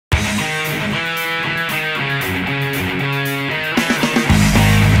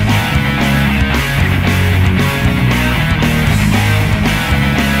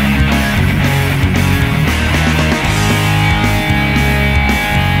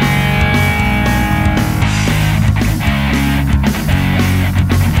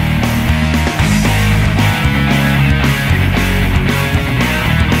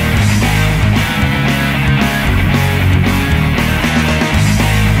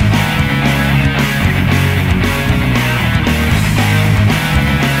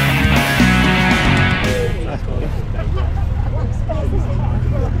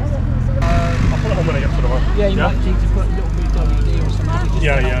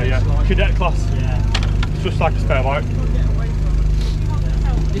cadet class. Yeah. It's just like a spare bike.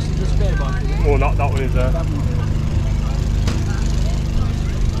 This is a spare bike, is it? Well, that one is there.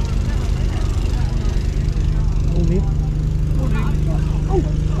 Oh,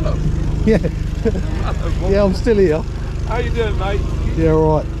 hello. Yeah. Hello, Yeah, I'm still here. how you doing, mate? Yeah,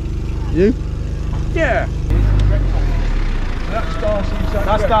 all right. You? Yeah. That's Darcy's.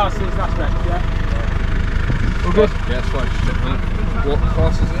 That's Darcy's, that's right, yeah. All good? Yeah, that's fine. Just check me. What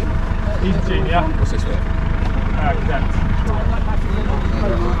class is it? He's a team, yeah. What's this one? Cadet.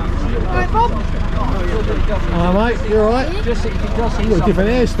 Mate, you all right? Just if you just You've got a different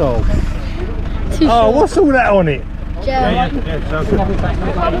hairstyle. Oh, what's all that on it? Yeah.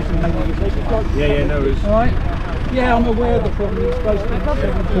 Yeah, no worries. Alright? Yeah, I'm aware of the problem. It's supposed to be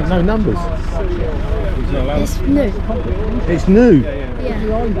There's no numbers. It's new. It's new. Yeah.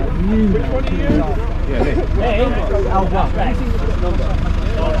 Which one are you? Yeah, this. Oh, well,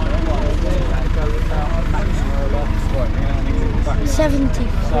 70.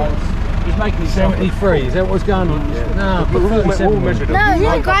 he's making 73, is that what's going on? Yeah. No, put 37 on. No,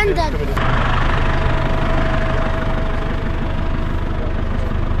 yeah, Grandad.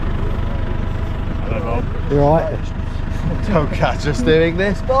 You all right? Don't catch us doing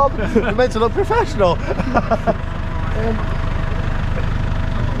this, Bob. We're meant to look professional. See if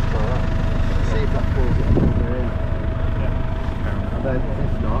that pulls it over in. And then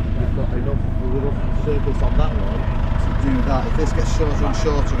if not, you've got enough circles on that one to do that. If this gets shorter and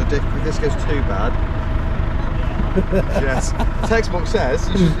shorter, if this goes too bad. Yes. Textbook says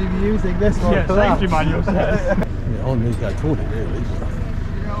you should be using this one. Yeah, for that. safety manual says. Yeah, I need to go toward it really.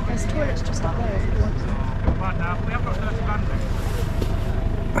 There's toilets just up there if you want. Right now, we have got 30 bands.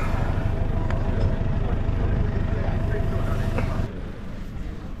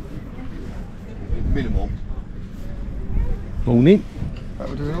 Minimal. Morning. That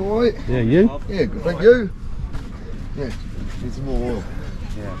we're doing all right. Yeah, you? Yeah, good. Thank you. Yeah, need some more oil.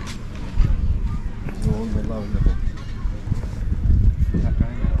 Yeah. More on the low level.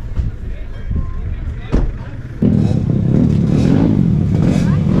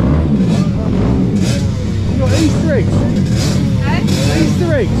 You got Easter eggs?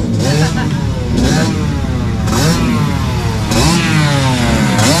 Easter eggs?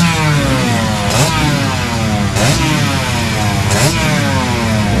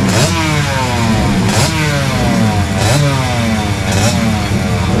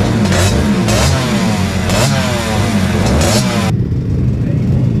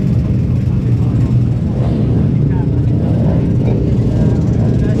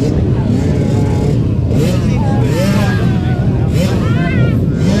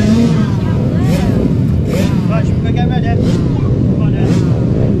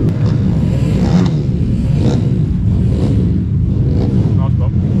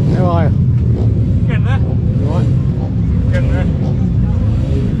 How are you? Getting there. You all right? Getting there.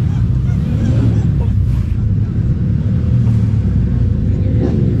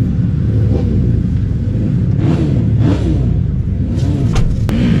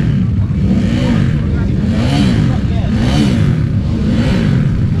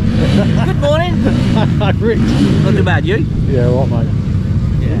 Good morning. Hi, Rich. Not too bad, you? Yeah, all right, mate.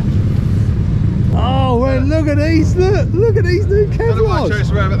 Yeah. Oh, well, look at these, look at these new I don't know why I Kevlars. chose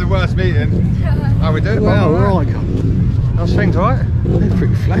to wear them at the worst meeting. How we doing, Well, Bob? right. How's things, alright? They're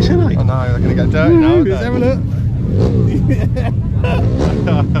pretty flash, aren't they? Oh no, they're going to get dirty now, aren't Let's have a look.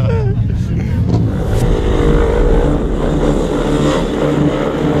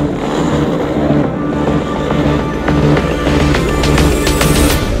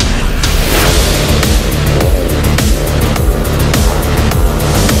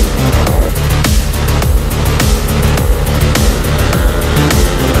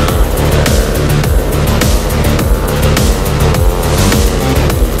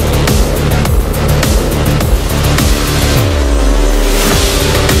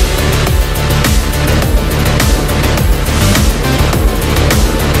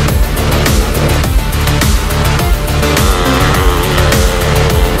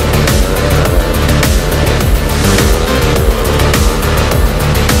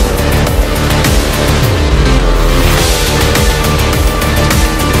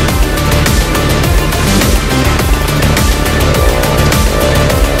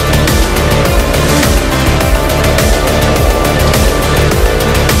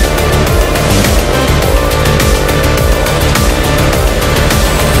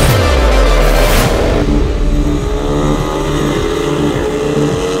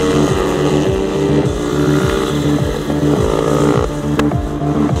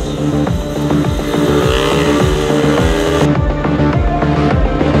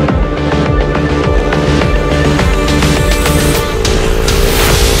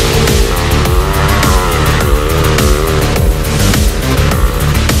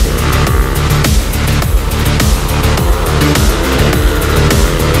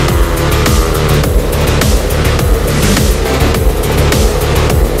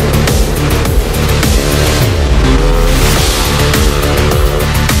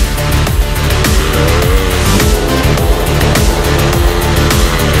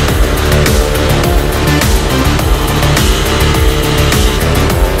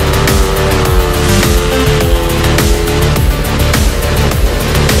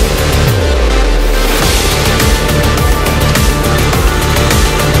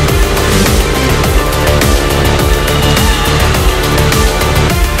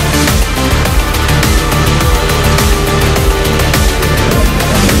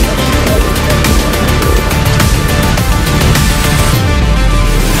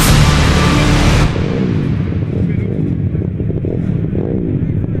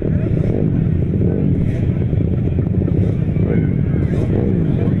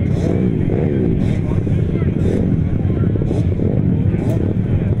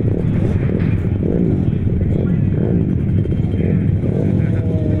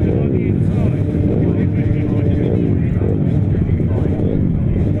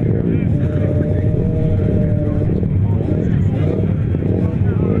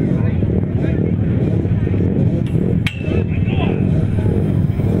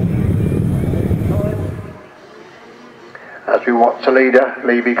 watch the leader,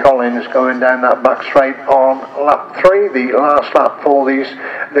 Levy Collins, going down that back straight on lap 3, the last lap for these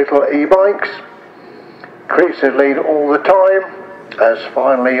little e-bikes. Increases lead all the time, as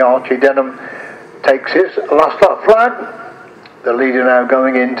finally Archie Denham takes his last lap flag. The leader now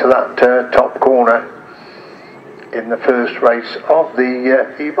going into that top corner in the first race of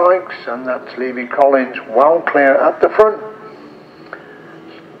the e-bikes, and that's Levy Collins well clear at the front.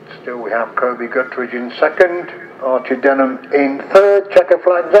 Still we have Kobe Guttridge in second, Archie Denham in third, checker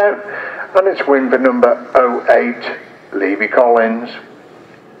flags out, and it's win for number 08, Levy Collins.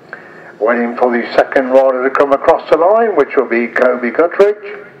 Waiting for the second rider to come across the line, which will be Kobe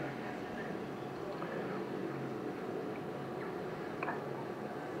Guttridge.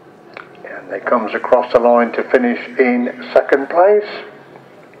 And he comes across the line to finish in second place.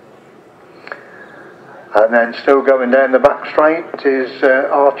 And then still going down the back straight is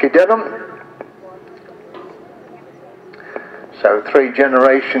Archie Denham. So 3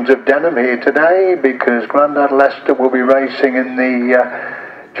 generations of Denham here today, because Grandad Lester will be racing in the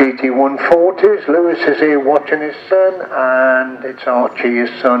GT140s. Lewis is here watching his son, and it's Archie,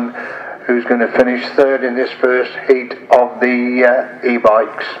 his son, who's going to finish third in this first heat of the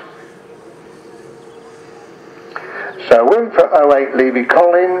e-bikes. So win for 08 Levy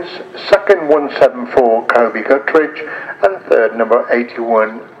Collins, second 174 Kobe Guttridge, and third number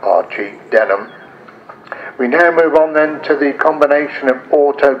 81 Archie Denham. We now move on then to the combination of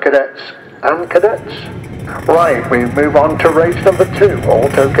auto cadets and cadets. Right, we move on to race number 2,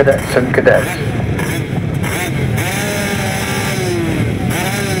 auto cadets and cadets.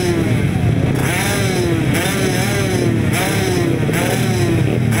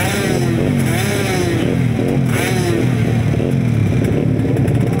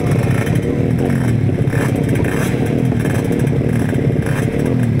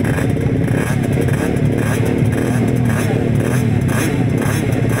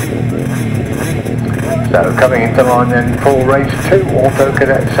 So coming into line then for race 2, auto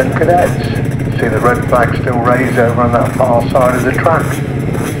cadets and cadets. See the red flag still raised over on that far side of the track.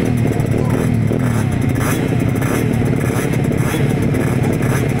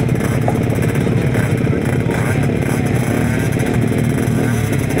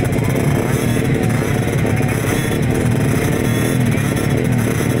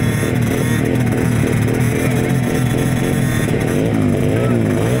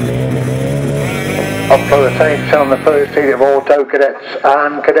 Up for the takes on the first heat of auto cadets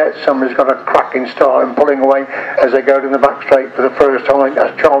and cadets. Somebody's got a cracking start and pulling away as they go to the back straight for the first time.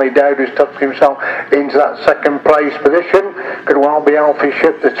 That's Charlie Dowd, who's tucked himself into that second place position. Could well be Alfie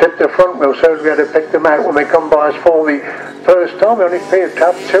Ship that's hit the front. We'll certainly be able to pick them out when they come by us for the first time. We only appear to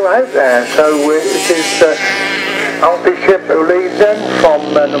have 2 out there. So it is Alfie Ship who leads then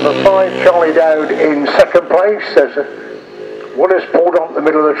from number 5, Charlie Dowd in second place. There's one has pulled on the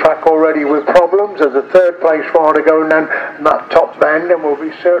middle of the track already with problems. There's a third place rider going down that top bend, and will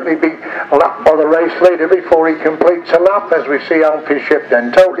be certainly be lapped by the race leader before he completes a lap, as we see Alfie Ship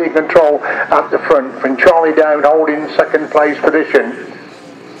then totally in control at the front, from Charlie Dowd holding second place position.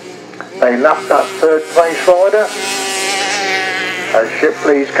 They lapped that third place rider as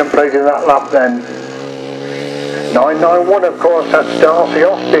Shipley's completing that lap then. 991, of course, that's Darcy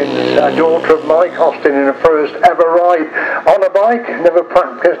Austin, daughter of Mike Austin, in her first ever ride on a bike. Never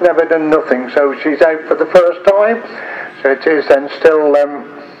practiced, never done nothing, so she's out for the first time. So it is then still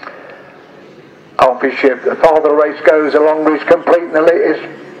Alfie Ship. The farther the race goes along, he's completing the lead, is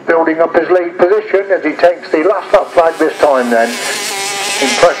building up his lead position as he takes the last lap flag this time then.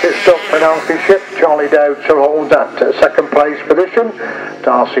 Impressive stuff from Alfie Ship. Charlie Dowd still holds that second place position.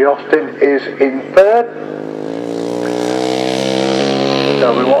 Darcy Austin is in third.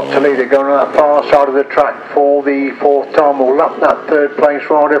 So we want to leader going on that far side of the track for the 4th time. We'll lap that third place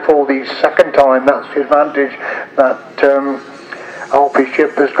rider for the 2nd time. That's the advantage that Alfie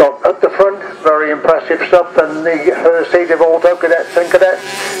Ship has got at the front. Very impressive stuff. And the first seat of auto cadets and cadets,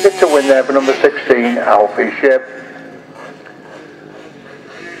 it's a win there for number 16, Alfie Ship.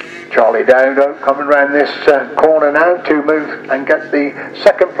 Charlie Dowd coming around this corner now to move and get the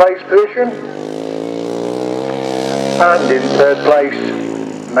 2nd place position. And in 3rd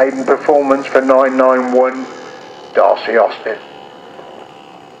place, maiden performance for 991, Darcy Austin.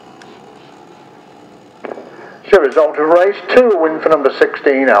 So result of race 2, win for number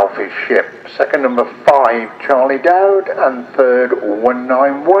 16, Alfie Ship. 2nd, number 5, Charlie Dowd, and 3rd,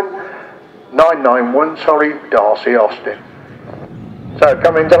 991, Darcy Austin. So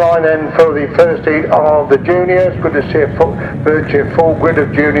coming to line then for the first heat of the juniors. Good to see a virtually full grid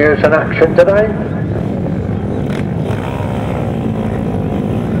of juniors in action today.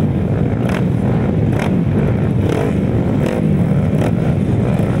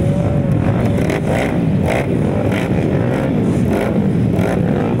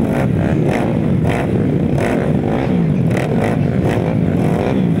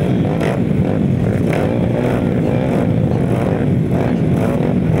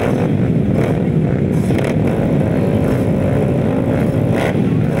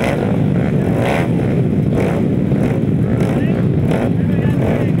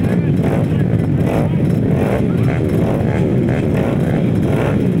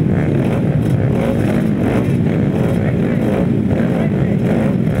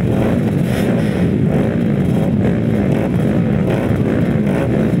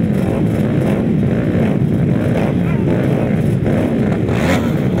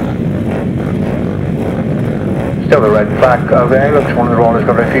 back over there. Looks one of the riders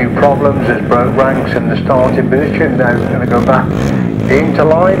got a few problems. There's broke ranks in the starting position. Now we're going to go back into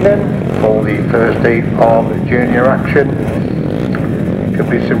line then for the first heat of junior action. Could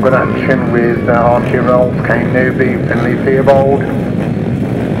be some good action with Archie, Rolph, Kane Newby, Finley, Theobald,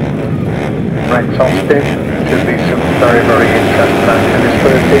 Rex Austin. Should be some very, very interesting action. This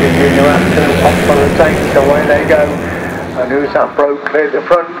first heat of junior action. Top on the tanks, away they go. And who's that broke clear at the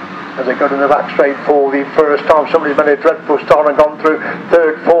front? As they go to the back straight for the first time. Somebody's made a dreadful start and gone through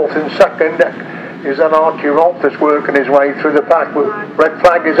third, fourth and second. Is that Archie Rolph that's working his way through the pack? Red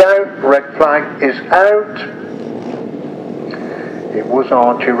flag is out. Red flag is out. It was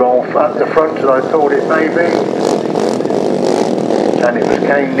Archie Rolph at the front as I thought it may be. And it was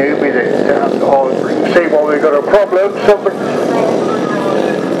Kane Newby that, oh, you can see why we've got a problem.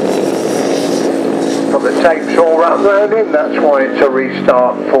 Got the tapes all wrapped around him, that's why it's a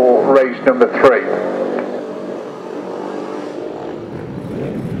restart for race number 3.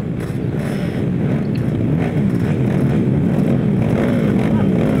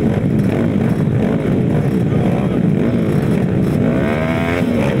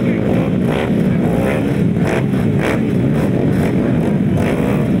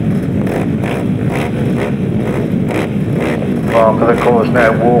 Mark of the course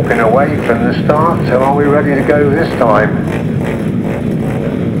now walking away from the start, so are we ready to go this time?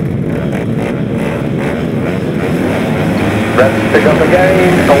 Reds pick up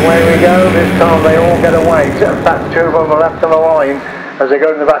again, away we go, this time they all get away. Back two on the left of the line as they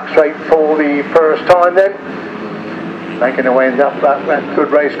go in the back straight for the first time then. Making away in that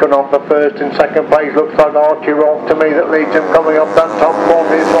good race going on for first and second place. Looks like Archie Rolph to me that leads him coming up that top one.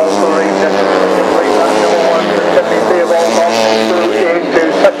 Is Rolph the leader. Complete that number one. Simply Theobald on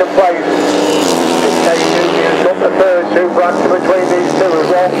into second place. Kane Newby has got the third. Super action between these two as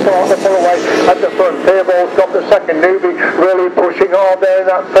Rolph start to pull away at the front. Theobald's got the second. Newby really pushing hard there in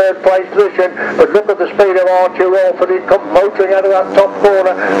that third place position. But look at the speed of Archie Rolph and he comes motoring out of that top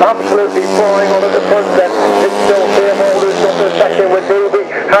corner. Absolutely flying on at the front then. It's still Theobald who's got the second with Newby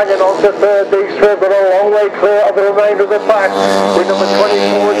hanging on to third. These three have got a long way clear of the remainder of the pack. With number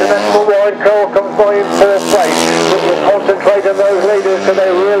 24 International Wine Curl comes by in fourth place. But we'll concentrate on those leaders because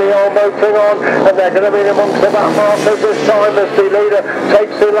they really are motoring on and they're going to be amongst the back markers this time as the leader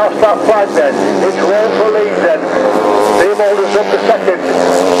takes the last lap flag then. It's Rolph for lead then. Theobald is up to second.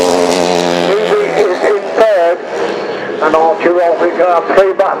 Newby is in third. And Archie Rolph is going to have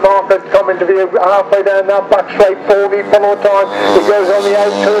three back markers coming to view halfway down that back straight for the final time. He goes on the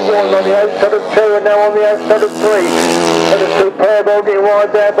outside of one, on the outside of two, and now on the outside of three. And a superb bogey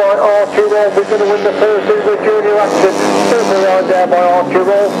ride there by Archie Rolph. He's going to win the first in the junior action. Super ride there by Archie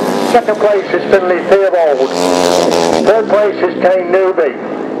Rolph. Second place is Finley Theobald. Third place is Kane Newby.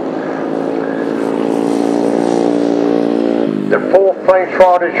 The fourth place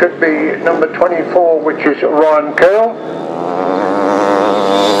rider should be number 24, which is Ryan Curl.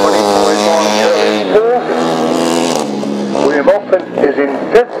 24 is Ryan Curl in fourth. William Offen is in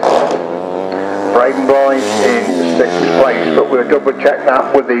fifth. Braden Blythe in sixth place, but we'll double check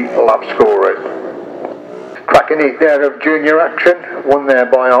that with the lap scorers. Cracking heat there of junior action, won there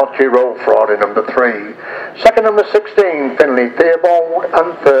by Archie Rolph, rider number 3. Second number 16, Finley Theobald,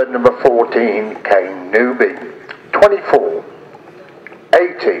 and third number 14, Kane Newby. 24.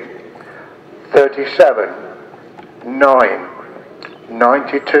 80, 37, 9,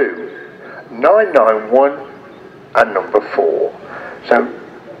 92, 991 and number 4. So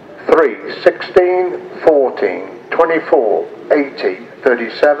 3, 16, 14, 24, 80,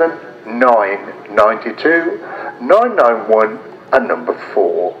 37, 9, 92, 991 and number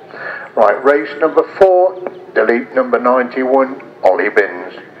 4. Right, race number 4, delete number 91, Ollie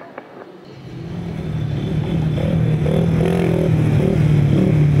Binns.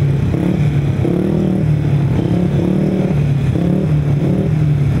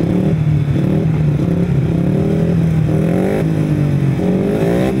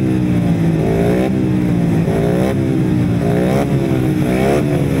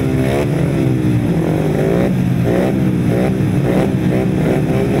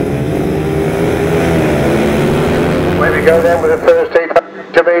 Go then with the first heat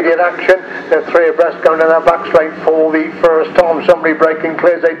intermediate action. They're three abreast going down that back straight for the first time. Somebody breaking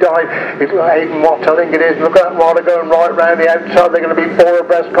clear as they dive. It's Hayden Watt, I think it is. Look at that rider going right round the outside. They're going to be four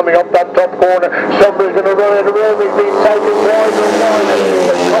abreast coming up that top corner. Somebody's going to run in the rear. He's been taken wider and wider.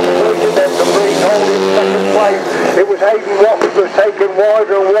 The completed then complete hold in second place. It was Hayden Watt which was taken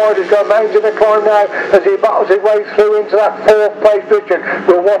wider and wider. He's got a mountain to climb now as he battles his way through into that fourth place position.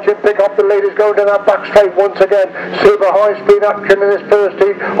 We'll watch him pick up the leaders going down that back straight once again. Super high speed action in this first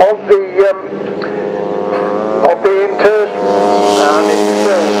heat of the inters, and it's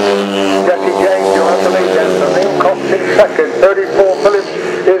still Jesse James who has the lead down. So Neil Cox in second, 34 Phillips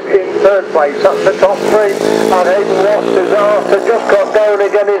is in third place. That's the top three, and Hayden Ross is after, just got going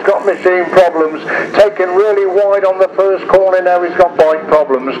again. He's got machine problems, taken really wide on the first corner. Now he's got bike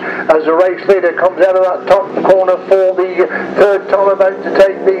problems as the race leader comes out of that top corner for the third time, about to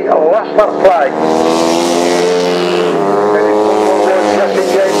take the last lap flag. Jesse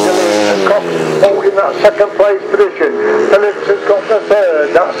James and Cox holding that second place position. Phillips has got the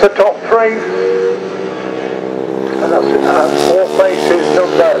third. That's the top three. And that's fourth place is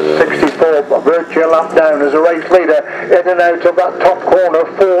number 64, virtual lap down as a race leader in and out of that top corner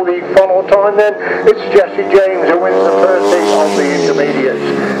for the final time. Then it's Jesse James who wins the first heat of the intermediates.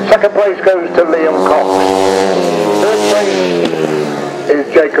 Second place goes to Liam Cox. Third place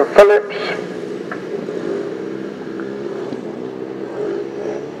is Jacob Phillips.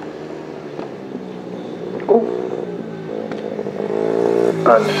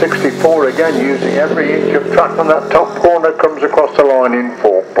 And 64 again, using every inch of track on that top corner, comes across the line in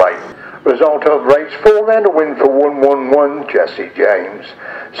fourth place. Result of race 4 then, a win for 111 Jesse James.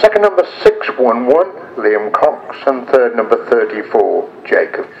 Second number 611 Liam Cox, and third number 34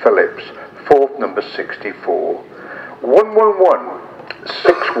 Jacob Phillips. Fourth number 64. 111,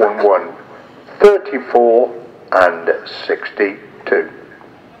 611, 34 and 62.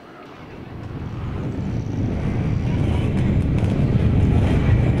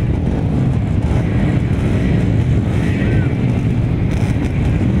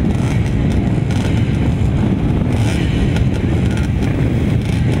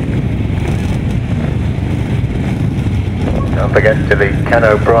 Don't forget to leave Ken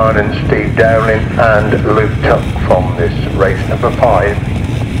O'Brien and Steve Dowling and Luke Tuck from this race number 5.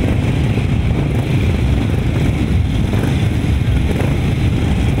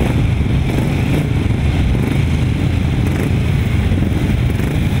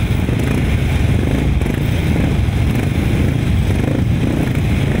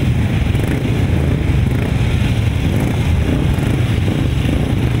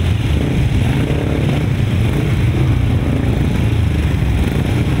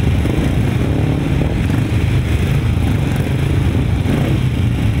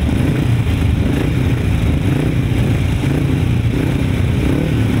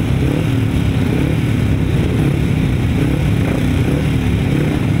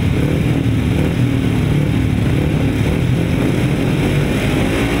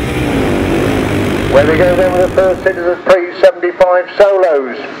 Where we go then with the first hit of the pre-75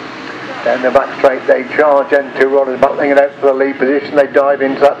 Solos. Down the back straight they charge, and two runners battling it out for the lead position. They dive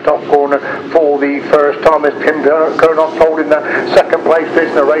into that top corner for the first time as Tim Kernock holding that second place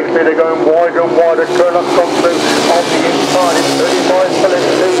position. The race leader going wider and wider. Kernock's gone through on the inside. It's 35 Phillips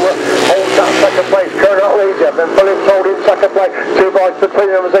who holds that second place. Kernock leads him, then Phillips holding second place. Two bikes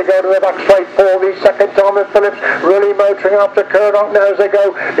between them as they go to the back straight for the second time, and Phillips really motoring after Kernock now as they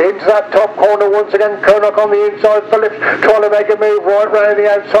go into that top corner once again. Kernock on the inside, Phillips trying to make a move right round the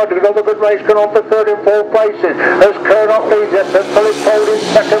outside. Another good race going on for third and fourth places as Kernock leads it, and Phillips holding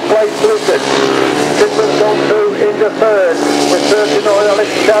second place position. Tidman's gone through into third with 39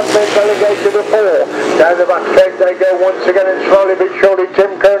 Alex Chapman relegated to 4. Down the back straight they go once again, and slowly but surely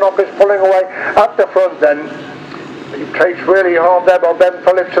Tim Kernock is pulling away at the front then. He traced really hard there by Ben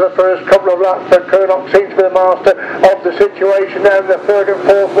Phillips to the first couple of laps, but Kernock seems to be the master of the situation now in the third and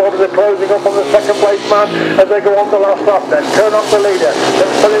fourth quarters. Are closing up on the second place man as they go on the last lap then. Kernock the leader, then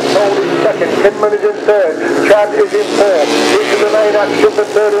Phillips holding second, Kidman is in third, Chad is in fourth. This is the main action for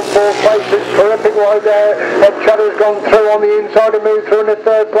third and fourth place. It's terrific right there, and Chad has gone through on the inside and moved through in the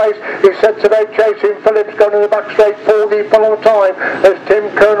third place. He's set today chasing Phillips, going in the back straight for the final time as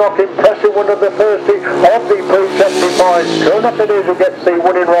Tim Kernock, impressive one of the first of the pre-75. Kernock it is who gets the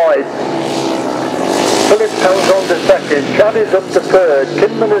winning ride. Phillips holds on to second, Chad is up to third,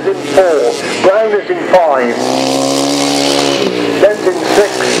 Kidman is in fourth, Brown is in 5, Dent in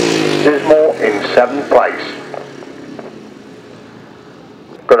 6, Dismore in 7th place.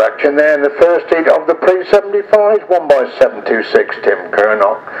 Good action there in the first heat of the pre-75s, won by 726 Tim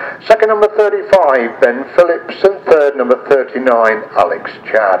Kernock. Second number 35 Ben Phillips, and third number 39 Alex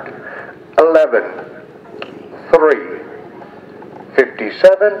Chad. 11, 3,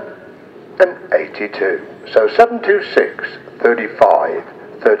 57 and 82. So 726, 35,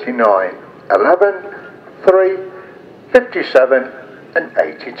 39, 11, 3, 57 and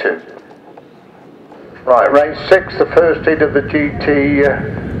 82. Right, race 6, the first heat of the GT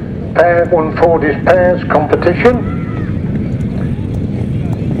pair 140s pairs competition.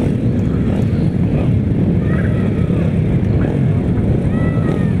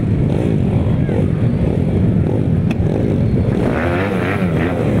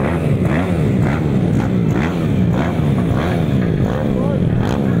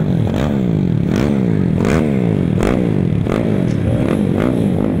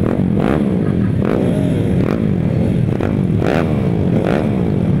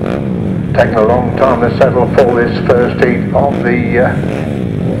 taken a long time to settle for this first heat of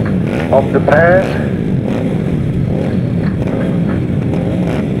the pairs.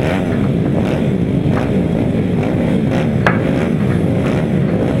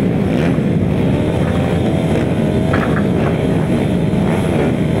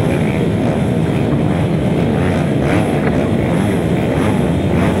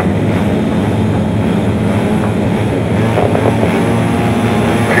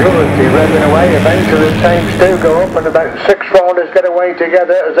 Revving away, eventually the tanks do go up and about 6 riders get away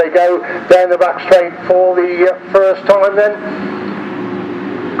together as they go down the back straight for the first time then.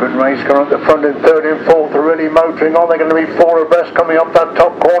 Good race going up the front, and third and fourth are really motoring on. They're going to be 4 abreast coming up that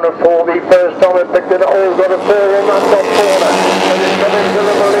top corner for the first time. They picked it all, got a 4 in that top corner. And it's coming to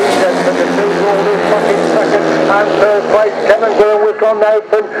the lead then, but the 2 riders back in second and third place. Kevin Gwilym was gone now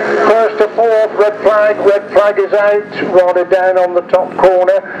from first to fourth. Red flag is out, rider down on the top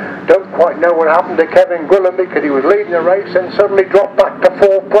corner. Don't quite know what happened to Kevin Gwilym because he was leading the race and suddenly dropped back to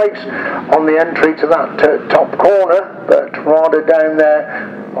 4th place on the entry to that top corner, but rider down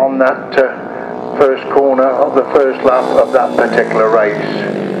there on that first corner of the first lap of that particular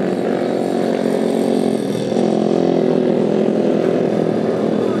race.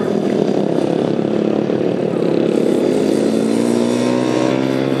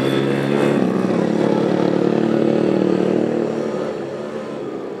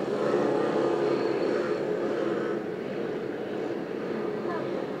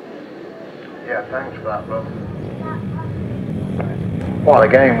 Yeah, thanks for that, Rolph. Well,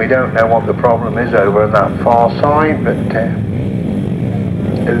 again, we don't know what the problem is over on that far side, but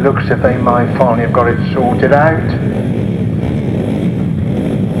it looks as if they might finally have got it sorted out.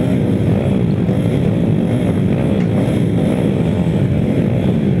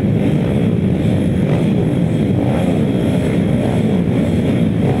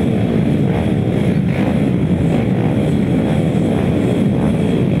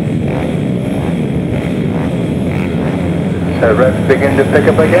 So revs begin to pick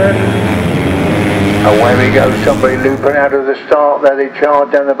up again. Away we go, somebody looping out of the start there. They charge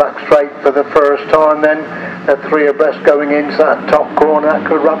down the back straight for the first time then. They're 3 abreast going into that top corner. That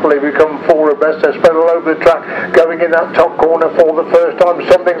could rapidly become 4 abreast. They're spread all over the track going in that top corner for the first time.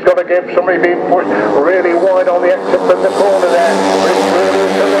 Something's got to give. Somebody being pushed really wide on the exit from the corner there.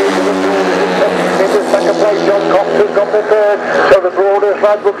 Into second place, John Cox has got the third. So the Broadhurst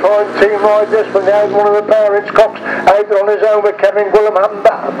lads will try and team ride this, but now one of the pairings, Cox, out on his own with Kevin Gwilym,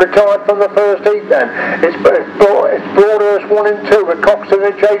 hadn't retired from the first heat then. It's Broadhurst 1 and 2 with Cox in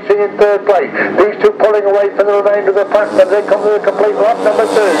the chasing in third place. These two pulling away from the remainder of the pack, but they come to the complete lap number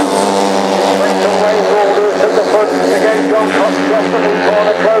 2. Broadhurst at the front, again John Cox just trying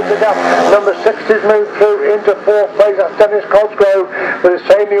to close the gap. Number 6 is moved through into 4th place, that's Dennis Cosgrove, with the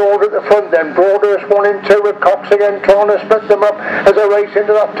same order at the front then. Broadhurst 1 and 2 with Cox again trying to split them up as they race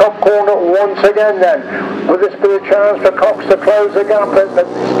into that top corner once again then. Will this be a chance for Cox to close the gap, but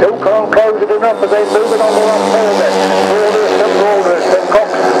still can't close it enough as they move it on the lap 4 then. Broadhurst and Cox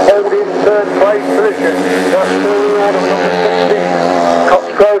holding 3rd place position. That's the order number 16.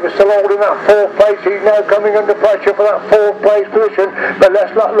 Cosgrove is still holding that 4th place. He's now coming under pressure for that 4th place position, but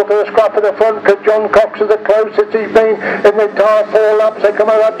let's not look at the scrap at the front because John Cox is the closest he's been in the entire 4 laps. They come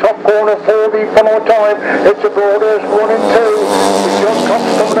out that top corner for the final time. It's a Broadhurst 1 and 2 with John Cox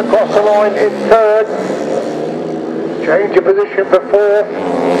coming across the line in 3rd. Change of position for 4th.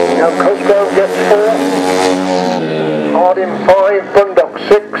 Now Cosgrove gets 4th. Harding 5, Bundock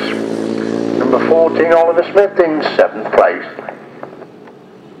 6. Number 14 Oliver Smith in 7th place.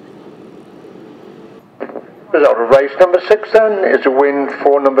 Result of race number 6 then is a win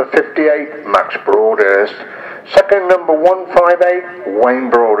for number 58 Max Broadhurst. Second number 158 Wayne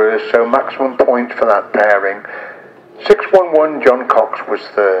Broadhurst, so maximum point for that pairing. 611 John Cox was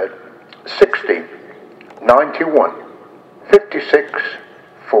 3rd. 60, 91, 56,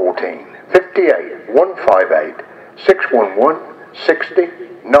 14. 58, 158, 611, 60,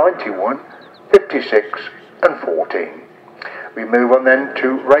 91, 56 and 14. We move on then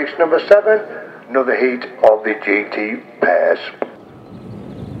to race number 7, another heat of the GT pairs.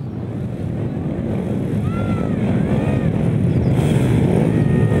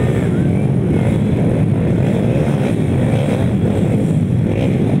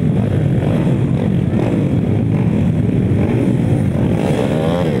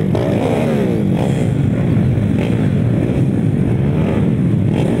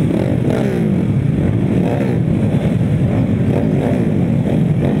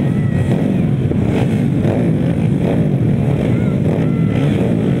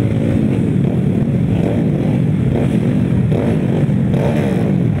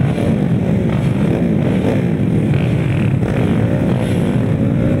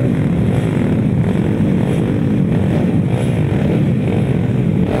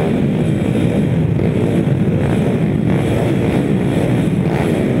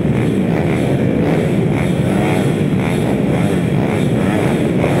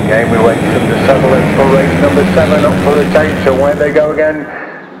 7 up for the tape, so where they go again.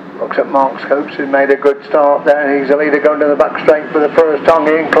 Looks at Mark Scopes, who's made a good start there. He's the leader going to the back straight for the first time.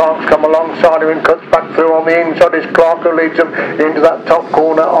 Ian Clark's come alongside him and cuts back through on the inside. It's Clark who leads him into that top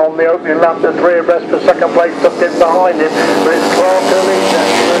corner on the opening lap. The three abreast for second place, tucked in behind him. But it's Clark who leads him.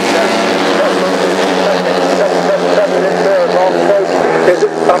 Mark Scopes is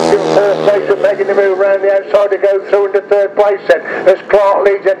back in fourth place and making the move around the outside to go through into third place then. As Clark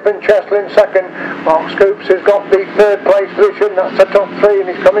leads Edmund Chesley in second. Mark Scopes has got the third place position. That's the top three, and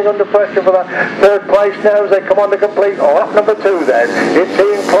he's coming under pressure for that third place now as they come on to complete lap number 2 then. It's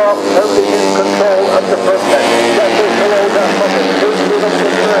Ian Clark totally in control at the front then. Chesley below that bucket. Newton up to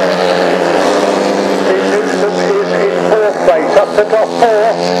third. Newton is in fourth place. That's the top 4.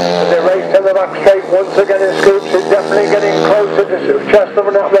 As they race to the back straight once again, and Scoops is definitely getting closer to Chester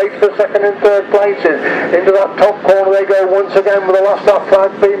in that race for second and third places. Into that top corner they go once again with the last lap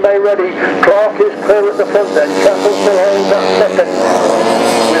flag being made ready. Clark is clear at the front then. Chester still holds that second.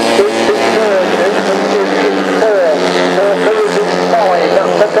 With Scoops in third, Newton is in 4. Walker is in 5.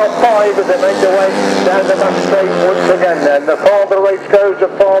 That's the top 5 as they make their way down the back straight once again then. The farther the race goes, the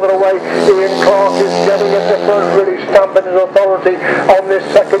farther away Ian Clark is getting at the front, really stamping his authority on this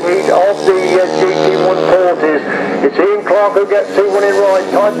second heat of the GT140s. It's Ian Clark who gets C1 in right.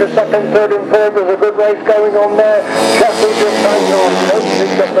 Time to second, third and fourth. There's a good race going on there. Chassis just hanging on. Newton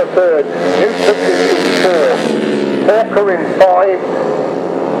is up the third. Newton is in fourth. Walker in 5.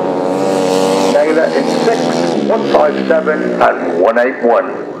 Naylor in 6. 157 and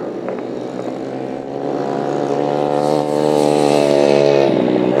 181.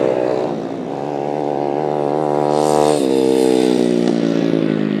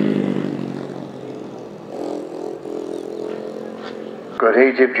 Good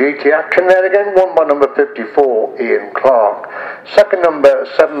heat of GT action there again, won by number 54, Ian Clark. Second number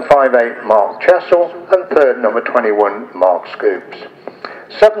 758, Mark Chessel, and third number 21, Mark Scoops.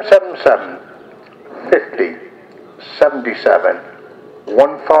 777, 50, 77,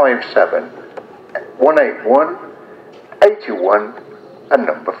 157, 181, 81, and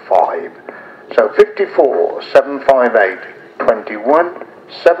number 5. So 54, 758, 21,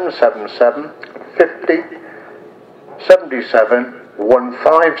 777, 50, 77,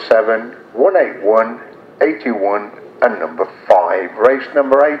 157, 181, 81, and number 5. Race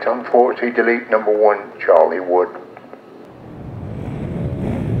number 8, unfortunately, delete number 1, Charlie Wood.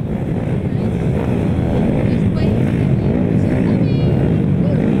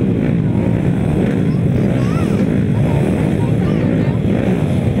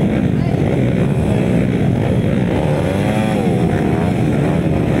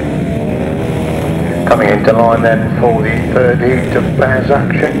 Coming into line then for the third heat of pairs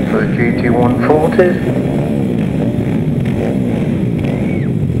action for the GT140s.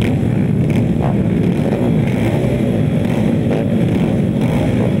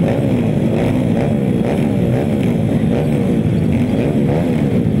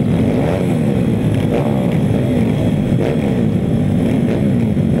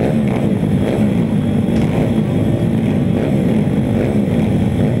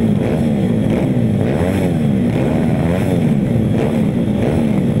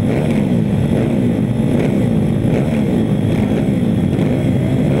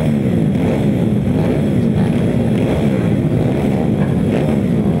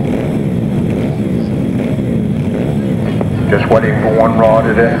 Just waiting for one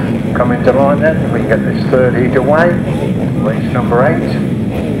rider to come into line then, if we can get this third heat away. Race number 8.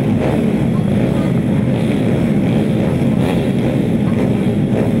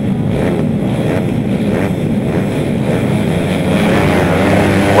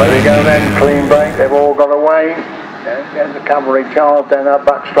 Where they go then, clean break, they've all got away. There's the cavalry charge down that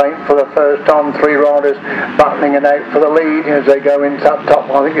back straight for the first time. 3 riders battling it out for the lead as they go into that top.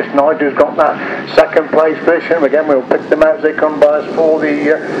 I think it's Nigel who's got that second place position. Again, we'll pick them out as they come by us for the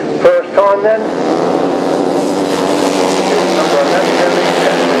first time then.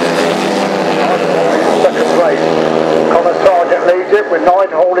 Second place. Connor Sargent leads it with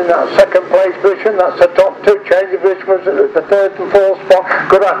 9 holding that second place position. That's the top 2. Change of position was at the third and fourth spot.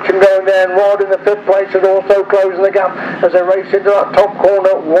 Good action going there, and Rod in the 5th place is also closing the gap as they race into that top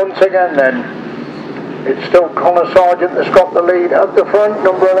corner once again then. It's still Connor Sargent that's got the lead at the front,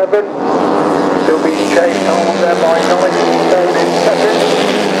 number 11. Still being chased on there by 9, Ford in second.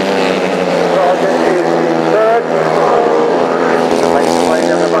 Sargent is in third. Makes the way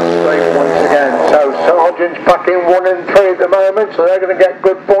down the back straight once again. So Sargent's back in 1 and 3 at the moment, so they're going to get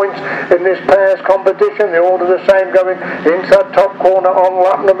good points in this pairs competition. The order the same going into that top corner on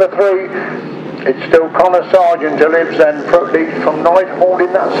lap number 3. It's still Connor Sargent who lives then for at least from Knight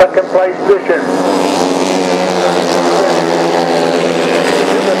holding that second place position.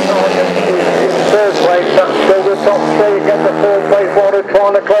 Third place, that's still the top three. Again, the fourth place water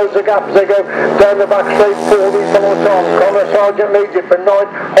trying to close the gap as they go down the back straight for the full time. Connor Sargent leads it for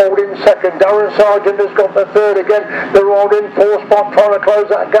ninth, holding second. Darren Sargent has got the third again. They're all in fourth spot, trying to close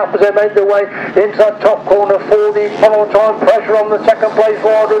that gap as they make their way into that top corner for the full time. Pressure on the second place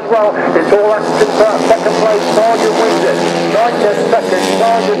rider as well. It's all action for that second place. Sargent wins it. Ninth in second,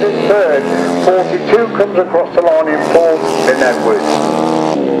 Sargent in third. 42 comes across the line in fourth in Edwards.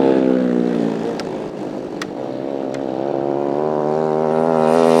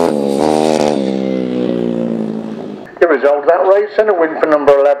 The result of that race, and a win for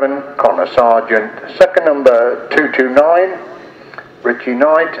number 11, Connor Sargent. Second, number 229, Richie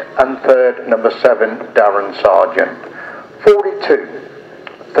Knight, and third, number 7, Darren Sargent. 42,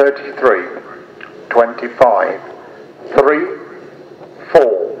 33, 25, 3,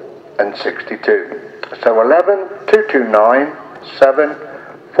 4, and 62. So 11, 229, 7,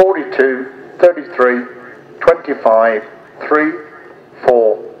 42, 33, 25, 3,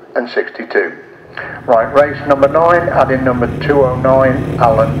 4, and 62. Right, race number 9, adding number 209,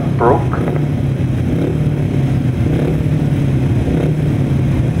 Alan Brook.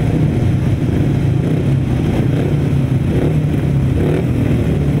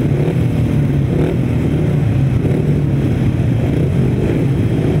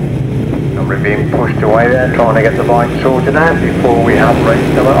 Being pushed away there, trying to get the bike sorted out before we have race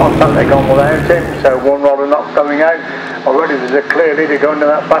number. On Saturday gone without him, so one rider not coming out. Already there's a clear leader going to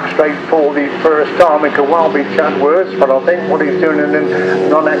that back straight for the first time. It could well be Chadworth, but I think what he's doing in a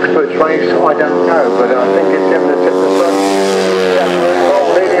non-experts race, I don't know, but I think it's him that's at the front.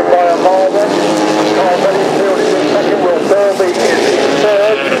 Chadworth leading by a mile then. Carl Benningfield is in second, Will Thurby is in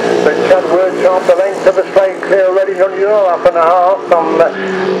third, but Chadworth off the length of a straight clear already, not half and a half.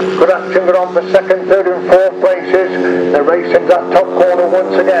 Good action, good on for second, third and fourth places. They're racing that top corner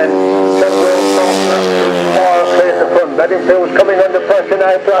once again. Chadworth far clear at the front. Bedingfield's coming under pressure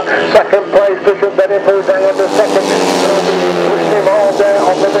now for that second place. Bishop Bedingfield's hanging under second. Pushing him hard there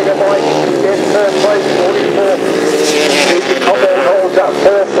on the bigger bike. In third place, 44. Cobwebs holds that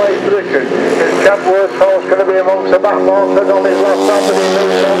fourth place position. Chadworth's horse going to be amongst the back markers on his left side, but he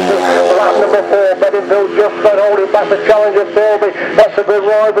moves on to lap number 4. Bedingfield just about holding back the challenger Thorby. That's a good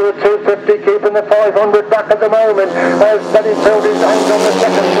ride with the 250, keeping the 500 back at the moment. As Bedingfield is hangs on the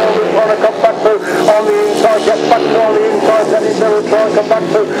second, Thorby trying to come back through on the inside, gets back through on the inside, Bedingfield trying to come back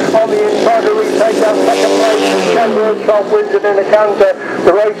through on the inside to retake that second place. Chadworth wins it in a canter.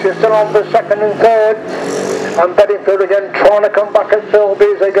 The race is still on for second and third. And Bedingfield again trying to come back at Thirlby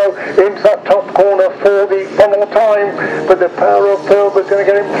as they go into that top corner for the final time. But the power of Thirlby is going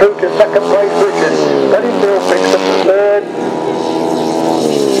to get him through to second place position. Bedingfield picks up the third.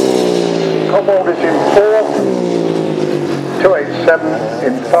 Cobwebs is in fourth. 287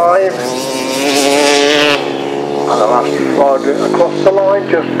 in 5. And the last rider across the line,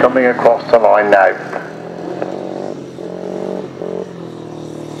 just coming across the line now.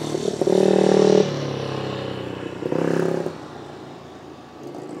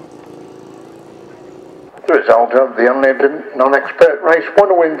 The result of the unlimited non-expert race,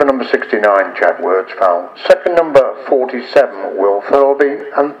 one win for number 69, Chadworth fell. Second, number 47, Will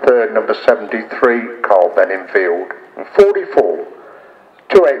Thirlby, and third, number 73, Carl Bedingfield. 44,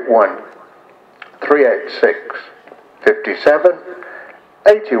 281, 386, 57,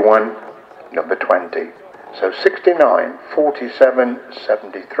 81, number 20. So 69, 47,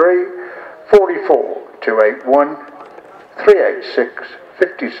 73, 44, 281, 386,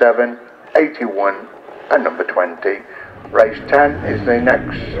 57, 81, and number 20. Race 10 is the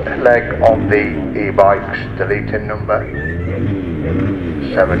next leg of the e-bikes, deleting number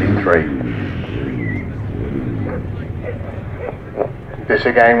 73. This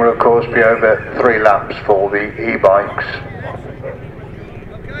again will of course be over 3 laps for the e-bikes.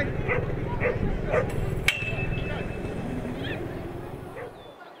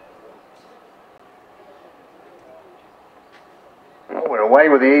 We're away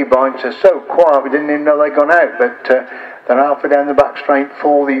with the e-bikes. They're so quiet we didn't even know they'd gone out, but they're halfway down the back straight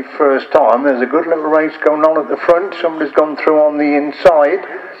for the first time. There's a good little race going on at the front. Somebody's gone through on the inside.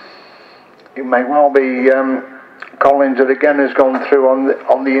 It may well be Collins that again has gone through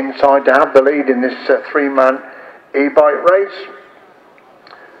on the inside to have the lead in this 3-man e-bike race.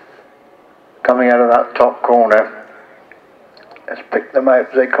 Coming out of that top corner. Let's pick them out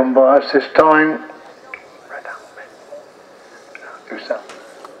as they come by us this time. Who's that?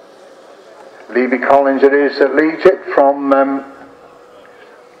 Levy Collins it is that leads it from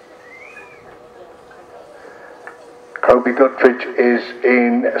Kobe Guttridge is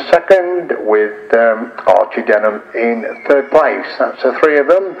in second, with Archie Denham in third place. That's the three of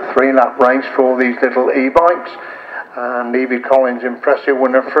them, 3-lap race for these little e-bikes. And Levy Collins, impressive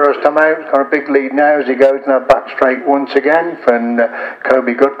winner first time out. Got a big lead now as he goes in that back straight once again. And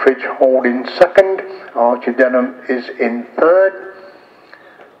Kobe Guttridge holding second. Archie Denham is in third.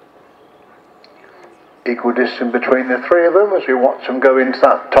 Equal distance between the three of them as we watch them go into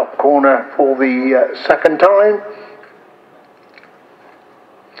that top corner for the second time.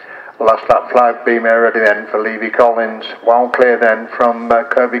 Last lap flag beam ready then for Levy Collins. Well clear then from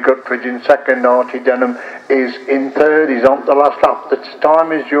Kobe Guttridge in second. Archie Denham is in third. He's on the last lap this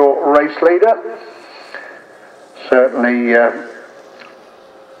time as your race leader. Certainly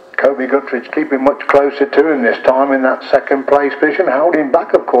Kobe Guttridge keeping much closer to him this time in that second place position. Holding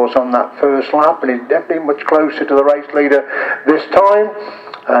back of course on that first lap, but he's definitely much closer to the race leader this time.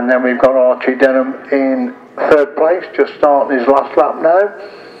 And then we've got Archie Denham in third place, just starting his last lap now.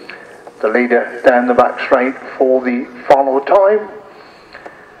 The leader down the back straight for the final time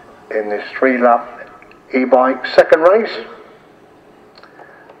in this 3-lap e-bike second race.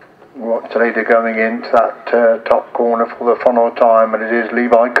 Watch the leader going into that top corner for the final time, and it is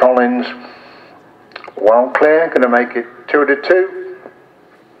Levi Collins. Well clear, going to make it 2-2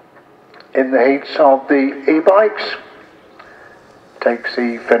 in the heats of the e-bikes. Takes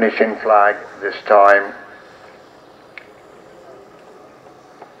the finishing flag this time.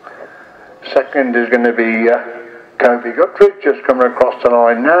 Second is going to be Kobe Guttridge, just coming across the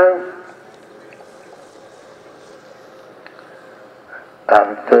line now.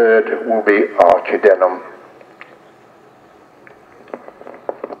 And third will be Archie Denham.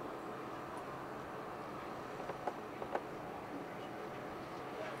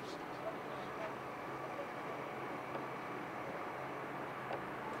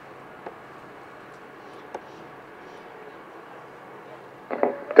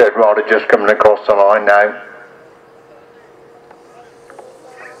 Third rider just coming across the line now.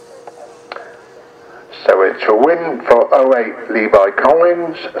 So it's a win for 08 Levi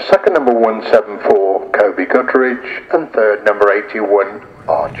Collins, second number 174 Kobe Guttridge, and third number 81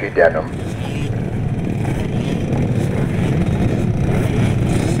 Archie Denham.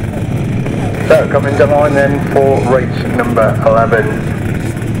 So coming to line then for race number 11.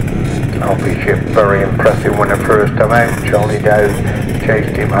 Alfie Ship, very impressive winner first time out. Charlie Dowd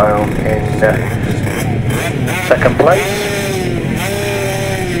chased him home in second place.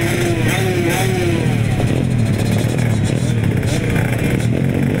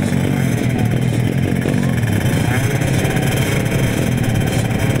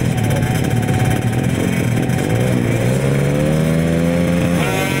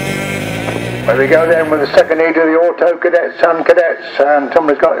 There we go then with the second heat of the Auto Cadets and Cadets, and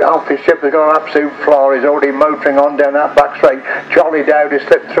somebody's got Alfie Ship, has got an absolute flyer. He's already motoring on down that back straight. Charlie Dowd has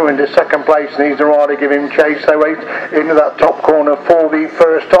slipped through into second place, and he's the rider giving him chase. They wait into that top corner for the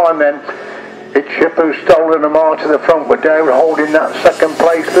first time then. It's Ship who's stolen a mile to the front, with Dowd holding that second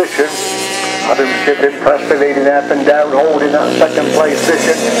place position. Adam Ship impressively leading up, and Dowd holding that second place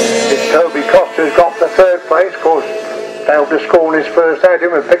position. It's Toby Costa's got the third place, of course. Failed to score in his first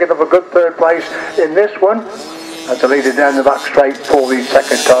outing, we're picking up a good third place in this one. As the leader down the back straight for the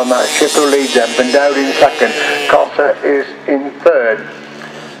second time, that's Ship who leads them, and Dowd in second. Costa is in third.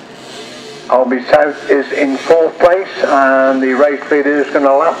 Alby South is in fourth place, and the race leader is going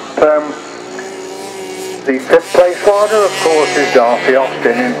to lap the fifth place rider, of course, is Darcy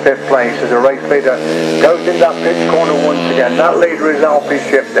Austin in fifth place as the race leader goes in that pitch corner once again. That leader is Alfie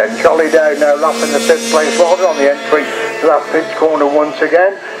Ship then. Charlie Dowd now lapping the fifth place rider on the entry to that pitch corner once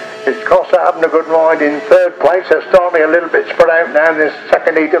again. It's Costa having a good ride in third place. They're starting a little bit spread out now in this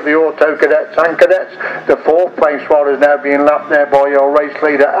second heat of the Auto Cadets and Cadets. The fourth place rider is now being lapped there by your race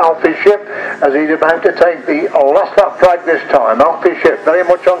leader Alfie Ship as he's about to take the last lap flag this time. Alfie Ship very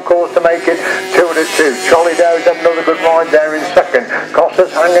much on course to make it 2-2. Charlie Dowd's having another good ride there in second.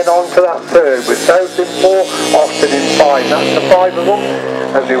 Costa's hanging on to that third with South in 4, Austin in 5. That's the 5 of them.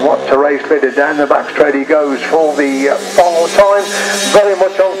 As we watch the race leader down the back straight, he goes for the final time. Very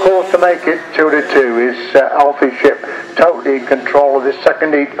much on course to make it 2-2 is Alfie Ship, totally in control of this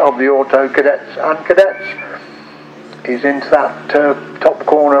second heat of the Auto Cadets and Cadets. He's into that top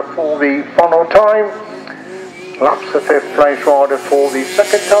corner for the final time. Laps the fifth place rider for the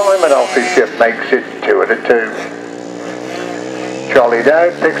second time, and Alfie Ship makes it 2-2. Charlie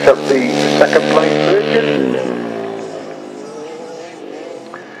Dowd picks up the second place position.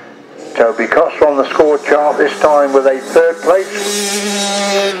 Toby Costa on the score chart this time with a third place.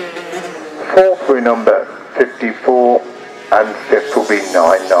 Fourth will be number 54 and fifth will be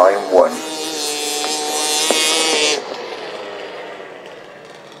 991.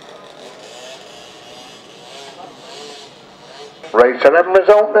 race 11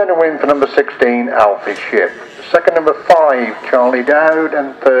 result, then a win for number 16, Alfie Ship. Second, number 5, Charlie Dowd,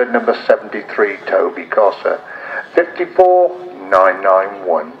 and third, number 73, Toby Cossa.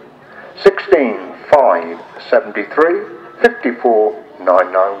 54,991. 16, 5, 73,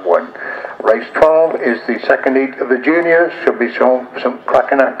 54,991. Race 12 is the second heat of the juniors. Should be some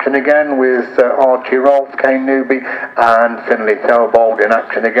cracking action again with Archie, Rolph, Kane Newby, and Finley Theobald in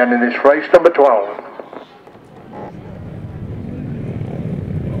action again in this race number 12.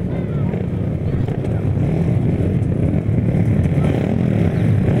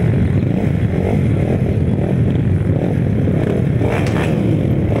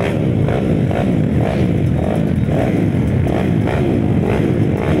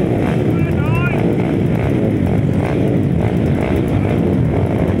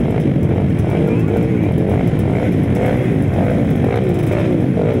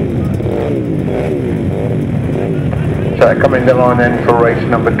 So coming to line then for race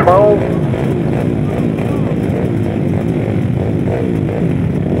number 12.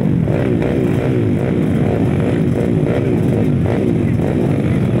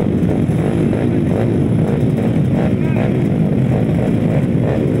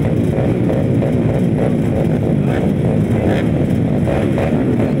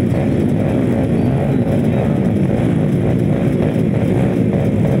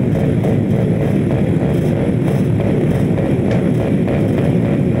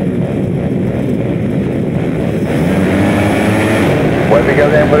 We go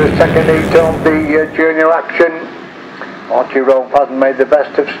then with the second heat of the junior action. Archie Rolph hasn't made the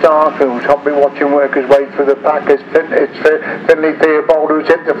best of starts. We'll be watching work his way through the pack. It's Finley Theobald who's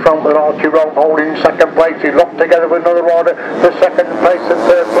hit the front with Archie Rolph holding second place. He's locked together with another rider for second place and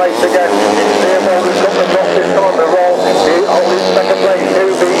third place again. Theobald has got the drop this time to roll. He holding second place.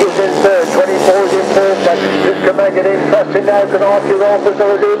 Newby is in third. 24 is in fourth. This can make it interesting now because Archie Rolph has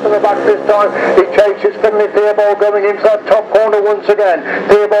got to do it for the back this time. He chases Finley Theobald going into that top corner once again.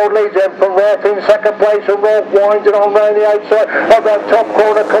 Theobald leads him from Rolph in second place, and Rolph winds it on round the outside of that top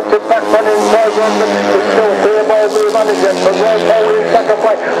corner, cuts it back on inside one, but it's still Theobald who manages, but Rolph holding second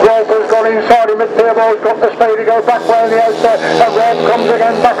place. Rolph has gone inside him, and Theobald's got the speed to go back round the outside, and Rolph comes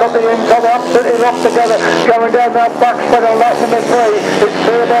again back on the inside, absolutely locked together, going down that back spread on lap number 3. It's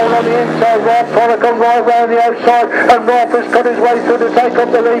Theobald on the inside, Rolph trying to come right round the outside, and Rolph has cut his way through to take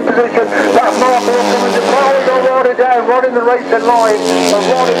up the lead position. That marker will come into play, right down, right in the racing line, and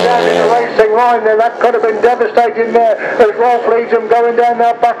right down in the racing line there. That could have been devastating there as Rolph leads him going down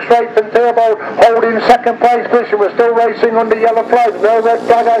that back straight, and Theobald holding second place position. We're still racing under yellow flags, no red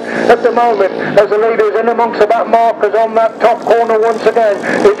flag out at the moment as the leaders in amongst the back markers on that top corner once again.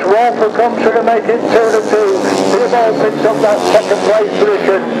 It's Rolph who comes through to make it 2-2. Theobald picks up that second place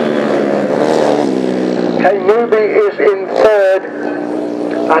position. Kane Newby is in third,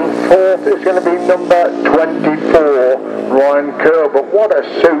 and fourth is going to be number 24, Ryan Kerr. But what a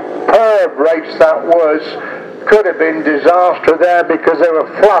superb race that was. Could have been disaster there because they were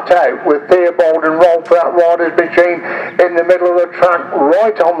flat out with Theobald and Rolph, that rider's machine in the middle of the track,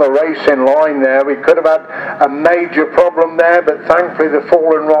 right on the racing line there. We could have had a major problem there, but thankfully the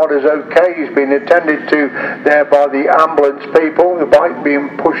fallen rider's okay. He's been attended to there by the ambulance people, the bike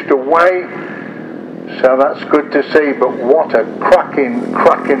being pushed away. So that's good to see, but what a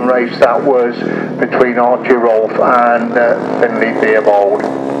cracking race that was between Archie Rolph and Finley Theobald.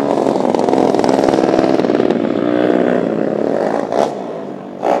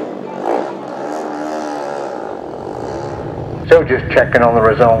 So just checking on the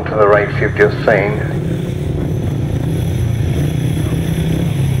result of the race you've just seen.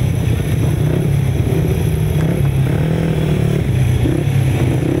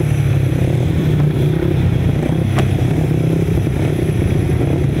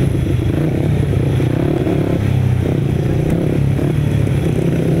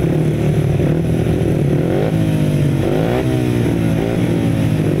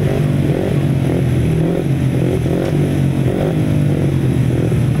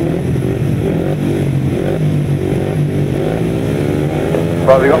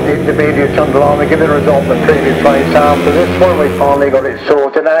 Well, we got the intermediates underline. We give the result the previous race after this one. We finally got it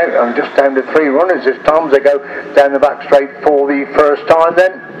sorted out. I'm just down to 3 runners this time as they go down the back straight for the first time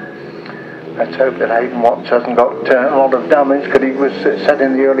then. Let's hope that Hayden Watts hasn't got a lot of damage because he was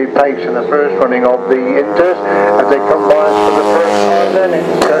setting the early pace in the first running of the Inters. As they come by us for the first time then,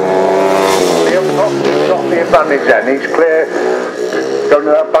 it's the up top has got the advantage then. He's clear. Going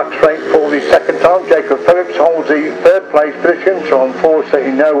to that back straight for the the second time. Jacob Phillips holds the third place position, so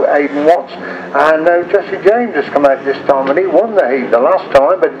unfortunately no Aidan Watts, and no Jesse James has come out this time, and he won the heat the last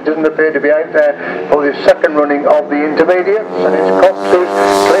time, but it doesn't appear to be out there for the second running of the intermediates, and it's Cox who's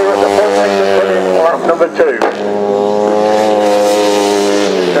clear at the front for lap number 2.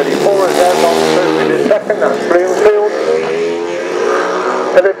 34 is out on 2 in the second, that's Bloomfield.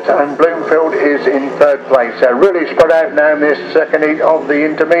 Phillips and Bloomfield is in third place. They're really spread out now in this second heat of the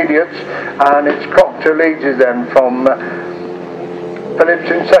intermediates, and it's Cox who leads them from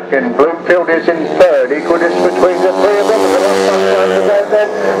Phillips in second. Bloomfield is in third. Equal distance between the three of them. The last time out then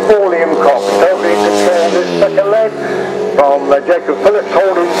for Liam Cox. Totally in control of this second leg from Jacob Phillips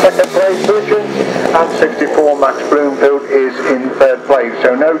holding second place position, and 64 Max Bloomfield is in third place.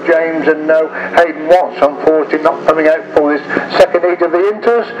 So no James and no Hayden Watts, unfortunately not coming out for this second heat of the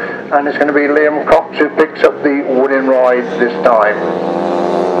Inters, and it's going to be Liam Cox who picks up the winning ride this time.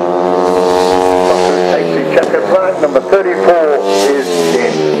 Checkered flag, number 34 is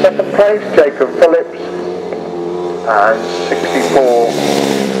in second place, Jacob Phillips, and 64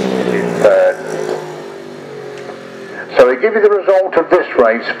 is in third. So we give you the result of this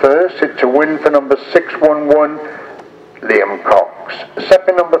race first. It's a win for number 611, Liam Cox.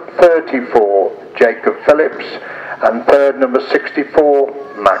 Second, number 34, Jacob Phillips, and third, number 64,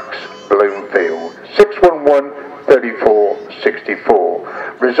 Max Bloomfield. 611, 34,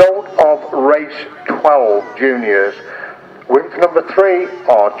 64. Result of race 12 juniors. Win for number 3,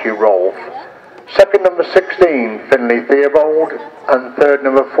 Archie Rolph. Second, number 16, Finley Theobald, and third,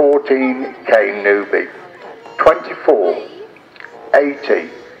 number 14, Kane Newby. 24, 80,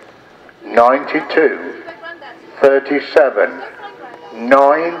 92, 37,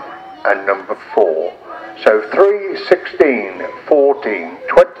 9, and number 4. So 3, 16, 14,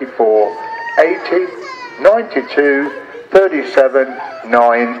 24, 80, 92, 37,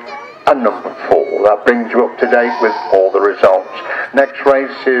 9, and number 4. That brings you up to date with all the results. Next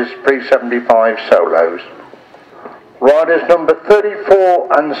race is pre-75 solos. Riders number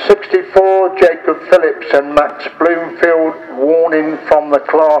 34 and 64, Jacob Phillips and Max Bloomfield, warning from the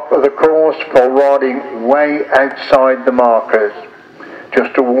clerk of the course for riding way outside the markers.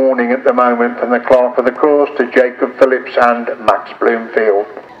 Just a warning at the moment from the clerk of the course to Jacob Phillips and Max Bloomfield.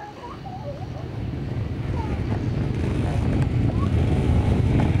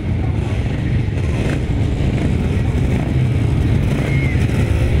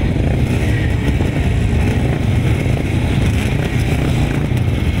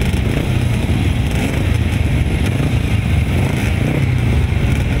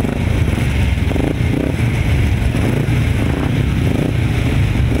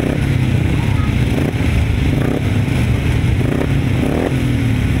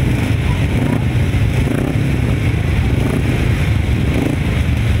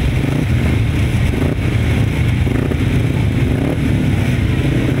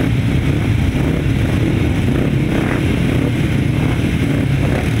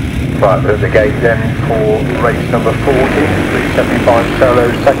 Right, there's the gate then for race number 40, 375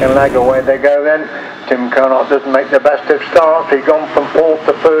 solos, second leg, away they go then. Tim Curnock doesn't make the best of starts. He's gone from 4th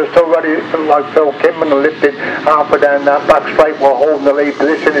to 1st already. It looked like Phil Kimman lifted halfway down that back straight while holding the lead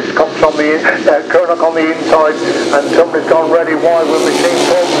position. It's Cox on the Curnock on the inside, and somebody's gone ready wide with machine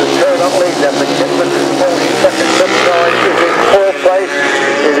problems. Curnock leads them. The Kimman holding second, sometimes is in 4th place.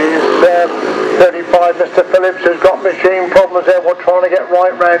 It is 35, Mr. Phillips, has got machine problems there. We're trying to get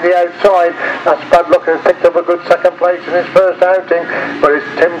right round the outside. That's bad luck. Has picked up a good second place in his first outing, but it's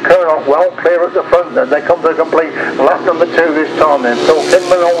Tim Curnock well clear at the front. Then they come to a complete lap number 2 this time. Then Phil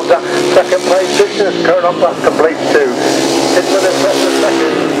Kinman holds that second place position as Curnock that completes 2. Kinman has left the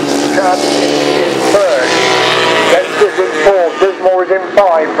second. Chad is third. Dent is in 4th. Dismore is in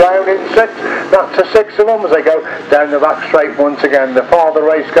 5. Brown in 6. That's the 6 of them as they go down the back straight once again. The farther the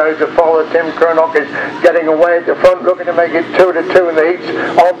race goes, the farther Tim Curnock is getting away at the front, looking to make it 2 to 2 in the heats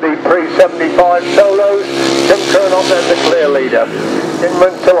of the pre-75 solos. Tim Curnock then the clear leader.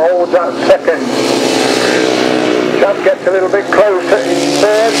 Inman still holds that second. Chad gets a little bit closer in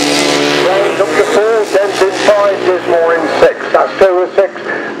 3rd. Brown's up to 4. Dent in 5. Dismore in 6. That's 2 of 6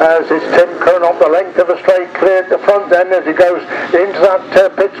 as is Tim Curnock the length of a straight clear at the front then as he goes into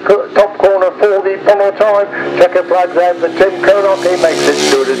that pit's top corner for the follow time. Checker flags out for Tim Curnock. He makes it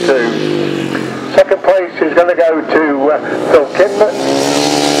 2 to 2. Second place is going to go to Phil Kinman.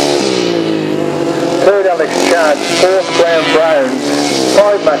 Third, Alex Chad. 4th, Graham Brown.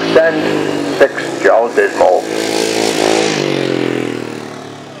 5, Max Dent. 6, Giles Dismore.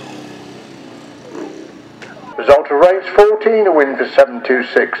 Result of race 14, a win for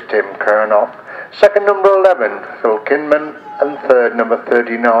 726, Tim Curnock. Second, number 11, Phil Kinman, and third, number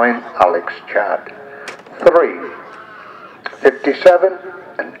 39, Alex Chad. 3, 57,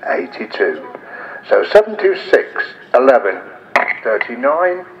 and 82. So 726, 11,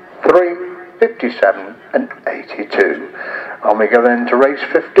 39, 3, 57, and 82. And we go then to race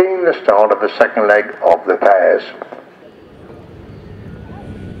 15, the start of the second leg of the pairs.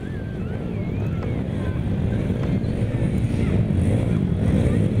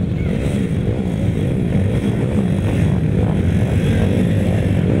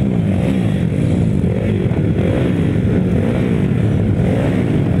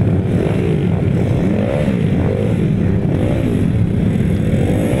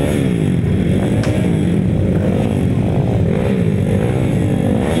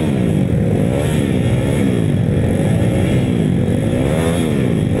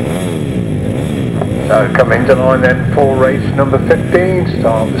 Coming to line then for race number 15,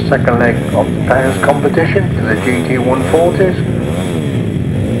 start of the second leg of the pairs competition for the GT140s.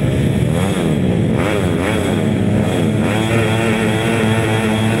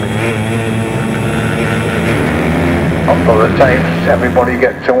 For the tapes, everybody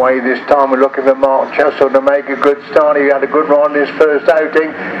gets away this time. We're looking for Mark Chessel to make a good start. He had a good run in his first outing,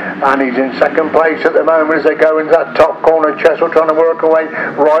 and he's in second place at the moment as they go into that top corner. Chessel trying to work away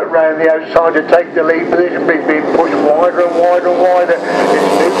right round the outside to take the lead position. He's being pushed wider and wider and wider. It's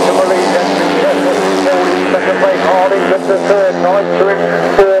Newsom a lead, then Chessel holding second place. Harding at the third, Knights are in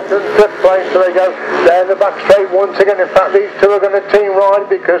fourth and fifth place. So they go down the back straight once again. In fact, these two are going to team ride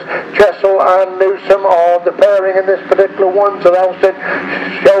because Chessel and Newsom are the pairing in this particular one. So they'll sit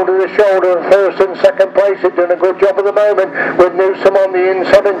shoulder to shoulder in first and second place. They're doing a good job at the moment with Newsom on the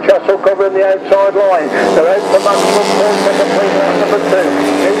inside and Chessel covering the outside line. They're out for maximum points at the place round number 2.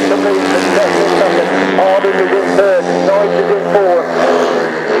 Newsom leads and Chessel second. Harding is in third. Knight is in fourth.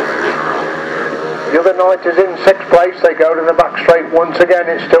 The other Knight is in sixth place. They go to the back straight once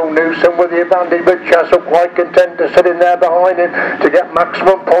again. It's still Newsom with the advantage, but Chessel quite content to sit in there behind him to get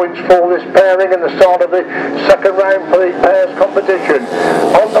maximum points for this pairing in the start of the second round for the pairs competition.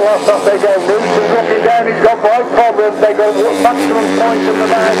 On the last lap they go. Newsom's looking down. He's got bike problems. They go maximum points in the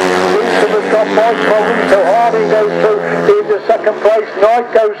man. Newsom has got bike problems, so Harding goes through into second place.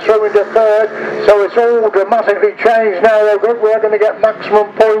 Knight goes through into third. So it's all dramatically changed now. We're going to get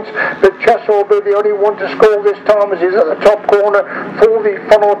maximum points, but Chessel will be the only one to score this time as he's at the top corner for the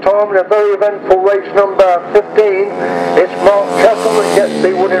final time in a very eventful race number 15. It's Mark Chessel that gets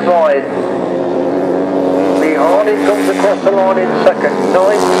the winning ride. Lee Harding comes across the line in second.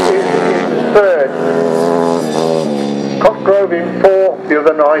 Knight is in third. Cotgrove in fourth, the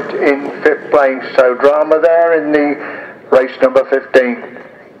other Knight in fifth place. So drama there in the race number 15.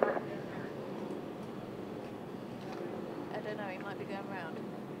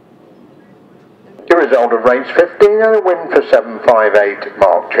 The result of race 15 and a win for 758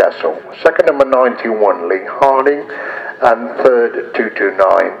 Mark Chessel. Second number 91 Lee Harding and third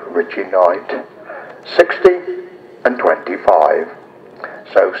 229 Richie Knight. 60 and 25.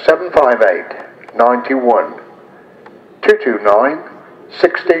 So 758, 91, 229,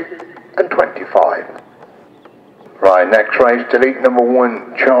 60 and 25. Right, next race, delete number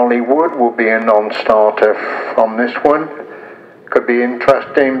 1 Charlie Wood will be a non-starter from this one. Could be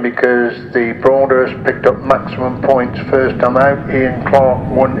interesting because the Broadhurst picked up maximum points first time out. Ian Clark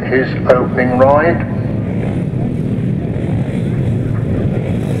won his opening ride.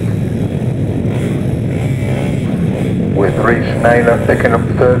 With Reece Naylor picking up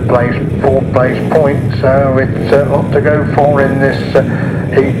third place, fourth place points. So it's a lot to go for in this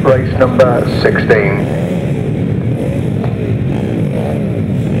heat race number 16.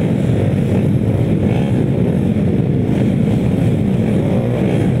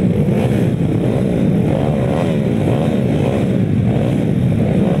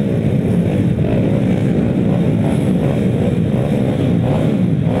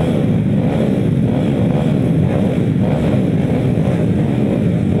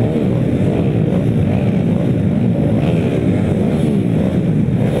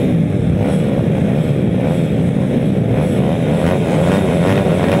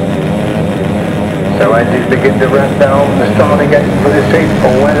 Begin to run down the starting gate for the seat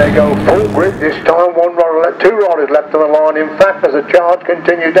or where they go full grid this time. Two riders left on the line. In fact, as the charge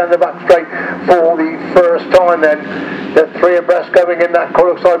continues down the back straight for the first time, then the three abreast going in that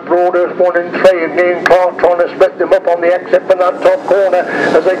corner side. Broadhurst 1 and 3, and Ian Clark trying to split them up on the exit from that top corner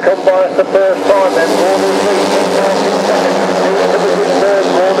as they come by us the first time. Then Broadhurst leads in second.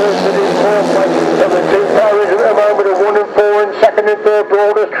 Broadhurst is in fourth place. So the two pairings at the moment are 1 and 4 and second and third.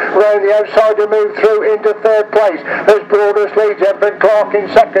 Broadhurst round the outside to move through into third place as Broadhurst leads leads Edward Clark in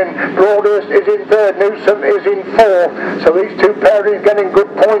second. Broadhurst is in third. Newsom is in fourth. So these two pairings getting good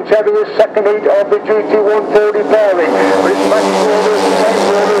points out of the second heat of the GT140 pairing. With Max Broadhurst and Wayne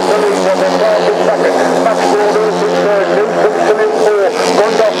Broadhurst the lead on the Clark in second. Max Broadhurst in third. Newsom still in fourth.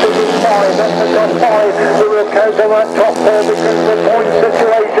 Rundolph is in five. That's the top five. We will count on that top four because of the point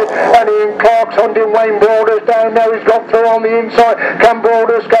situation. And Ian Clark's hunting Wayne Broadhurst down now. He's got through on the inside. Can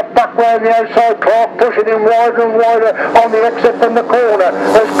Broadhurst get back round the outside? Clark pushing him wider and wider on the exit from the corner.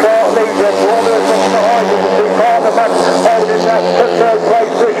 As Clark leads him, Broadhurst looks behind him. You see partner back holding that to third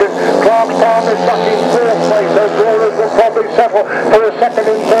place position. Clark's partner's back in fourth place. So Broadhurst will probably settle for a second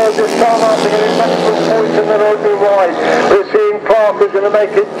and third this time after getting maximum points in the opening ride. We're seeing Clark is going to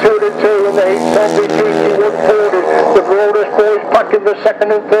make it 2-2 in the heats of the GT140. The Broadhurst boys back in the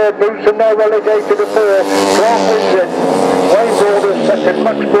second and third. Newsom now relegated to fourth. Clark wins it. Wayne Broadhurst second.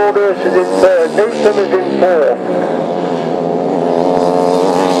 Max Broadhurst is in third. Newsom is in fourth.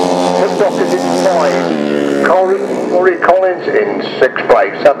 Woodstock is in five. Corey Collins in sixth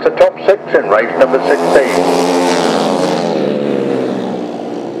place. That's the top six in race number 16.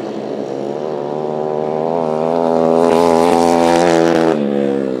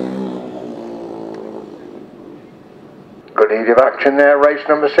 Good heat of action there, race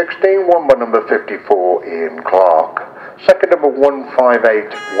number 16, won by number 54, Ian Clark. Second, number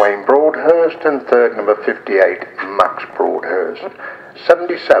 158, Wayne Broadhurst, and third, number 58, Max Broadhurst.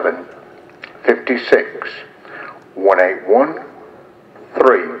 77, 56, 181,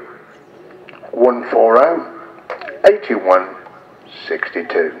 3, 140, 81,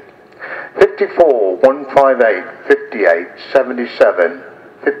 62. 54, 158, 58, 77,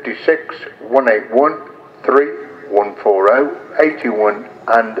 56, 181, 3, 140, 81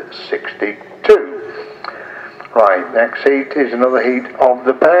 and 62. Right, next heat is another heat of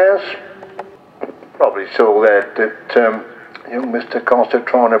the pairs. Probably saw there that young Mr. Costa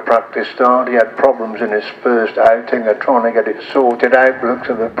trying to practice start. He had problems in his first outing. They're trying to get it sorted out. Looks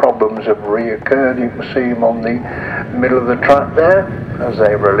like the problems have reoccurred. You can see him on the middle of the track there as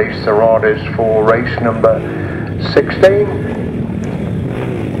they release the riders for race number 16.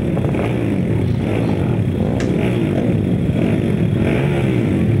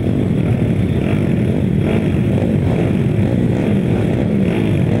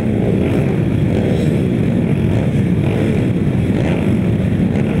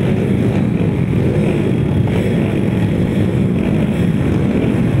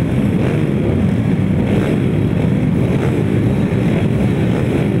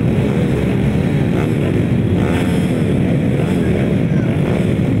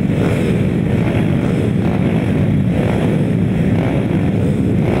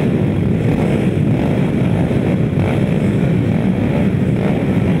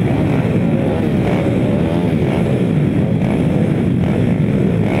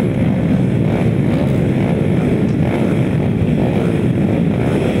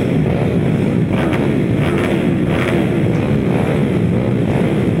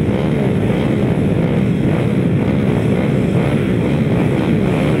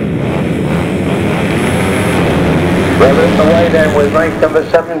 Away then with race number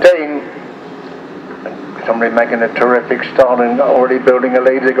 17. Somebody making a terrific start and already building a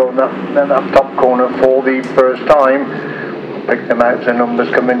lead. They go in that top corner for the first time. Pick them out as the numbers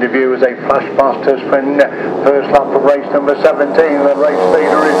come into view as they flash past us when first lap of race number 17. The race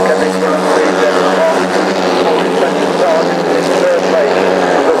leader is Kevin Sergeant in third place.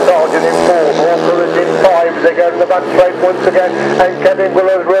 The Sergeant in fourth. Walker is in five. They go to the back straight once again. And Kevin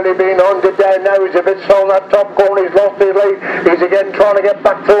Willer's really been hunted down now. He's a bit slow on that top corner. He's lost his lead. He's again trying to get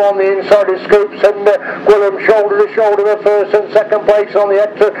back through on the inside. His scoops and Willem shoulder to shoulder with first and second place on the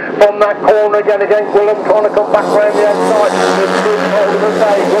exit from that corner again. Willem trying to come back round the outside. The scoops holding the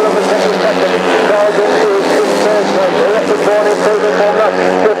side. Willem is in second. Sergeant is in third place. They're up the corner through the corner.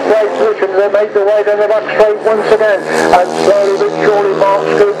 Just great position. They make the way down the back straight once again. And slowly but surely Mark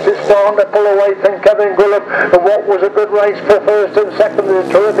Scoops is starting to pull away from Kevin Gwillem. And what was a good race for first and second. There's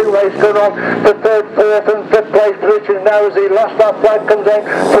a terrific race going on for third, fourth and fifth place positions now as the last lap flag comes in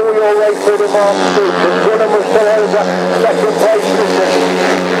for your race leader Mark Scoops. And Gwillem was still over second place position.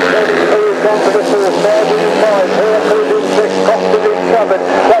 Then he's gone to the fourth. Sergeant in five. Walker is in six. Costa's in seven.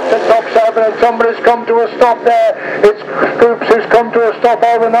 That's the top seven and somebody's come to a stop there. It's Scoops who's come to a stop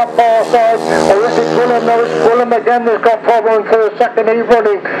over on that far side. Or is it Gwillem? No, it's Gwillem again that's got problems for a second heat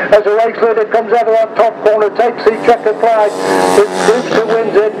running as the race leader comes out of that top corner, takes the checkered flag. It's Scoops who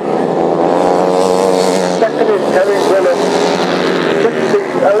wins it. Second is Kevin Gwillem.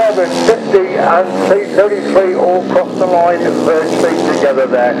 16 11, 50 and 333 all cross the line virtually together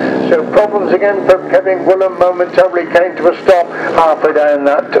there. So problems again for Kevin Gwilym, momentarily came to a stop halfway down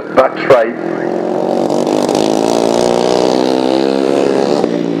that back straight.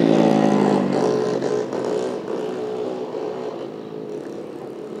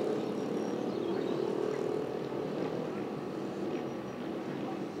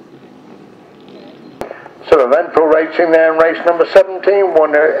 So eventful racing there in race number 17,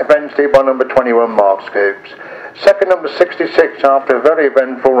 won eventually by number 21 Mark Scoops. Second number 66 after a very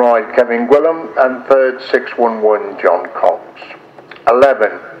eventful ride Kevin Gwilym, and third 611 John Cox.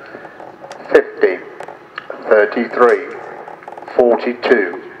 11, 50, 33,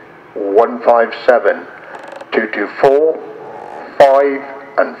 42, 157, 224, 5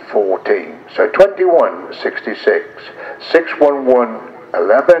 and 14. So 21, 66, 611,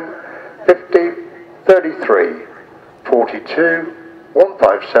 11, 50, 33, 42,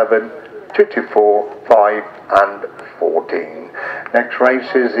 157, 224, 5 and 14. Next race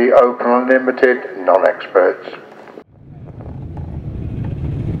is the Open Unlimited Non-Experts.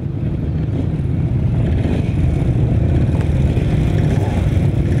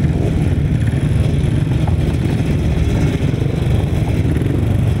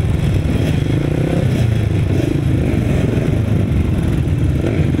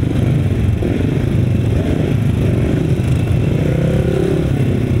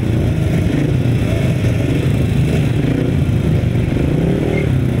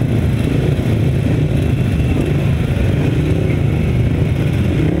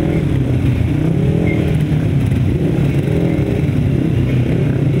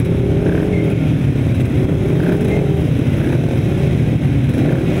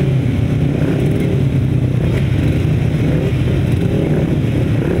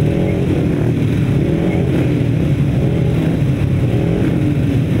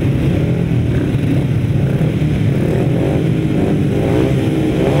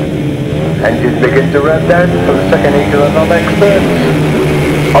 Engines begin to rev down for the second heat of the non-experts.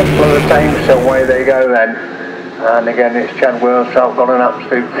 Hopefully the same, so away they go then. And again it's Chad Worthelt got an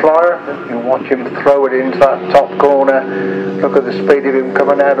absolute flyer. You watch him throw it into that top corner. Look at the speed of him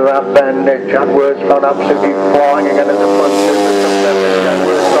coming out of that bend. Chad Worthelt absolutely flying again at the front. Chad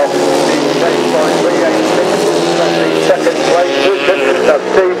Worthelt second place. Now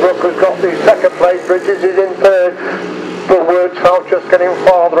Steve Brook has got the second place. Bridges is in third. But Wordsfeld just getting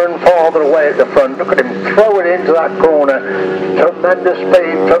farther and farther away at the front. Look at him throw it into that corner. Tremendous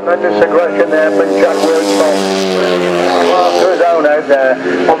speed, tremendous aggression there from Jack Wordsfeld. After his own out there.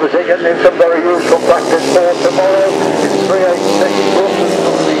 Obviously getting in some very useful practice for tomorrow. It's 386 Brooks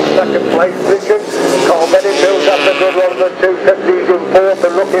on the second place position. Carl Bedingfield's up a good run of the 250s in fourth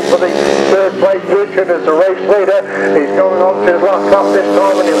and looking for the third place position as the race leader. He's going on to his last lap this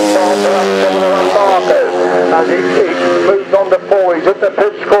time and he'll start to have some of the markers as he moves on to four. He's at the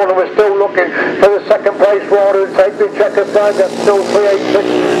pitch corner. We're still looking for the second place rider to take the checker flag. That's still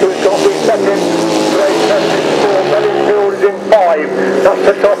 386 who's got the second. 386 is four. Bedingfield is in five. That's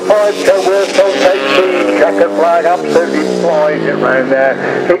the top five. Joe Worthelt takes the checker flag. Absolutely flies it round there.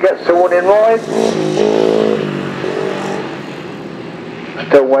 He gets the winning ride.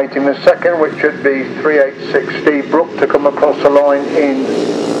 Still waiting a second, which should be 386 Steve Brook to come across the line in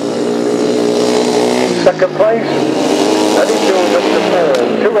second place. And he goes up to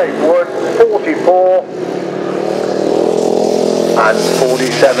 4, 281, 44 and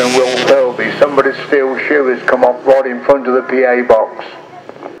 47 Will Philby. Somebody's steel shoe has come off right in front of the PA box.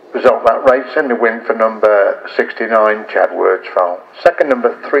 Result that race and the win for number 69 Chad Wordsfeld. Second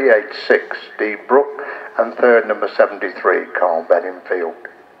number 386 Steve Brook and third number 73 Carl Bedingfield.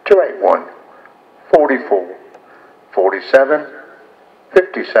 281, 44, 47,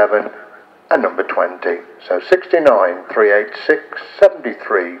 57 and number 20. So 69, 386,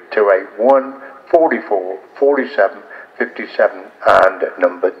 73, 281, 44, 47, 57 and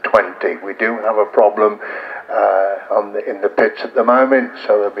number 20. We do have a problem in the pits at the moment,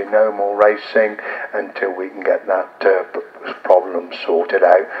 so there'll be no more racing until we can get that problem sorted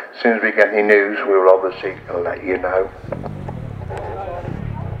out. As soon as we get any news, we'll obviously let you know.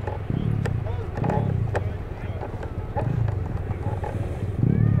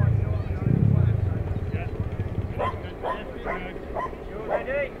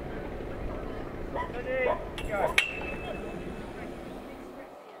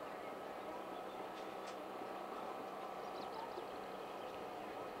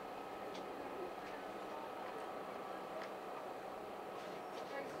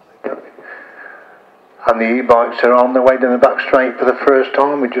 And the e-bikes are on their way down the back straight for the first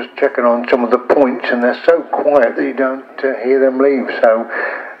time. We're just checking on some of the points, and they're so quiet that you don't hear them leave. So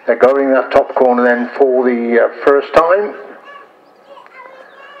they're going that top corner then for the first time.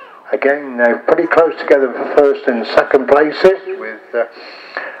 Again, they're pretty close together for first and second places, with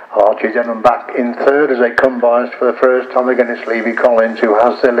Archie Denham back in third as they come by us for the first time. Again, it's Levy Collins who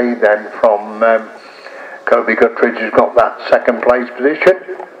has the lead then from Kobe Guttridge, who's got that second place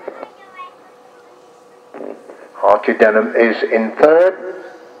position. Archie Denham is in third.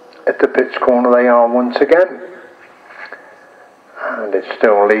 At the pits corner they are once again. And it's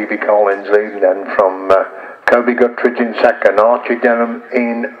still Levy Collins leading then from Kobe Guttridge in second. Archie Denham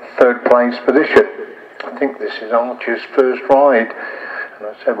in third place position. I think this is Archie's first ride. And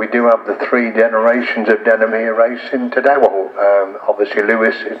I said we do have the three generations of Denham here racing today. Well, obviously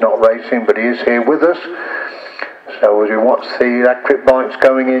Lewis is not racing, but he is here with us. So as we watch the electric bikes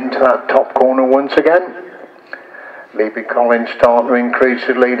going into that top corner once again. Levy Collins starting to increase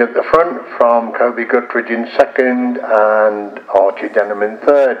his lead at the front from Kobe Guttridge in second and Archie Denham in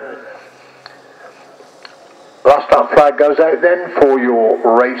third. Last lap flag goes out then for your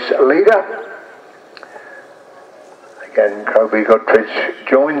race leader. Again, Kobe Guttridge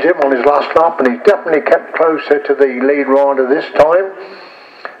joins him on his last lap, and he's definitely kept closer to the lead rider this time.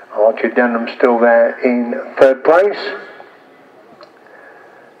 Archie Denham still there in third place.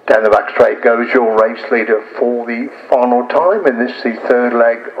 Down the back straight goes your race leader for the final time, and this is the third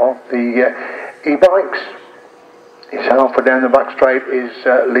leg of the e-bikes. His halfway down the back straight is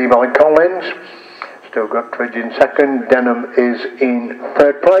Levi Collins. Still Guttridge in second. Denham is in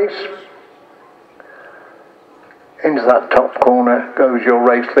third place. Into that top corner goes your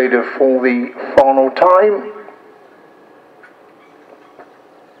race leader for the final time.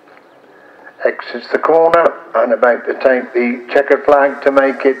 Exits the corner and about to take the checkered flag to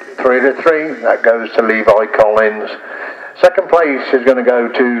make it 3-3. That goes to Levi Collins. Second place is going to go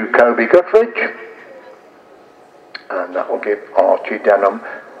to Kobe Guttridge, and that will give Archie Denham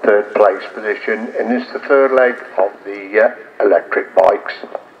third place position in this, the third leg of the electric bikes.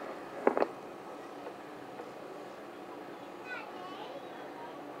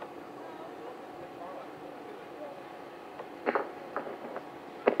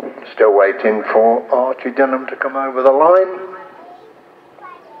 Still waiting for Archie Denham to come over the line.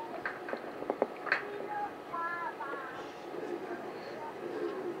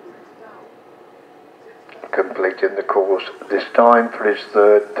 Completing the course this time for his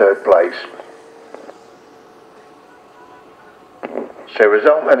third place. So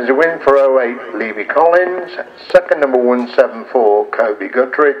result then is a win for 08 Levy Collins, second number 174 Kobe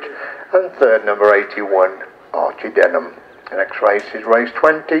Guttridge, and third number 81 Archie Denham. The next race is race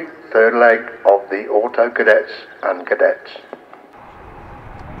 20, third leg of the Auto Cadets and Cadets.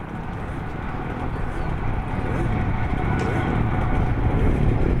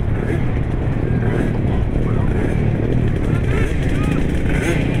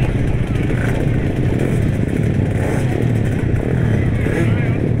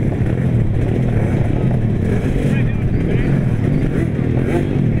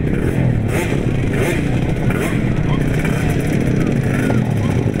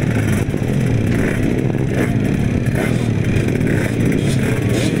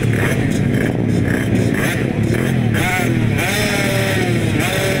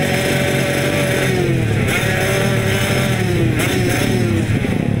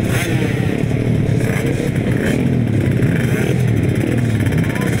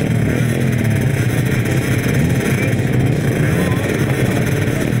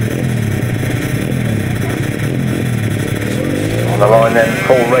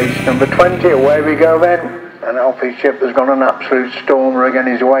 Race number 20, away we go then, and Alfie's ship has gone an absolute stormer again.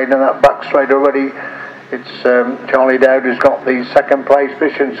 He's away down that back straight already. It's Charlie Dowd who's got the second place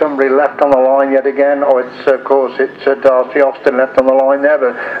position. Somebody left on the line yet again, or it's of course it's Darcy Austin left on the line there,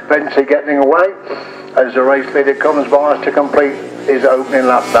 but Vinci getting away as the race leader comes by us to complete his opening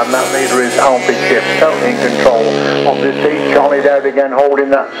lap. And that leader is Alfie's ship, totally in control of the seat. Charlie Dowd again holding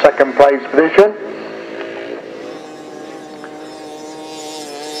that second place position.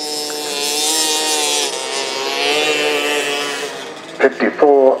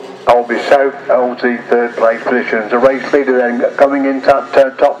 54 Alby South holds the third place position. The race leader then coming into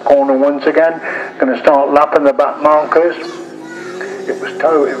that top corner once again. Going to start lapping the back markers. It was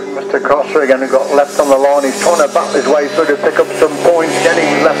Mr. Costa again who got left on the line. He's trying to back his way through to pick up some points.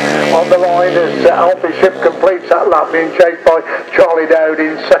 Getting left on the line as Alfie Ship completes that lap, being chased by Charlie Dowd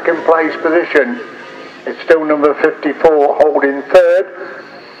in second place position. It's still number 54 holding third.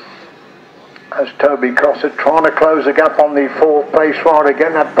 as Toby Cossett trying to close the gap on the fourth place rider.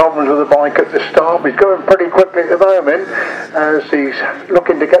 Again, had problems with the bike at the start. He's going pretty quickly at the moment as he's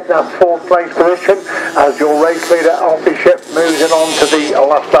looking to get that fourth place position as your race leader Alfie Ship moves it on to the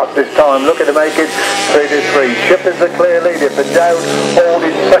last lap this time, looking to make it 3-3. Ship is the clear leader, but Dowd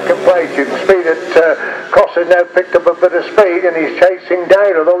holding second place. You can see that Cossett now picked up a bit of speed and he's chasing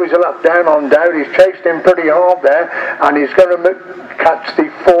Dowd, although he's a lap down on Dowd. He's chased him pretty hard there and he's going to catch the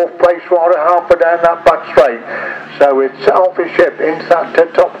fourth place rider halfway down that back straight. So it's Alfie Ship into that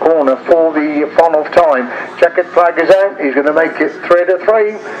top corner for the final time. Checkered flag is out. He's going to make it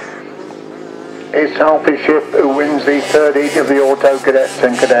 3-3. It's Alfie Ship who wins the third heat of the Auto Cadets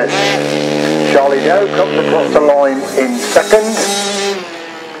and Cadets. Charlie Doe comes across the line in second.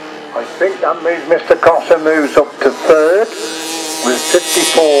 I think that means Mr. Cossa moves up to third with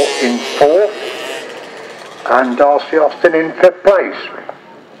 54 in fourth and Darcy Austin in fifth place.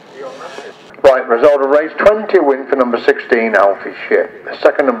 Right, result of race 20, win for number 16, Alfie Ship.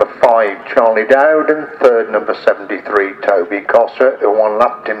 Second, number 5, Charlie Dowd, and third, number 73, Toby Cossett, who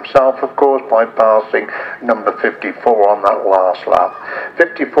one-lapped himself, of course, by passing number 54 on that last lap.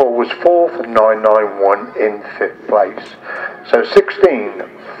 54 was fourth, and 991 in fifth place. So 16,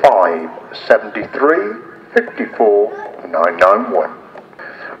 5, 73, 54, 991.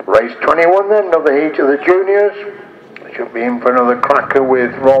 Race 21 then, another heat of the juniors. Should be in for another cracker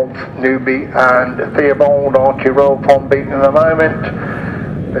with Rolph, Newby and Theobald. Archie Rolph on beaten at the moment.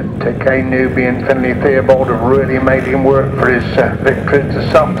 But Kane Newby and Finley Theobald have really made him work for his victories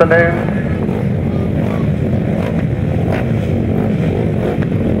this afternoon.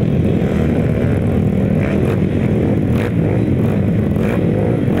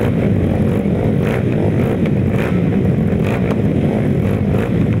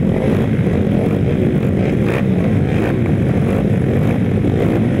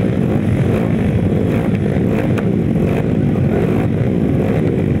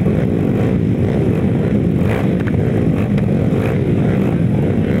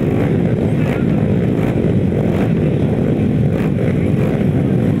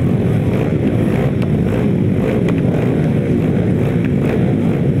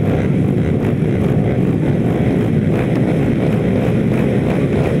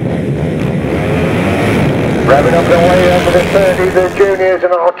 Revving up the way over the 30, the juniors,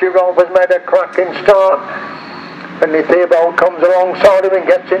 and Archie Rolph has made a cracking start. Finley Theobald comes alongside him and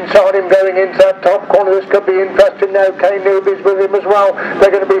gets inside him, going into that top corner. This could be interesting now. Kane Newby's with him as well. They're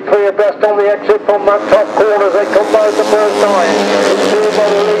going to be three abreast on the exit from that top corner as they come by the first time. It's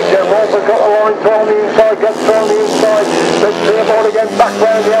Theobald who leads him. Rolph has got the line through on the inside, gets through on the inside. But Theobald again back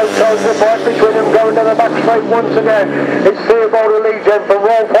round the outside. The fight between them going down the back straight once again. It's Theobald who leads him, from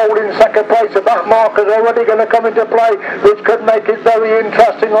Rolph holding second place. The back marker's already going to come into play, which could make it very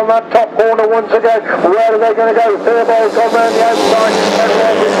interesting on that top corner once again. Where are they going to go? Theobald's gone round the outside, and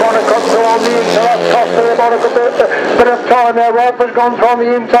Rolph is trying to come through on the inside. That's cost Theobald a bit of time there. Rolph has gone through on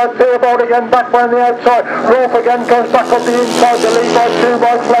the inside. Theobald again back round the outside. Rolph again comes back up the inside to lead by 2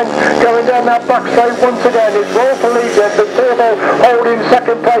 bikes length. Going down that back straight once again. It's Rolph who leads it, but Theobald holding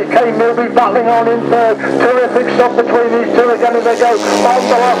second place. Kane Newby battling on in third. Terrific stuff between these two again as they go on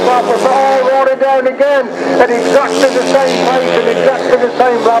the last lap. Rolling down again at exactly the same pace and exactly the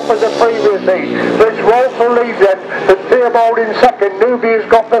same lap as the previous heat. But it's Rolph who leads it, but Theobald in second. Newby has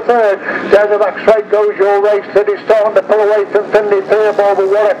got the third. Down the back straight goes your race that is starting to pull away from Finley Theobald. But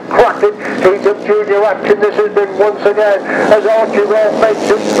what a cracking heat of junior action this has been once again as Archie Rolph makes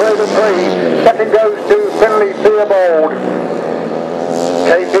it 3-3. Second goes to Finley Theobald.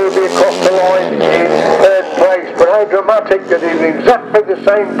 Kane Newby across the line in third place, but how dramatic that he's in exactly the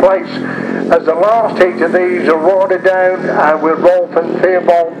same place as the last heat of these are watered down, and with Rolph and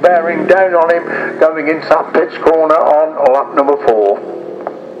Theobald bearing down on him going into that pits corner on lap number 4.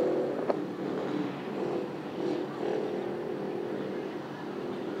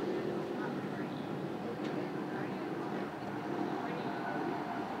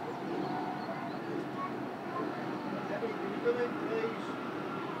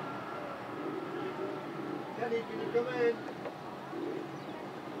 Can you come in?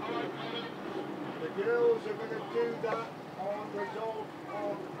 The girls are going to do that on result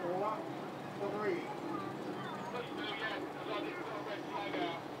on lap 3.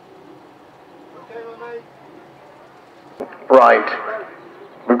 Okay, my mate? Right.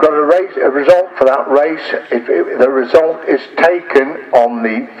 We've got a result for that race. The result is taken on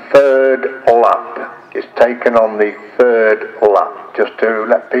the third lap. It's taken on the third lap, just to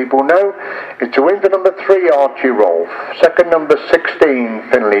let people know. It's a win for number 3, Archie Rolph. Second, number 16,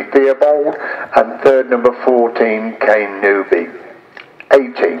 Finley Theobald. And third, number 14, Kane Newby.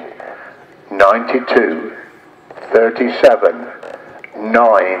 80. 92, 37,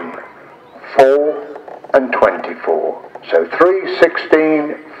 9, 4 and 24. So 3,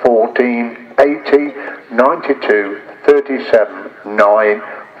 16, 14, 80, 92, 37, 9,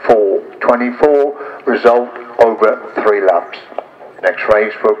 4, 24. Result over 3 laps. Next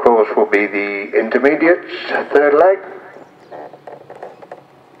race, of course, will be the intermediates, third leg.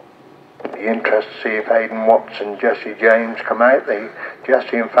 Be interested to see if Hayden Watts and Jesse James come out.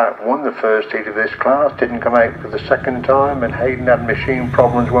 Jesse, in fact, won the first heat of this class, didn't come out for the second time, and Hayden had machine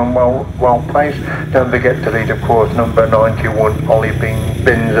problems when well placed. Don't forget to lead, of course, number 91, Ollie Binns,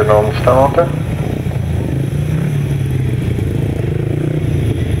 a non-starter.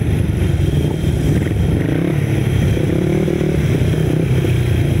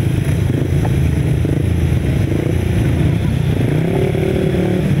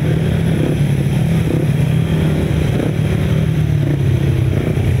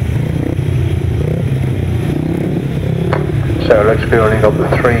 So let's be running up the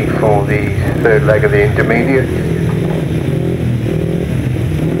 3 for the third leg of the intermediate.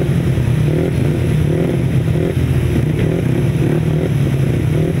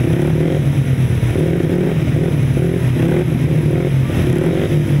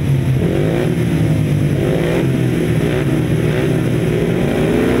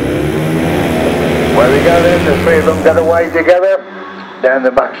 Where we go then, the 3 of them get away together. Down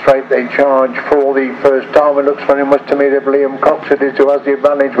the back straight they charge for the first time. It looks very much to me that Liam Cox it is who has the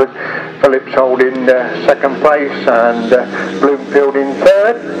advantage, with Phillips holding second place and Bloomfield in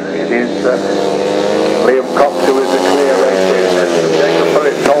third. It is Liam Cox who is the clear race here. Jacob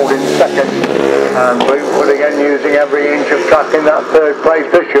Phillips holding second, and Bloomfield again using every inch of track in that third place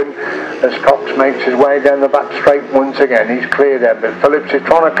position as Cox makes his way down the back straight once again. He's clear there, but Phillips is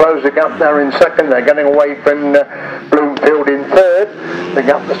trying to close the gap there in second. They're getting away from Bloomfield in third. The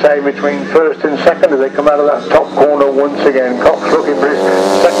gap the same between first and second as they come out of that top corner once again. Cox looking for his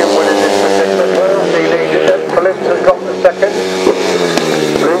second win in this particular class. He leads it. Phillips has got the second.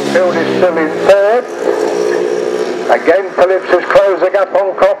 Bloomfield is still in third. Again, Phillips has closed the gap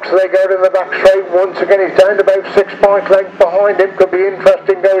on Cox. They go to the back straight once again. He's down to about 6 bike lengths behind him. Could be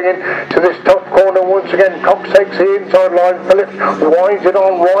interesting going into this top corner once again. Cox takes the inside line. Phillips winds it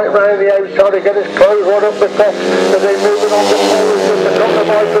on right round the outside. Again, it's closed right up the Cox as they move it on the forward. Just a couple of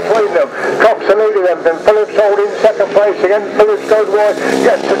miles between them. Cox the leader them. Then Phillips holding second place again. Phillips goes wide.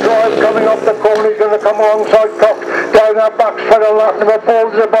 Gets the drive coming off the corner. He's going to come alongside Cox down that back straight on lap number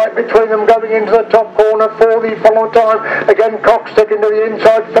 4. There's a bike between them going into the top corner for the following time. Again, Cox sticking to the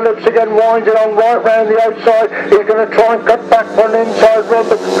inside. Phillips again winds it on right round the outside. He's going to try and cut back for an inside run,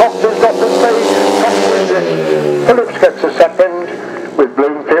 but Cox has got the speed. Cox wins it. Phillips gets a second, with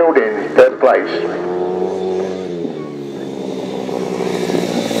Bloomfield in third place.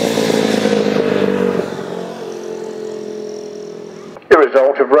 The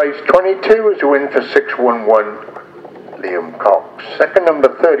result of race 22 is a win for 611. Liam Cox, second number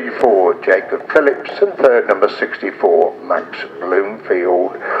 34 Jacob Phillips, and third number 64 Max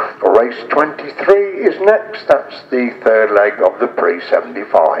Bloomfield. Race 23 is next. That's the third leg of the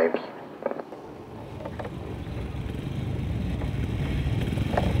pre-75s.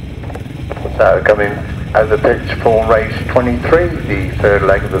 So coming out of the pits for race 23, the third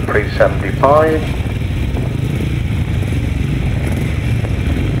leg of the pre-75s.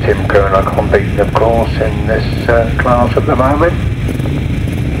 Tim Kernock competing, of course, in this class at the moment.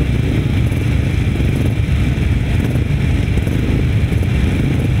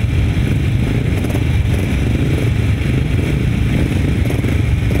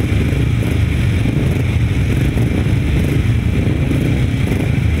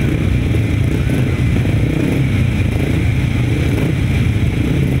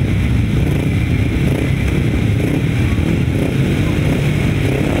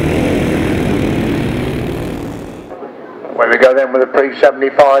 We go then with the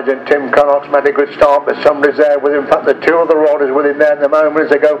pre-75s, and Tim Connock's made a good start, but somebody's there with him. In fact, the 2 other riders with him there at the moment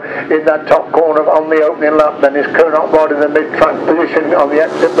as they go in that top corner on the opening lap. Then is Kernock right in the mid-track position on the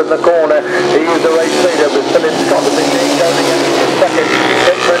exit from the corner. He is the race leader, with Phillips got the machine going again in second.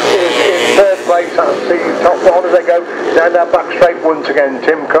 Different is in third place. That's the top one as they go down that back straight once again.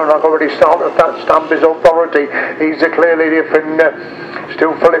 Tim Kernock already started that stamp his authority. He's the clear leader from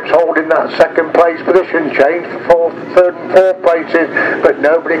still Phillips holding that second place position. Change for third and fourth places, but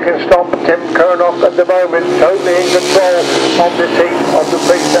nobody can stop Tim Kernock at the moment, totally in control of the team of the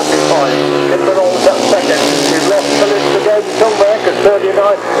pre-75. Tim Kernock's at second. He's lost Phillips again somewhere, because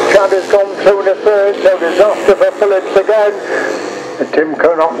 39 Chad has gone through in a third, so disaster for Phillips again. Tim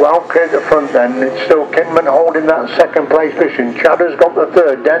Kernock well clear at the front then. It's still Kinman holding that second place position. Chadder's got the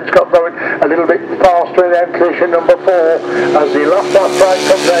third. Dan's got going a little bit faster in their position number 4 as the last lap right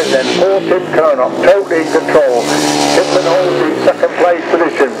comes out then. Poor Tim Kernock totally in control. Kinman holds the second place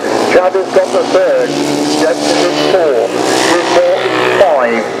position. Chadder's got the third. Jens is in 4. Gilmore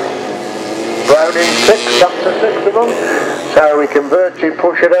in 5. Brown in 6, that's the 6 of them. So we can virtually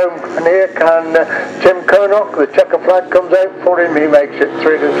push it home, and here can Tim Kernock. The checker flag comes out for him. He makes it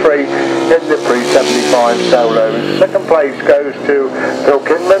 3-3 in the pre-75 solos. Second place goes to Phil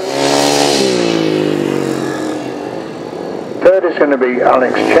Kinman. Third is going to be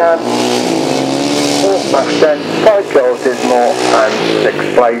Alex Chan. Fourth, Max Dent. 5 Charles Dismore, and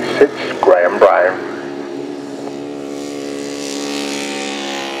 6th place it's Graham Brown.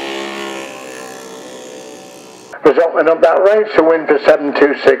 Resulting of that race, a win for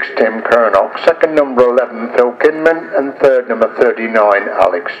 726 Tim Kernock, second number 11 Phil Kinman, and third number 39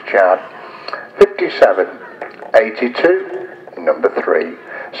 Alex Chad. 57, 82, number 3.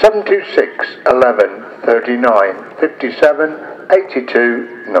 726, 11, 39, 57,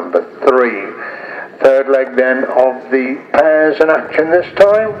 82, number 3. Third leg then of the pairs in action this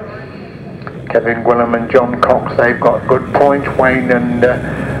time. Kevin Gwilym and John Cox, they've got good points. Wayne and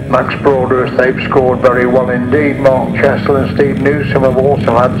Max Broadhurst, they've scored very well indeed. Mark Chessel and Steve Newsom have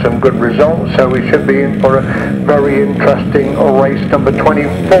also had some good results, so we should be in for a very interesting race number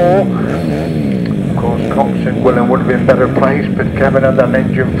 24. Of course, Cox and Gwilym would have been better placed, but Kevin had an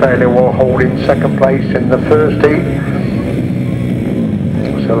engine failure while holding second place in the first heat.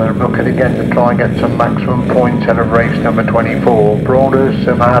 So they're looking again to try and get some maximum points out of race number 24. Broadhurst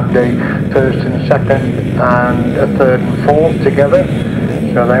have had the first and second and a third and fourth together,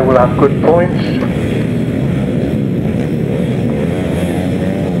 so they will have good points.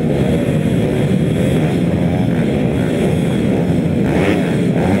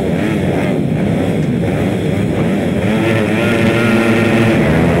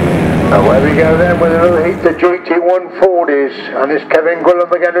 There we go then with another heat, the GT140s, and it's Kevin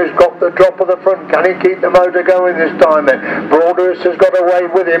Gwilym again who's got the drop of the front. Can he keep the motor going this time then? Broadhurst has got away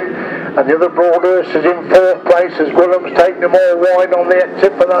with him, and the other Broadhurst is in 4th place as Gwilym's taking them all wide on the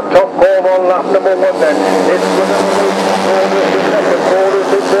exit for that top corner on lap number 1 then. It's Gwilym, Broadhurst in second, Broadhurst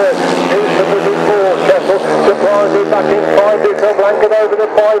in third, Newsom was in 4th, Chessel surprisingly back in 5, Dickon blanket over the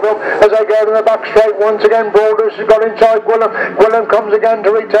 5 up as they go to the back straight once again. Broadhurst has got inside Gwilym. Gwilym comes again to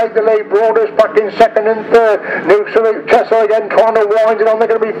retake the lead. Broadhurst back in second and third. Newsom, Chessel again trying to wind it on. They're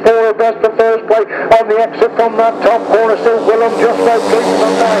going to be 4 abreast for first place on the exit from that top corner. Still Gwilym just about keeping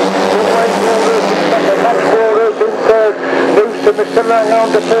them down. Broadhurst in second, Max Broadhurst in third. Newsom is still hanging on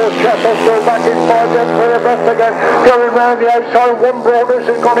to 4th. Chessel still back in 5, then 3 abreast again. Going round the outside. One Broadhurst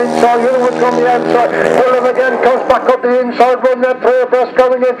has gone inside, the other one's on the outside. Gwilym again comes back up the inside run. Then 3 abreast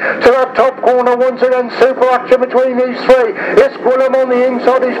going in to that top corner once again. Super action between these 3. It's Gwilym on the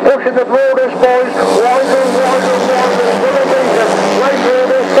inside. He's pushing the Broadhurst boys wider and wider and wider. Gwilym leads him. Ray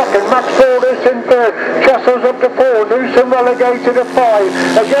Broadhurst second, Max Broadhurst in third. Chessel's up to 4, Newsom relegated to 5.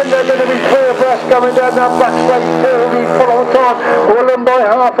 Again they're going to be 3 abreast coming down that back straight 4 lead full on time. Gwilym by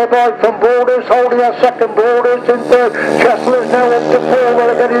half a bike from Broadhurst holding that second. Broadhurst in third. Chessel is now up to 4,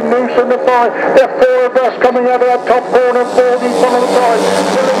 relegating Newsom to 5. They're 4 abreast coming out of that top corner, 4 lead full on time.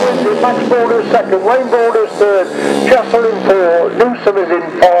 Gwilym wins it, Max Broadhurst second, Wayne Broadhurst third, Chessel in 4, Newsom is in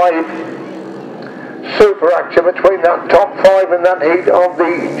 5. Super action between that top 5 and that heat of the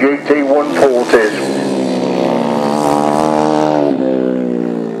GT140s.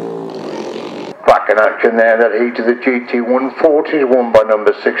 Cracking action there, that heat of the GT140s won by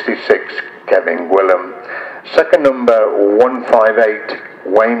number 66 Kevin Gwilym. Second number 158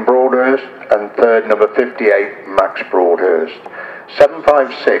 Wayne Broadhurst, and third number 58 Max Broadhurst.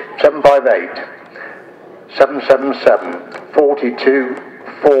 756, 758, 777, 42,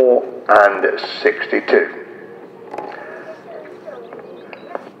 4 and 62.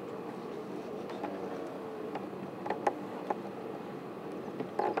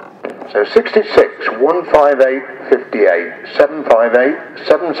 So 66, 158, 58, 758,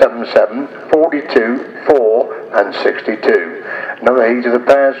 777, 42, 4 and 62. Another heat of the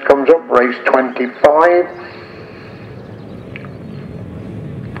pairs comes up, race 25.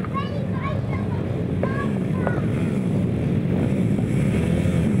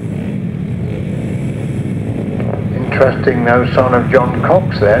 Interesting, no sign of John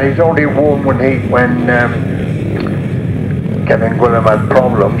Cox there. He's already won one heat when Kevin Gwilym had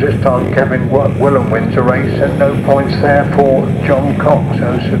problems. This time Kevin Gwilym wins a race and no points there for John Cox.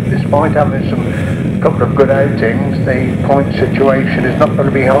 So despite having some couple of good outings, the point situation is not going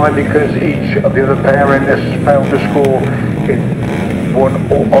to be high because each of the other pair in this failed to score in won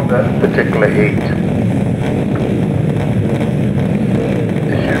on the particular heat.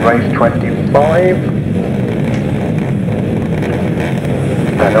 This is race 25.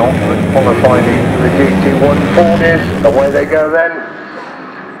 And on with qualifying heat for the GT140s. Away they go then.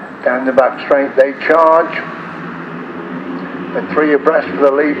 Down the back straight they charge. The 3 abreast for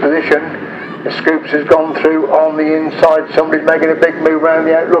the lead position. The Scoops has gone through on the inside. Somebody's making a big move around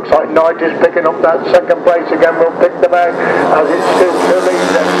the out. Looks like Knight is picking up that second place again. We'll pick them out as it Scoops to lead.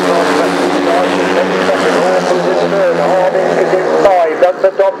 Harding is in 5. That's the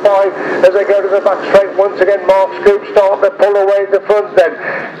top 5 as they go to the back straight. Once again, Mark Scoops starting to pull away at the front then.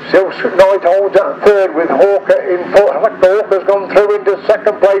 Knight holds that third with Hawker in 4th. Hawker's gone through into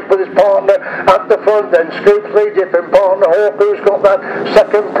second place with his partner at the front then. Scoops leads it from partner Hawker's got that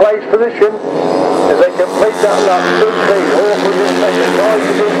second place position. As they complete that lap, Finley, Rolph is in second, Knight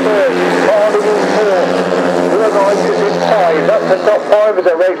is in third, Harding in 4th, Knight is in 5. That's the top 5 as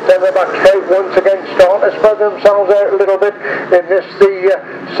they race down the back straight once again, starting to spread themselves out a little bit in this, the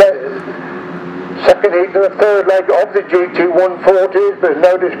second heat of the third leg of the GT140s. There's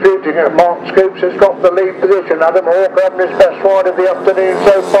no disputing it. Mark Scoops has got the lead position. Adam Hawker having his best ride of the afternoon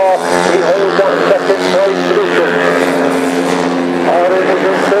so far. He holds that second place position. Harding is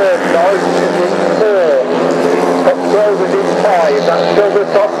in third, Knight is in 4th, Top Grove is in 5, that's still the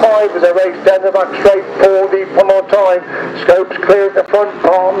top 5 as they race down the back straight, 4 deep one more time. Scopes clear at the front,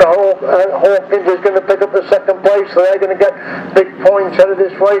 partner Hawkins is going to pick up the second place, so they're going to get big points out of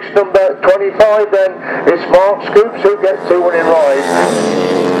this race. Number 25 then, it's Mark Scoops who gets 2 winning rides.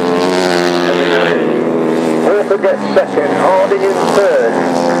 Hawker gets second, Harding in third,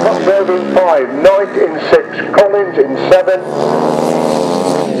 Cotgrove in 5, Knight in 6, Collins in 7,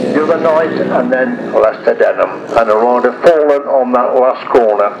 the other Knight, and then Lester Denham, and a rider fallen on that last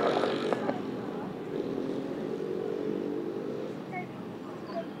corner.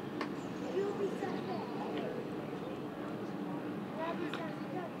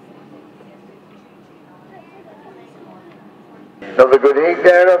 Another good heat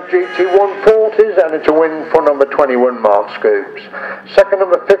there of GT140s, and it's a win for number 21, Mark Scoops. Second,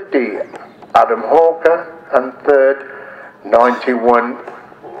 number 50, Adam Hawker, and third, 91,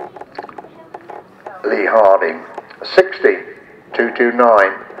 Lee Harding. 60,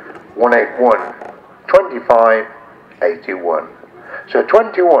 229, 181, 25, 81. So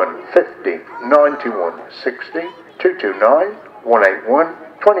 21, 50, 91, 60, 229, 181,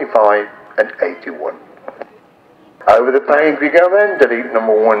 25, and 81. Over the page we go then, delete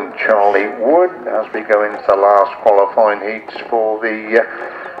number 1, Charlie Wood, as we go into the last qualifying heats for the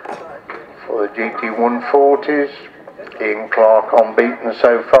GT140s. Ian Clark unbeaten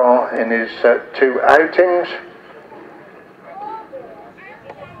so far in his 2 outings.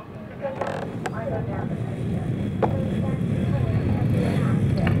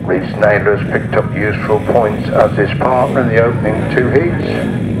 Reece Naylor has picked up useful points as his partner in the opening 2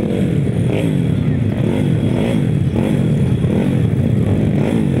 heats.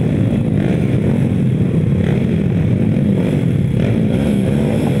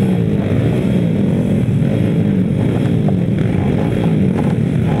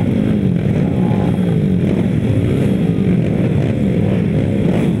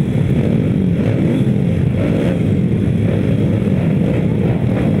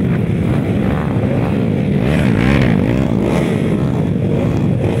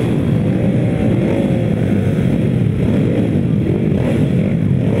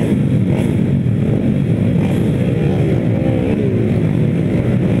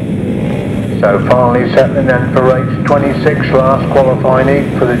 So finally settling then for race 26, last qualifying heat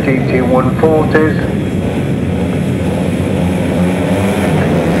for the GT140s.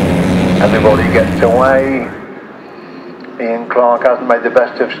 Everybody gets away. Ian Clark hasn't made the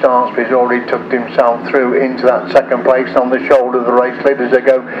best of starts, but he's already tucked himself through into that second place on the shoulder of the race lead as they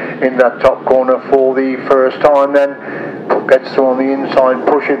go in that top corner for the first time then. Gets through on the inside,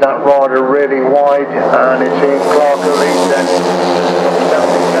 pushing that rider really wide, and it's Ian Clark who leads then.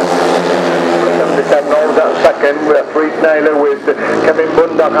 Holds that second, Reece Naylor with Kevin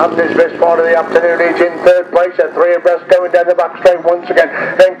Bundock having his best part of the afternoon. He's in third place at 3 abreast going down the back straight once again.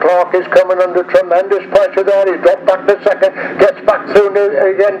 Then Clark is coming under tremendous pressure there. He's dropped back to second, gets back through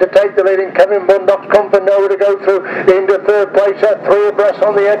again to take the lead. And Kevin Bundock's come for nowhere to go through into third place at 3 abreast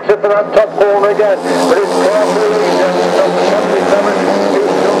on the exit for that top corner again. But it's Clark who leads number 77.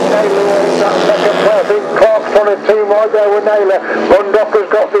 Naylor owns that second place. I think Clark's trying to a team right there with Naylor. Bundock has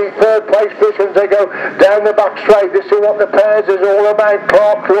got the third place positions. They go down the back straight. This is what the pairs is all about.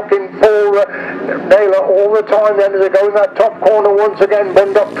 Clark looking for Naylor all the time then as they go in that top corner once again.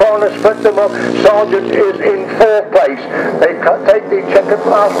 Bundock trying to split them up. Sargent is in fourth place. They take the checkered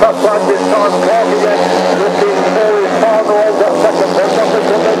last track flag this time. Clark again looking for his partner on that second. Bundock is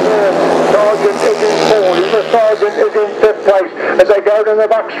in third. Sargent is in fourth. The Sargent is in fifth place as they go down the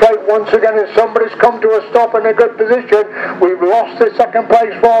back straight once again, and somebody's come to a stop in a good position. We've lost the second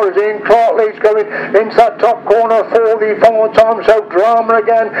place for us. Ian Clartley's going into that top corner for the final time, so drama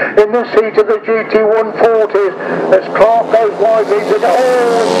again in this heat of the GT140s as Clark goes wide.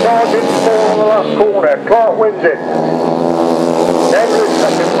 Sargent's fall on the last corner. Clark wins it. Naylor is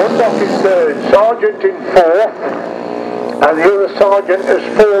second, Bundock is third, Sargent in fourth. And the other Sargent has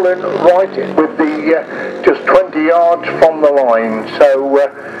fallen right with the just 20 yards from the line. So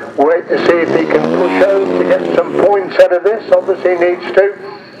wait to see if he can push home to get some points out of this. Obviously he needs to.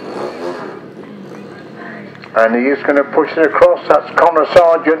 And he is going to push it across. That's Connor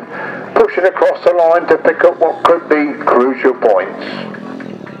Sargent pushing across the line to pick up what could be crucial points.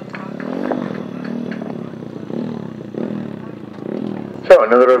 So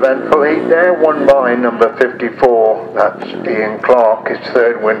another eventful heat there, won by number 54, that's Ian Clark, his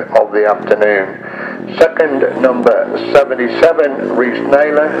third win of the afternoon. Second, number 77, Reece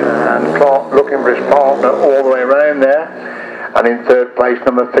Naylor, and Clark looking for his partner all the way around there. And in third place,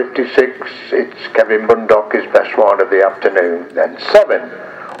 number 56, it's Kevin Bundock, his best ride of the afternoon. Then 7,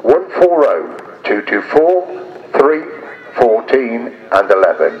 140, 224, 3, 14 and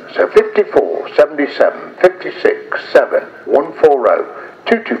 11. So 54, 77, 56, 7, 140,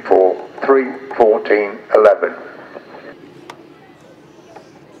 224, 3, 14, 11.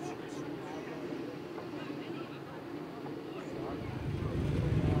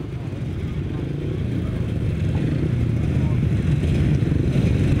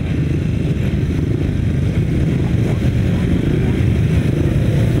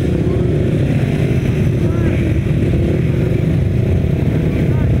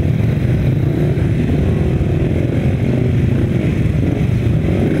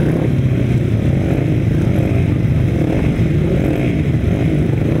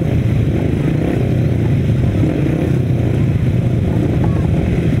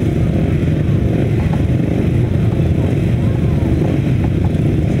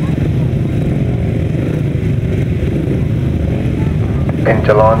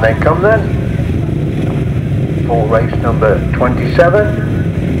 Into line they come then, for race number 27.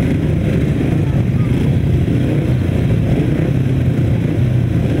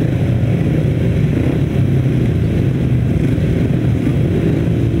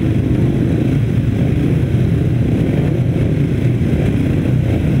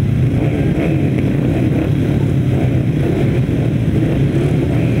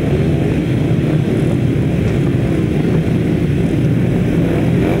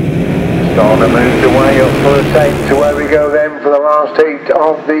 Moved away up for the tape to where we go then for the last heat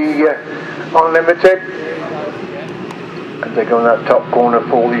of the Unlimited. And they go in that top corner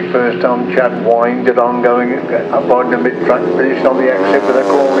for the first time. Chad winded on going avoiding the mid-track finish on the exit with the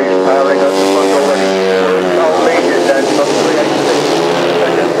Crawley's powering at the front already. Carl Meads then from 386.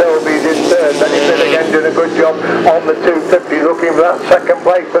 Second Theobald in third. Then he did again doing a good job on the 250 looking for that second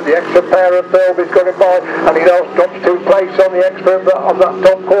place, but the extra pair of Theobald's got him by, and he now drops 2 places on the extra on that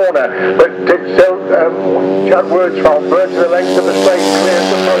top corner. But it's still Chad Wordsfeld burns the length of the straight, clears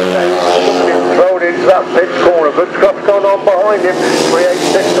the front end, thrown into that pitch corner. But Scott's gone on behind him.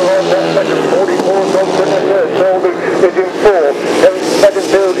 386 along that second, 44 gone to the third. Theobald is in fourth.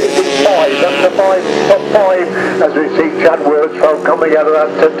 Bedingfield is in 5. That's the top 5 as we see Chad Wordsfeld coming out of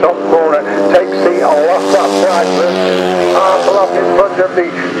that top corner. Takes the last lap fragment. Half a lap in front of the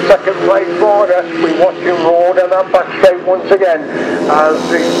second place rider. We watch him roar down that back straight once again as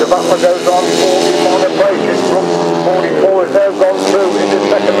the battle goes on. 41 approaches. 44 has now gone through into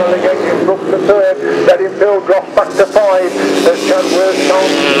second relegation. Brook to third. Bedingfield drops back to 5 as Chad Wordsfeld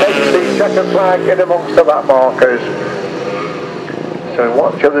takes the checkered flag in amongst the lap markers. So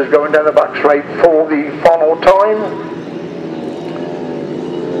watch others going down the back straight for the final time.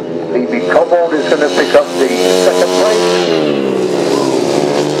 Levy Cobwebs is going to pick up the second place.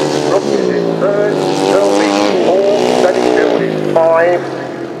 Brook is in third, Finley 4, Bedingfield is 5,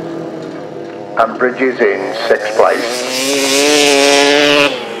 and Bridges in 6th place.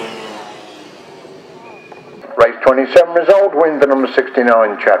 Race 27 result, win the number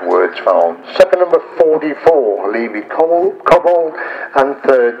 69 Chad Wordsfeld, second number 44 Levy Cobwebs, and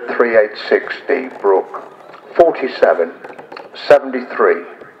third 386 Steve Brook. 47, 73,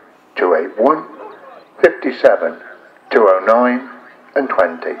 281, 57, 209 and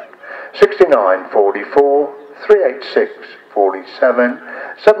 20. 69, 44, 386, 47,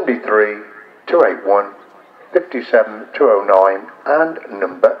 73, 281, 57, 209 and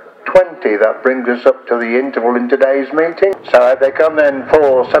number 20. That brings us up to the interval in today's meeting. So they come then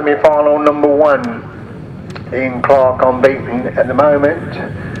for semi-final number 1. Ian Clark unbeaten at the moment.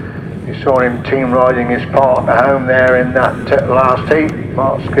 You saw him team riding his partner home there in that last heat.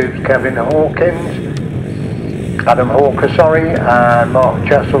 Mark Scoops, Kevin Hawkins, Adam Hawker, and Mark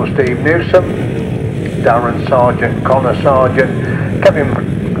Chessel, Steve Newsom, Darren Sargent, Connor Sargent, Kevin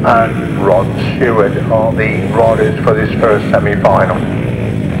and Rod Stewart are the riders for this first semi-final.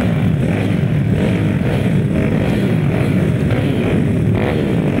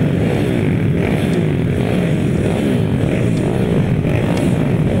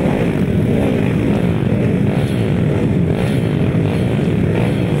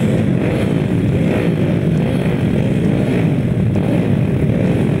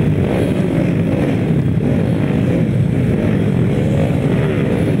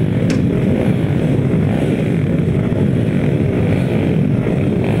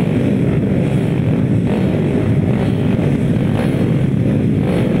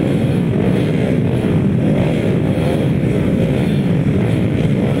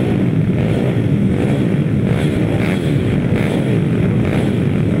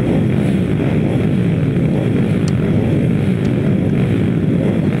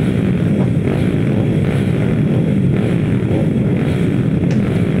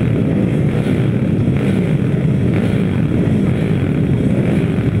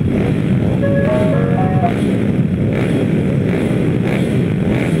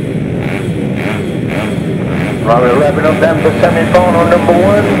 Row 11 of them for semi-final number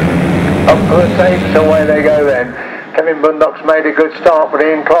 1. Up for a tape, so away they go then. Kevin Bundock's made a good start, but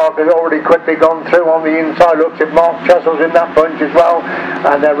Ian Clark has already quickly gone through on the inside. Looks at Mark Chessel's in that bunch as well,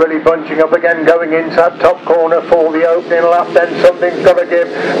 and they're really bunching up again, going into that top corner for the opening lap. Then something's got to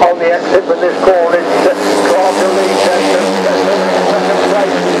give on the exit from this corner. It's Clark who leads second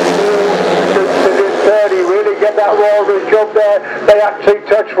place. Third, he really get that Walrus jump there. They actually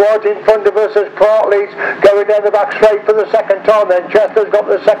touch right in front of us as Clark leads, going down the back straight for the second time. Then Chester's got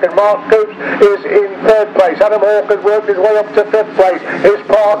the second. Mark Coops is in third place. Adam Hawker's worked his way up to fifth place. His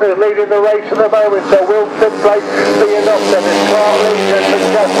partner's leading the race at the moment, so will fifth place be enough then? As Clark leads and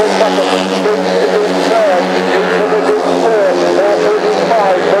Chester second. Coops is in third. Newton is in fourth. Hawker is in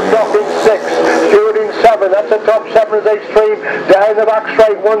five. Bundock in sixth. Stewart in seven. That's the top seven as they stream down the back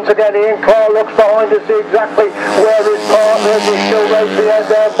straight once again. Ian Clark looks behind to see exactly where his partner is. He's still racing out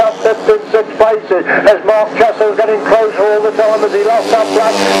there, about fifth and sixth places as Mark Chessel's getting closer all the time as he lost that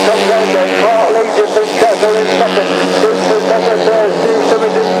black. Comes out there. Clark leads it from Chessel in second. Distance on the third. Newsom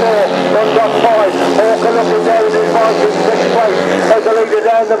is in fourth. Bundock five. Hawker looking down his right in sixth place as the leader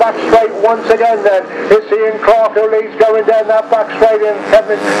down the back straight once again then. It's Ian Clark who leads going down that back straight, and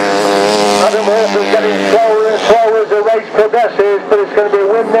Kevin Adam Hawker's getting slower and slower as the race progresses, but it's going to be a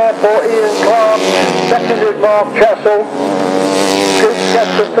win there for Ian Clark. Second is Mark Chessel. Coops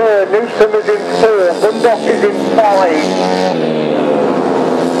gets the third. Newsom is in fourth. Bundock is in five.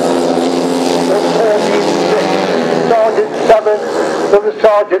 Sergeant 7, another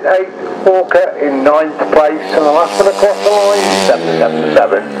Sergeant 8, Hawker in 9th place, and the last one across the line,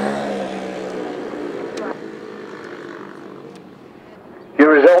 777.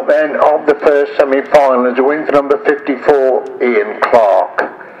 Your result then of the first semi-final is a win for number 54, Ian Clark.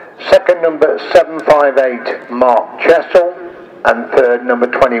 Second, number 758, Mark Chessel, and third, number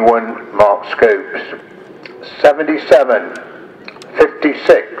 21, Mark Scoops. 77,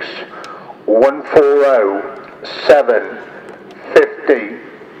 56, 140, 7, 50,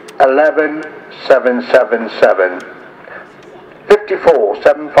 11, 777. 54,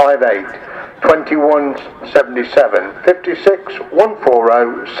 758, 21, 77, 56,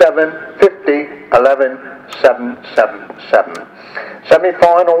 140, 7, 50, 11, 777.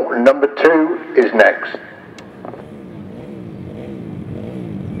 Semi-final number 2 is next.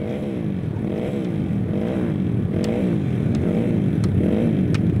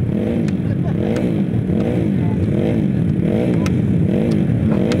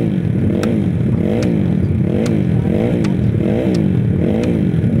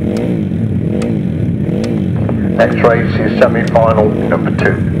 Next race is semi-final number 2.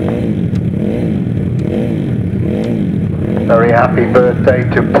 Very happy birthday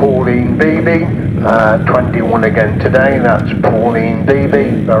to Pauline Beebe, 21 again today. That's Pauline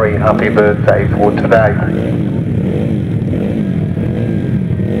Beebe. Very happy birthday for today.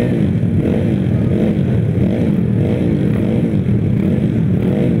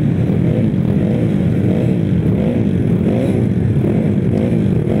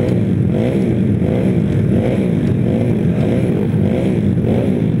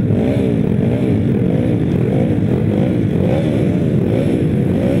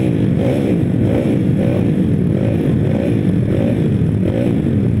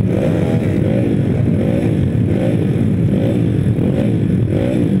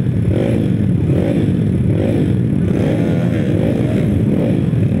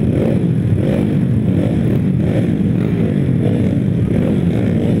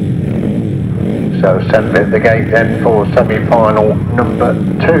 So 7 at the gate then for semi-final number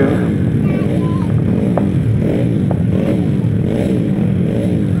 2.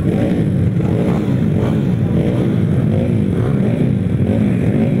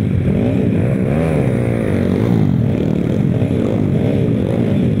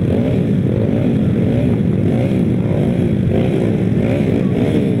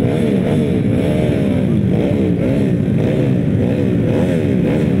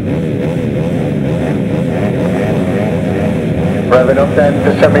 Revving up then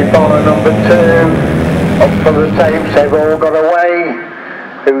to semi-final number 2. Up for the tapes, they've all got away.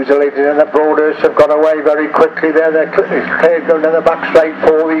 Who's the leader in the Broadhurst have got away very quickly there. They're cleared going down the back straight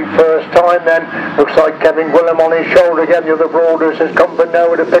for the first time then. Looks like Kevin Gwilym on his shoulder again. The other Broadhurst has come from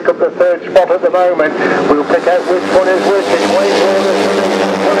nowhere to pick up the 3rd spot at the moment. We'll pick out which one is which. It's Wayne Broadhurst,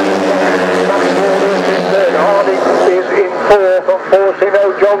 Max Broadhurst is 3rd. Harding is in 4th. Unfortunately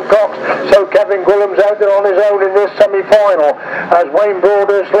no John Cox. So Kevin Gwilym's out there on his own in this semi-final as Wayne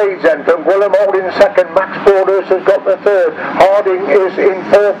Broadhurst leads then from Gwilym holding 2nd. Max Broadhurst has got the 3rd. Harding is in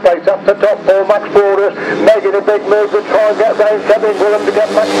 4th place. Up the top for Max Broadhurst, making a big move to try and get round Kevin Gwilym to get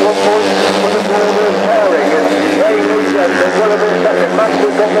maximum points with the Broadhurst pairing. And Wayne leads then from Gwilym in 2nd. Max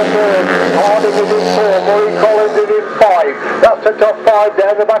has got the 3rd. Harding is in 4th. Murray Collins is in 5. That's the top 5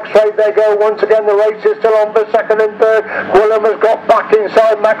 down the back straight they go. Once again the race is still on for 2nd and 3rd. Gwilym has got back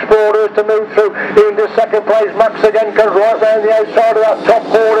inside Max Broadhurst to move through into 2nd place. Max again comes right round the outside of that top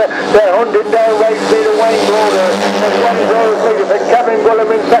corner. They're hunting down race leader Wayne Broadhurst. And Wayne Broadhurst leader for Kevin Gwilym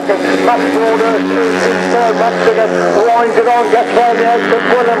in 2nd. Max Broadhurst is in 3rd. Max again winds it on, gets round the edge to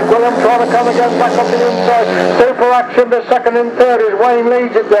Gwilym. Gwilym trying to come again back up the inside. Super action for 2nd and 3rd as Wayne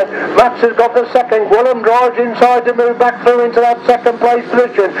leads it then. Max has got the 2nd. Gwilym drives inside to move back through into that 2nd place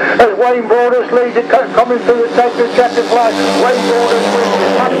position as Wayne Broadhurst leads it, coming through the take the checkered flag. Wayne Broadhurst wins.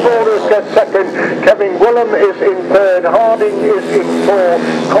 Max Broadhurst gets 2nd. Kevin Gwilym is in 3rd. Harding is in 4th.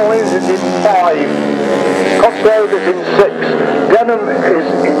 Collins is in 5. Cosgrove is in 6th. Denham is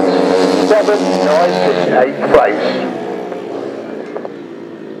in 7th. Nice in 8th place.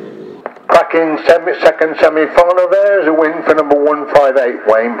 Cracking 2nd semi-final there is a win for number 158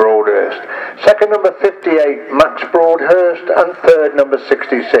 Wayne Broadhurst. 2nd number 58 Max Broadhurst and 3rd number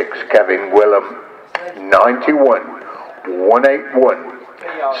 66 Kevin Gwilym. 91, 181,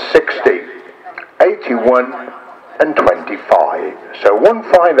 60, 81 and 25. So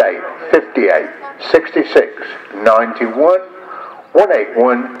 158, 58, 66, 91,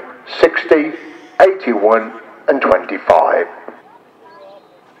 181, 60, 81 and 25.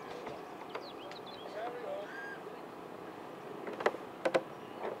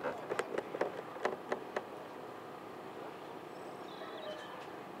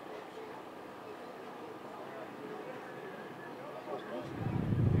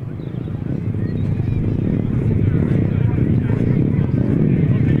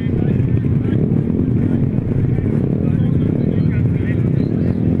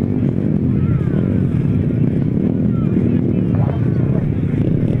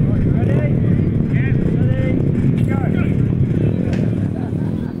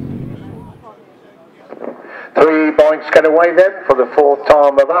 Get away then for the 4th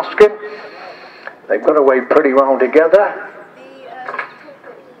time of asking. They've got away pretty well together.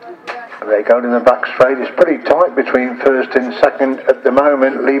 They go in the back straight. It's pretty tight between 1st and 2nd at the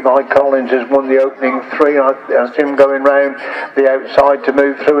moment. Levi Collins has won the opening 3. I see him going round the outside to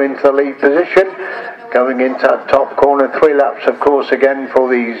move through into the lead position. Going into that top corner. 3 laps of course again for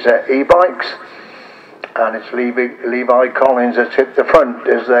these e-bikes. And it's Levi Collins that's hit the front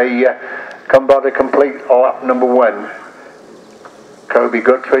as they come by to complete lap number 1. Kobe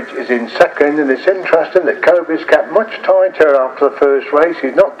Guttridge is in 2nd, and it's interesting that Kobe's kept much tighter after the first race.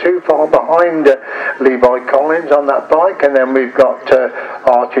 He's not too far behind Levi Collins on that bike, and then we've got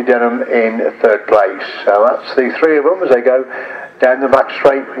Archie Denham in 3rd place. So that's the 3 of them as they go down the back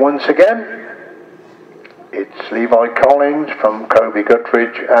straight once again. It's Levi Collins from Kobe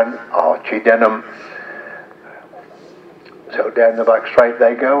Guttridge and Archie Denham. So down the back straight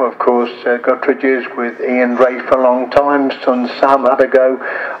they go. Of course, Guttridge is with Ian Ray for a long time. Son Sam had to go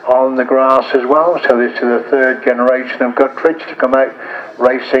on the grass as well. So this is the 3rd generation of Guttridge to come out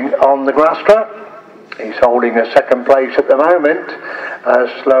racing on the Grasstrack. He's holding a 2nd place at the moment.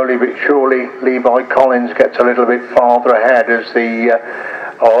 Slowly but surely, Levi Collins gets a little bit farther ahead as the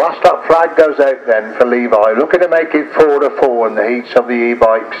last lap flag goes out then for Levi. Looking to make it 4-4 in the heats of the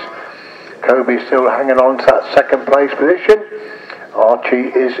e-bikes. Kobe still hanging on to that 2nd place position. Archie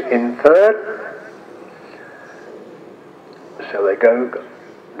is in 3rd. So they go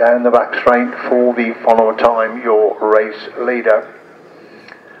down the back straight for the final time, your race leader.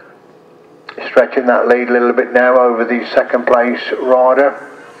 stretching that lead a little bit now over the second place rider.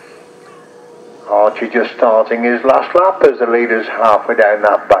 Archie just starting his last lap as the leader's halfway down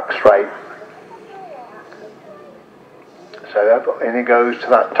that back straight. So in he goes to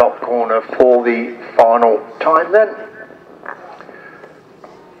that top corner for the final time then.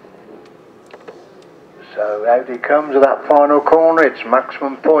 So out he comes at that final corner. It's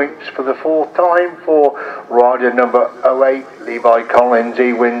maximum points for the fourth time for rider number 08, Levi Collins.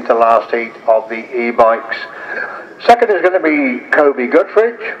 He wins the last heat of the e-bikes. Second is going to be Kobe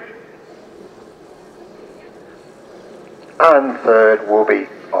Guthridge. And third will be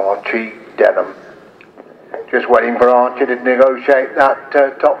Archie Denham. Just waiting for Archie to negotiate that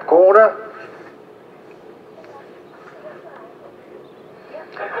top corner.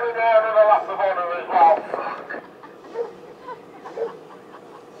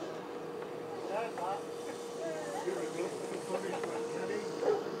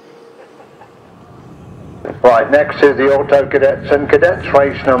 Right, next is the Auto Cadets and Cadets,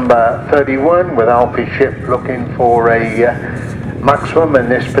 race number 31, with Alfie Ship looking for a maximum in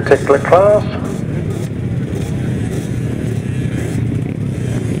this particular class.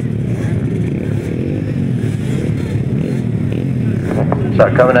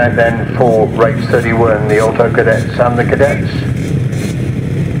 So coming out then for race 31, the Auto Cadets and the Cadets.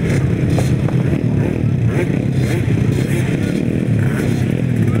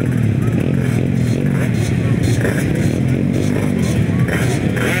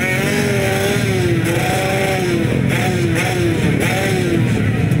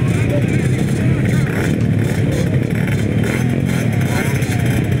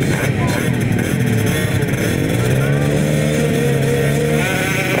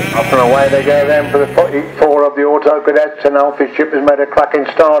 Away they go then for the 44 of the Auto Cadets, and Alfie Ship has made a cracking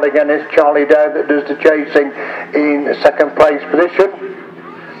start again. It's Charlie Dowd that does the chasing in second place position.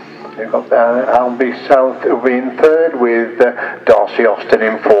 You've got Alby South will be in third with Darcy Austin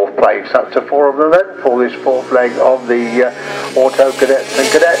in fourth place. That's the four of them then for this fourth leg of the Auto Cadets and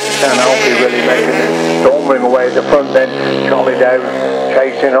Cadets, and Alfie really making it storming away at the front then. Charlie Dowd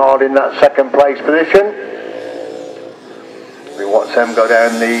chasing hard in that second place position. We watch them go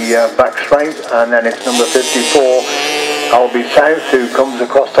down the back straight, and then it's number 54, Alby South, who comes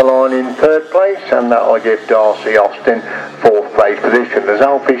across the line in third place, and that will give Darcy Austin fourth place position. As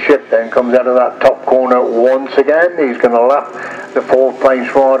Alfie Ship then comes out of that top corner once again, he's going to lap the fourth place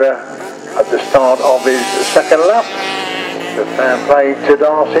rider at the start of his second lap. The fair play to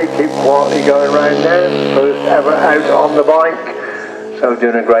Darcy, keep quietly going around there, first ever out on the bike. So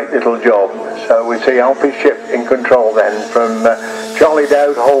doing a great little job. So we see Alfie Ship in control then from Charlie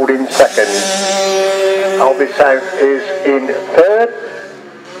Dowd holding second. Alfie South is in third.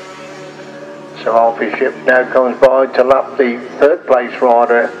 So Alfie Ship now comes by to lap the third place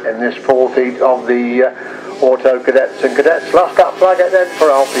rider in this fourth heat of the Auto Cadets and Cadets. Last lap flag then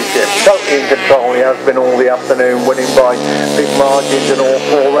for Alfie Ship. Totally in control. He has been all the afternoon, winning by big margins in all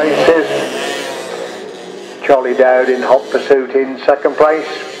four races. Charlie Dowd in hot pursuit in second place,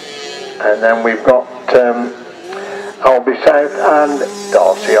 and then we've got Alby South and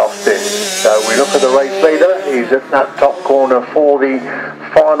Darcy Austin. So we look at the race leader, he's at that top corner for the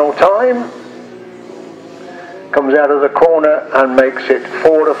final time, comes out of the corner and makes it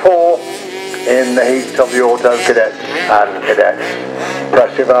 4-4 in the heat of the Auto Cadets and Cadets.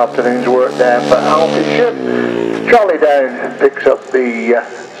 Impressive afternoon's work there for Alfie Ship. Charlie Dowd picks up the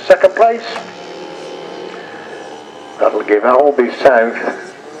second place. That'll give Alby South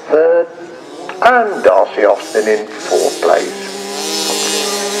third and Darcy Austin in fourth place.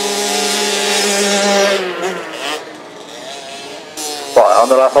 Right, on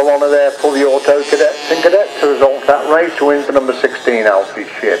the lap of honour there for the Auto Cadets and Cadets. The result of that race, win for number 16, Alfie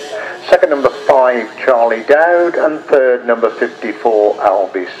Ship. Second, number 5, Charlie Dowd, and third, number 54,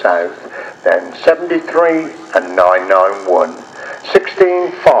 Alby South. Then 73 and 991.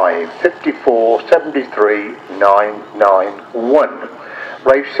 16, 5, 54, 73, 991.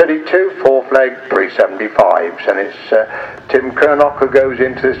 Race 32, fourth leg, 375s, and it's Tim Kernock who goes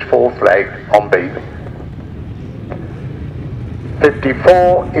into this fourth leg on B.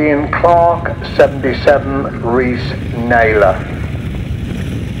 54, Ian Clark, 77, Reese Naylor.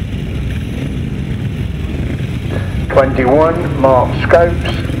 21, Mark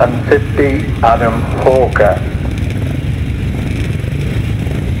Scopes, and 50, Adam Hawker.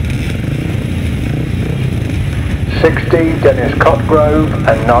 Dennis Cotgrove,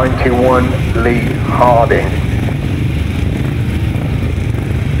 and 91 Lee Harding.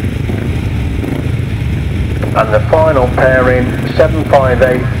 And the final pairing,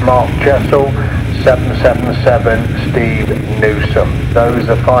 758 Mark Jessel, 777 Steve Newsom. Those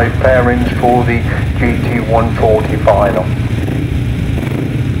are 5 pairings for the GT140 final.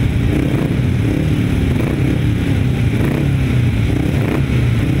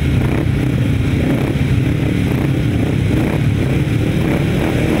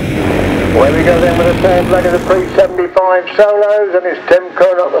 Away we go then with the 4th leg of the pre-75 solos, and it's Tim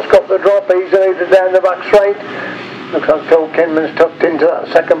Curnock that's got the drop easily down the back straight. Looks like Phil Kinman's tucked into that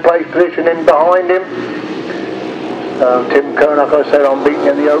 2nd place position in behind him. Tim Curnock, I said, unbeaten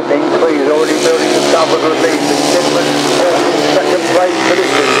in the opening 3, he's already building himself a good lead. Kinman in 2nd place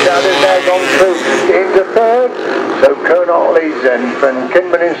position. Chad has now gone through into 3rd. So Curnock leads then, and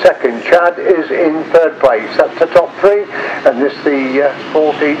Kinman in 2nd. Chad is in 3rd place. That's the top 3, and this the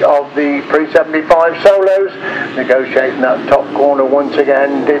 4th heat of the pre-75 solos. Negotiating that top corner once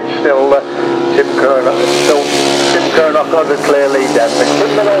again. Did still Tim Curnock. Tim Curnock got a clear lead then. But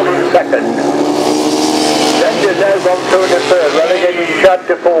Kinman all in 2nd. Has now gone through into 3rd, relegating Chad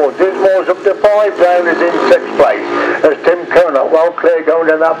to 4th. Dismore's up to 5, Brown is in 6th place. As Tim Curnock well clear going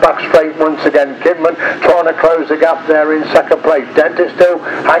down that back straight once again. Kinman trying to close the gap there in 2nd place. Dent is still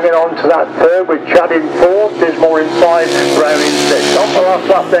hanging on to that 3rd with Chad in 4th, Dismore in 5, Brown in 6th. On the last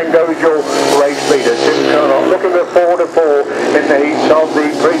lap then goes your race leader, Tim Curnock, looking at 4 to 4 in the heats of the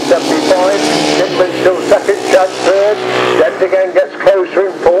pre-75. Kinman still 2nd, Chad 3rd. Dent again gets closer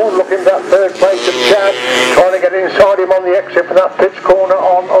in 4th, looking at that 3rd place of Chad. Trying to get inside him on the exit for that pitch corner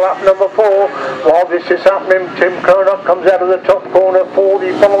on lap number 4. While this is happening, Tim Curnock comes out of the top corner for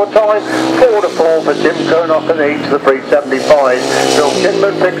the final time. 4 to 4 for Tim Curnock in the heat to the pre-75. Phil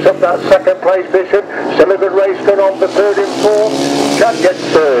Kinman picks up that 2nd place position. Still a good race going on for 3rd and 4th. Chad gets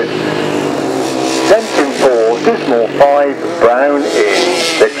 3rd. Dent in 4, Dismore 5, Brown in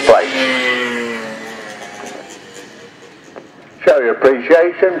 6th place. Show your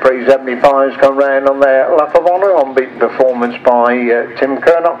appreciation. Pre-75s come round on their lap of honour. Unbeaten performance by Tim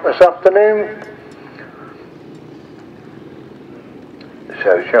Curnock this afternoon.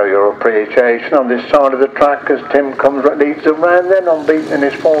 So show your appreciation on this side of the track as Tim leads them round then, unbeaten in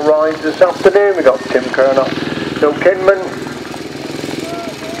his 4 rides this afternoon. We've got Tim Curnock, Phil Kinman,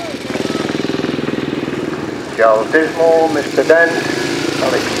 Charles Dismore, Mr. Dent,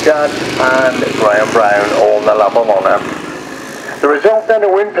 Alex Chad and Graham Brown all on the lap of honour. The result then, a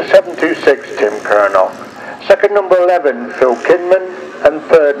win for 726 Tim Curnock, 2nd number 11 Phil Kinman, and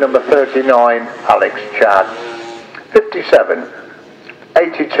 3rd number 39 Alex Chad. 57,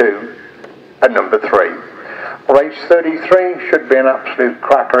 82 and number 3. Race 33 should be an absolute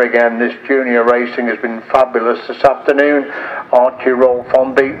cracker again. This junior racing has been fabulous this afternoon. Archie, Rolph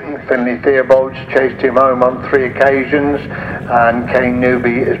unbeaten. Finley, Theobald chased him home on 3 occasions, and Kane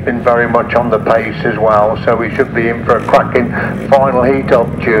Newby has been very much on the pace as well. So we should be in for a cracking final heat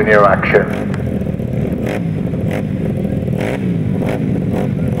of junior action.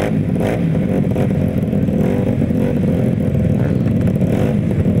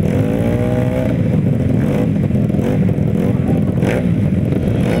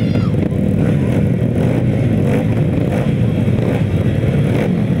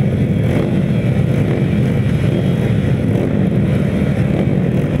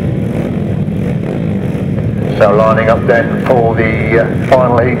 So lining up then for the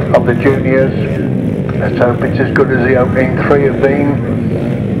final heat of the juniors. Let's hope it's as good as the opening 3 have been.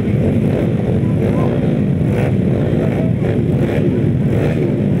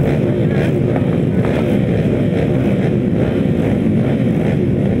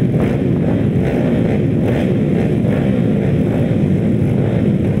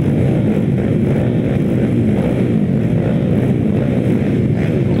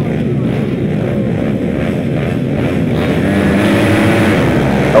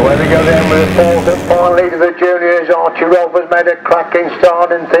 Finally to the juniors, Archie Rolph has made a cracking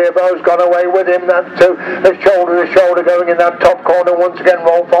start and Theobald's gone away with him. That too, shoulder to shoulder going in that top corner once again.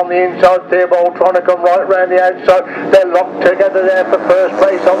 Rolph on the inside, Theobald trying to come right round the outside. They're locked together there for first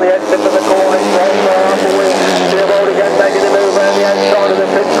place on the exit of the corner. Theobald again making a move around the outside of the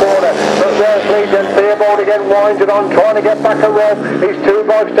pit corner. But Rolph leads and Theobald again winds it on, trying to get back at Rolph. He's 2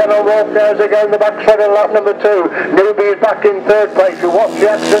 bikes down on Rolph now as they go in the back straight on lap number 2. Newby is back in 3rd place. We watch the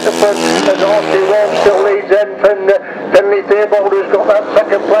accident at the front as Archie Rolph still leads then. Finley Theobald has got that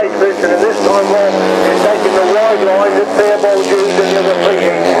 2nd place position, and this time Rolph is taking the wide line that Theobald used in the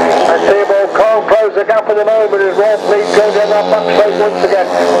retreating. And Theobald can't close the gap at the moment as Rolph leads goes down that back straight once again.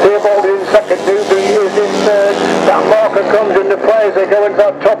 Theobald in 2nd, Newby is in 3rd. That marker comes into play as they go into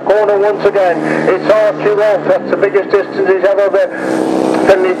that top corner once again. It's Archie Rolph, that's the biggest distance he's ever been.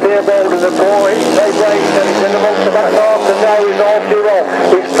 Finley Theobald is a boy, they race and he's in amongst the back arms, and now he's Archie Rolph.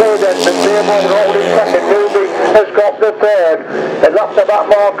 He's third and Theobald holding second. Newby has got the third. They left the back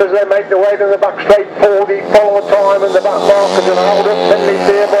markers, they make the way to the back straight for the follow time, and the back markers and hold up Finley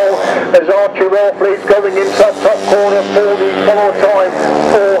Theobald as Archie Rolph leads going into that top corner for the follow time.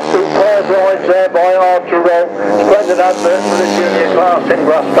 Four superb rides there by Archie Rolph. Splendid advert for the junior class in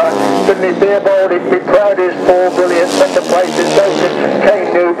Grasstrack. Finley Theobald, he'd be proud of his four brilliant second places. So did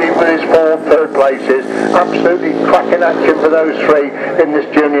Kane Newby with his four third places. Absolutely cracking action for those three in this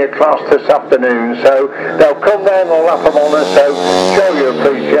junior class this afternoon. So they'll come down and lap them on us. So show your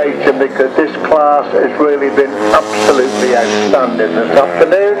appreciation, because this class has really been absolutely outstanding this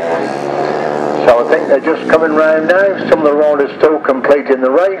afternoon. So I think they're just coming round now. Some of the riders still completing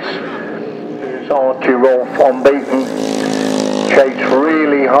the race. There's Archie Rolph unbeaten. Chased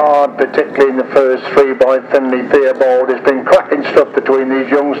really hard, particularly in the first three by Finley Theobald. There's been cracking stuff between these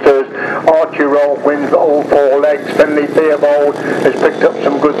youngsters. Archie Rolph wins all four legs. Finley Theobald has picked up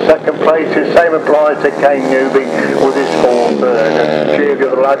some good second places. Same applies to Kane Newby with his fourth third. And a few of the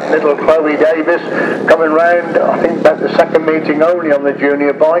other lads. Little Chloe Davis coming round, I think about the second meeting only on the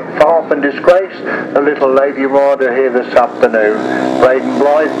junior bike. Far from disgrace. The little lady rider here this afternoon. Braden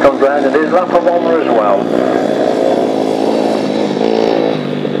Blythe comes round and his lap of honour as well.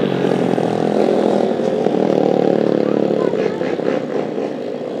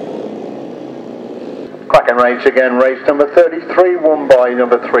 Cracking race again, race number 33, won by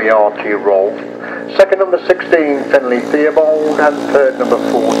number 3 Archie Rolph. Second number 16 Finley Theobald, and third number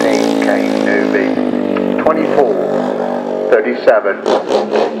 14 Kane Newby. 24, 37,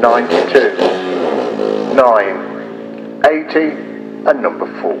 92, 9, 80 and number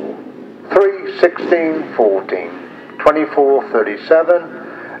 4. 3, 16, 14, 24,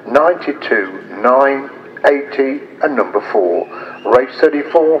 37, 92, 9, 80 and number 4. Race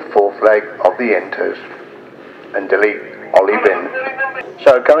 34, fourth leg of the Inters. And delete Ollie Bin.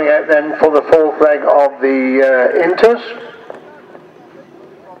 So coming out then for the fourth leg of the Inters.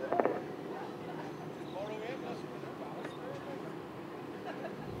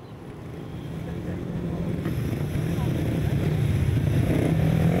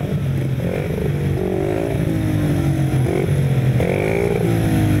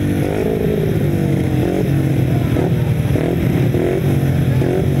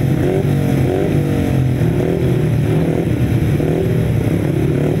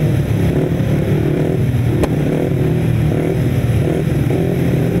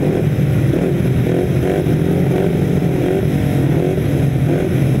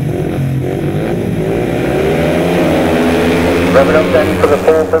 Revving up then for the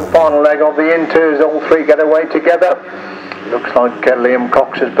fourth and final leg of the Inters. All three get away together. Looks like Liam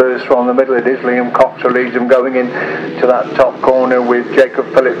Cox has burst from the middle. It is Liam Cox who leads them going in to that top corner, with Jacob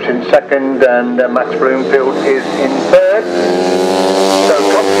Phillips in second, and Max Bloomfield is in third. So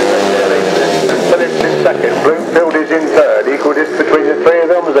Cox is and Phillips in second. Bloomfield is in third. Equal distance between the three of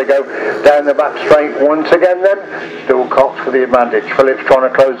them as they go down the back straight once again then. Still Cox for the advantage. Phillips trying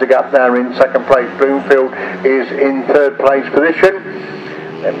to close the gap there in second place. Bloomfield is in third place position.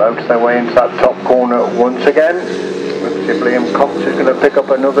 They motor their way into that top corner once again. Looks as if Liam Cox is going to pick up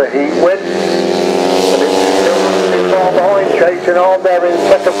another heat win. Phillips is still far behind, chasing on there in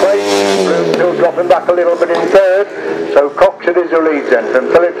second place. Bloomfield dropping back a little bit in third. So Cox it is who leads then, and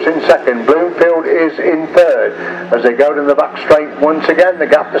Phillips in second. Bloomfield is in third. As they go to the back straight once again, the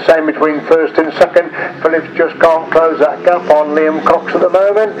gap the same between first and second. Phillips just can't close that gap on Liam Cox at the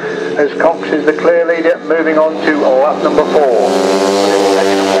moment, as Cox is the clear leader, moving on to lap number 4.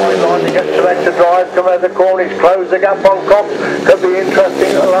 Line to get to extra drive, come out the corner, he's closed the gap on Cox. Could be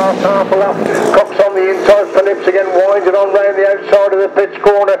interesting the last half a lap. Cox on the inside, Phillips again winding on round the outside of the pitch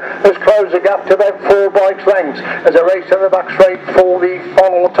corner, has closed the gap to about 4 bikes lengths as a race on the back straight for the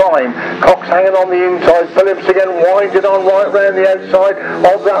final time. Cox hanging on the inside, Phillips again winding on right round the outside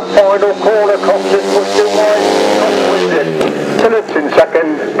of that final corner. Cox is pushed in wide, Cox wins it. Phillips in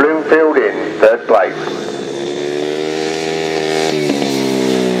second, Bloomfield in third place.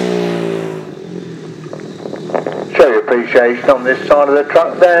 Show your appreciation on this side of the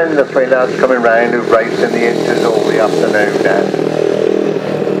track then. The three lads coming round who've raced in the Inters all the afternoon now.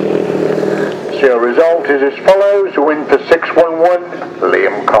 So your result is as follows. A win for 611,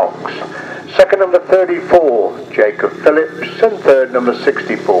 Liam Cox. Second number 34, Jacob Phillips. And third number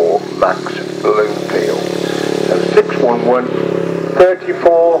 64, Max Bloomfield. So 611,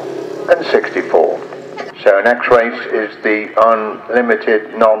 34 and 64. So next race is the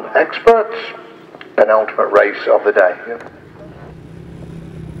Unlimited Non-Experts. Penultimate race of the day.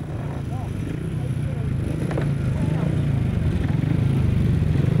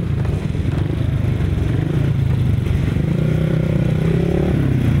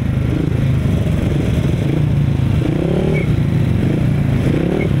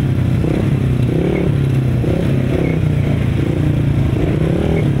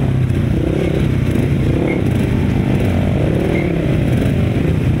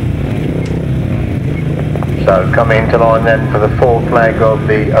 So coming into line then for the fourth leg of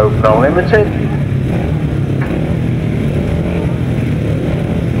the Open Unlimited.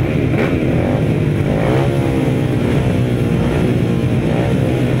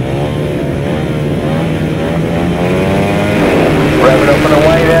 Revving up and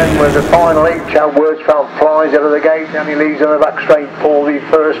away then with the final heat. Chad Wordsfeld flies out of the gate and he leads on the back straight for the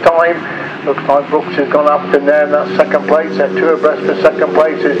first time. Looks like Brooks has gone up and there in that second place. They're two abreast for second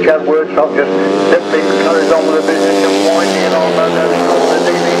place as Chad Wordsfeld just simply carries on with the business and winding it on. And there's the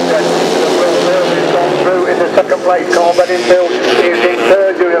DD set. Has gone through in the second place. Carl Bedingfield is in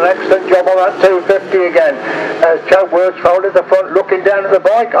third, doing an excellent job on that 250 again. As Chad Wordsfeld at the front looking down at the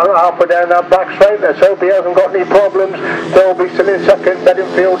bike, halfway down that back straight. Let's hope he hasn't got any problems. They'll be still in second.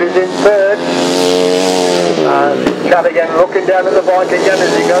 Bedingfield is in third. And Chad again looking down at the bike again as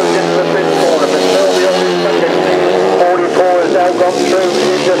he goes into the fifth corner, but still the only second. 44 has now gone through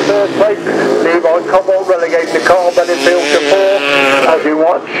into third place. Levi Cobwebs relegates to Carl Bedingfield to fourth as we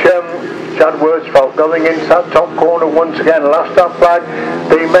watch Chad Wordsfeld going into that top corner once again. Last up flag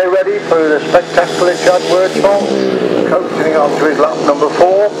being made ready for the spectacular Chad Wordsfeld, coasting on to his lap number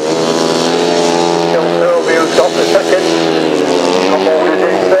 4. Still Theobald off the second. Cobwebs is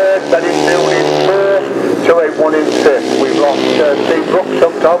in third. Bedingfield in fourth. 281 in fifth. We've lost Steve Brooks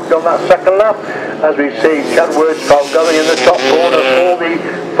up top on that second lap as we see Chad Wordsfeld going in the top corner for the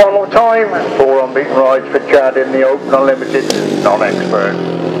final time. 4 unbeaten rides for Chad in the Open Unlimited non-expert.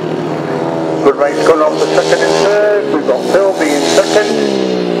 Good race going on for second and third. We've got Philby in second,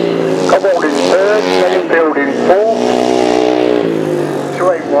 Cobwebs in third, Bedingfield in fourth,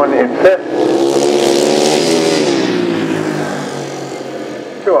 281 in fifth,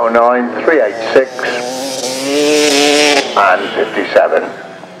 209, 386 and 57.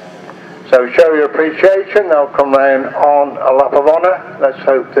 So show your appreciation. They'll come round on a lap of honour. Let's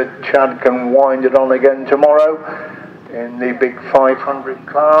hope that Chad can wind it on again tomorrow in the big 500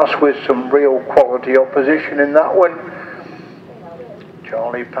 class with some real quality opposition in that one.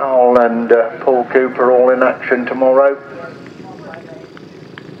 Charlie Powell and Paul Cooper all in action tomorrow.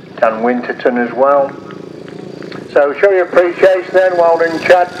 Dan Winterton as well. So show your appreciation then. Well done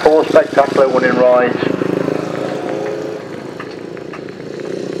Chad, 4 spectacular winning rides.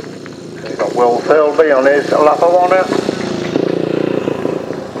 We've got Will Philby on his lap of honour.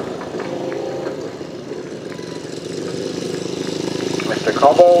 Mr.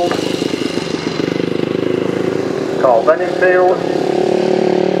 Cobwebs, Carl Bedingfield,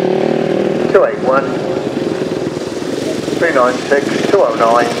 281, 396,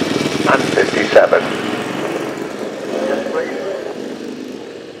 209 and 57.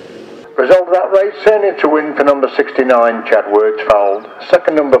 Result of that race then, it's a win for number 69 Chad Wordsfeld,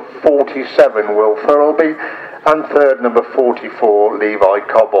 second number 47 Will Thirlby and third number 44 Levi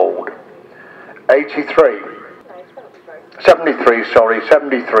Cobwebs. 73,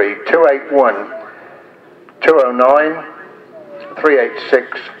 281, 209,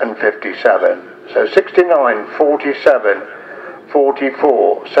 386 and 57. So 69, 47,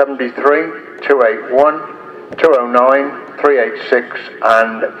 44, 73, 281, 209, 386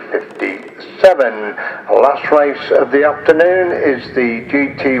 and 57. Last race of the afternoon is the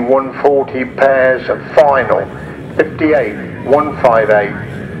GT140 pairs final. 58,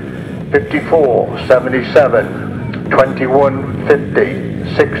 158, 54, 77, 21,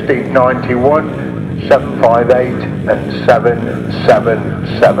 50, 60, 91, 758 and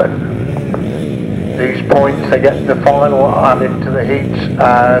 777. These points, they get the final added to the heats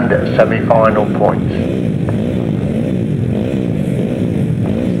and semi-final points.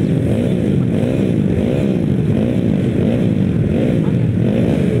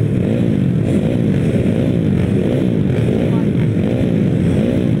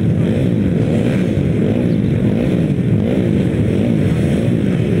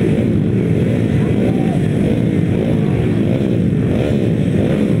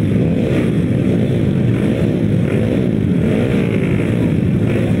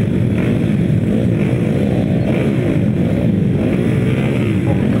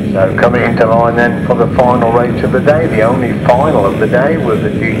 So coming into line then for the final race of the day, the only final of the day with the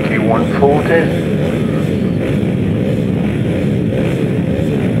GT140s.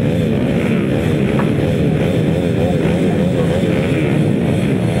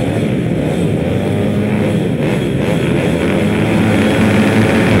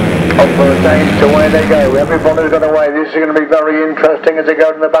 To where they go. Everybody's got away. This is going to be very interesting as they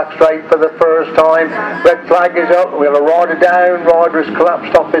go to the back straight for the first time. Red flag is up. We've got a rider down. Rider has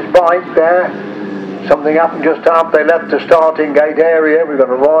collapsed off his bike there. Something happened just after they left the starting gate area. We've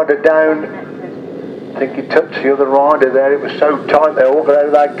got a rider down. I think he touched the other rider there. It was so tight they all got out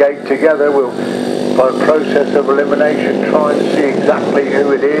of that gate together. We'll by a process of elimination, try and see exactly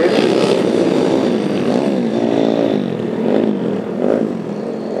who it is.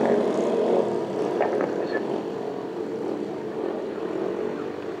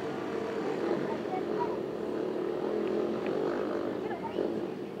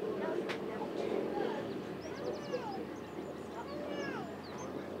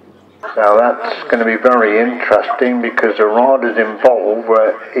 Now that's going to be very interesting because the riders involved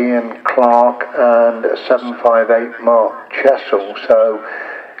were Ian Clark and 758 Mark Chessel, so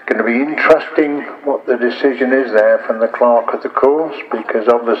going to be interesting what the decision is there from the clerk of the course, because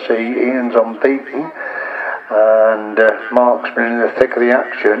obviously Ian's unbeaten and Mark's been in the thick of the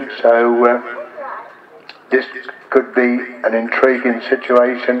action, so this could be an intriguing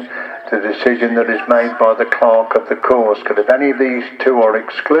situation. The decision that is made by the clerk of the course, because if any of these two are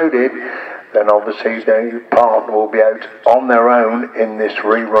excluded, then obviously the partner will be out on their own in this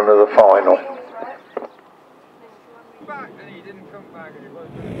rerun of the final.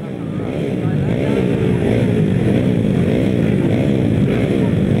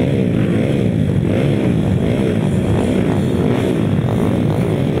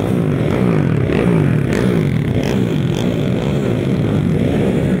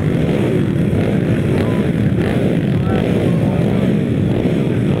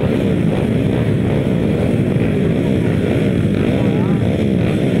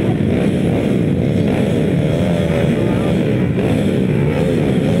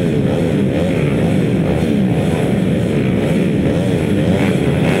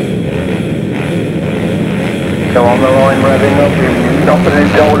 So on the line revving up, you've not been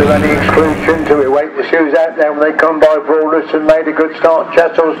told of any exclusion till we wait the shoes out there when they come by. Broadhurst and made a good start.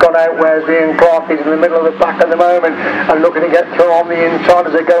 Chessel's gone out, whereas Ian Clark is in the middle of the pack at the moment and looking to get through on the inside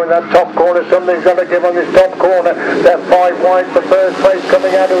as they go in that top corner. Something's got to give on this top corner. They're 5 wide for first place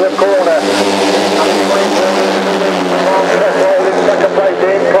coming out of the corner. Second place,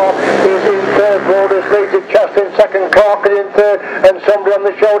 Ian Clark is in third. Broadhurst leads it, Chester in second, Clark is in third, and somebody on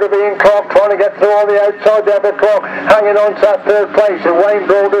the shoulder being Clark trying to get through on the outside there, but Clark hanging on to that third place. And Wayne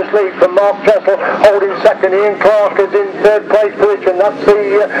Broadhurst leads from Mark Chessel holding second. Ian Clark is in third place position. That's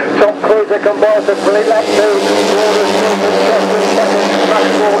the top cruiser combined to split lap 2. Broadhurst in Chester in second, Max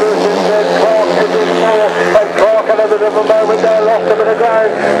Broadhurst in third, Clark is in fourth, and Clark had a bit of a moment there, lost a bit of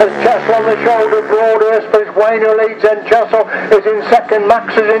ground as Chessel on the shoulder of Broadhurst, but it's Wayne who leads, and Chessel is in second,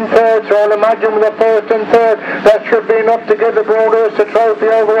 Max is in third, so I'll imagine with the first and third that should be enough to give the Broadhurst a trophy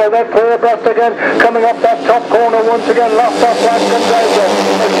over there. They're poor breast again, coming up that top corner once again, last off flag comes over.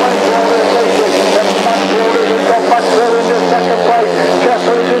 It's Wayne Broadhurst leading, and Max Broadhurst has got back through into second place.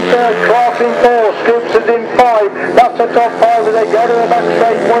 Chessel is in third, Clark in fourth, Scoops is in 5. That's the top 5 as they go to the back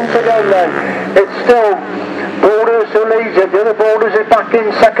straight once again then. It's still Broadhurst who leads it. The other Broadhurst is back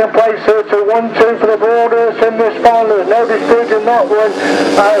in second place, so it's a 1-2 for the Broadhurst in this final. There's no dispute in that one.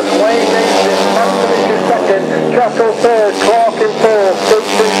 As Wayne leads it, Max is second, Chessel third, Clark in fourth,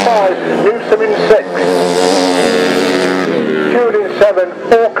 Scoops in 5, Newsom in 6, Jude in 7,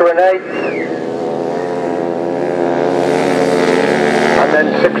 Walker in 8, and then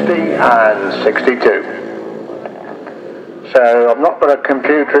 60 and 62. So I've not got a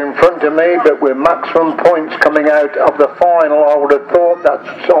computer in front of me, but with maximum points coming out of the final, I would have thought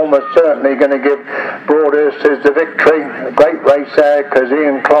that's almost certainly going to give Broadhurst the victory. A great race there, because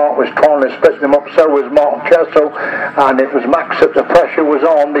Ian Clark was trying to split them up, so was Mark Chessel, and it was Max that the pressure was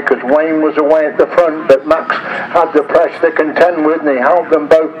on, because Wayne was away at the front, but Max had the pressure to contend with, and he held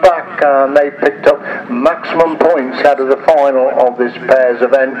them both back, and they picked up maximum points out of the final of this pairs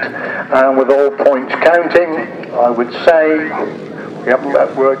event, and with all points counting, I would say, we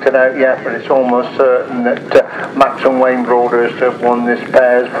haven't worked it out yet, but it's almost certain that Max and Wayne Broadhurst have won this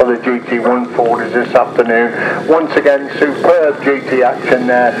pairs for the GT140s this afternoon. Once again, superb GT action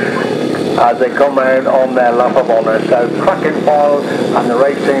there as they come out on their lap of honour. So cracking final, and the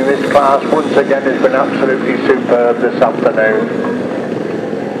racing in this class once again has been absolutely superb this afternoon.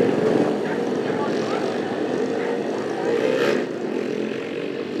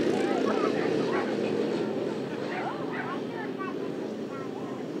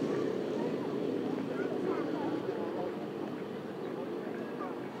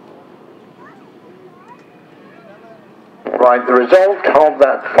 Right, the result of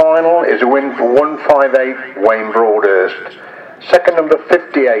that final is a win for 158 Wayne Broadhurst. Second, number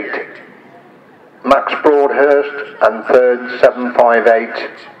 58, Max Broadhurst, and third, 758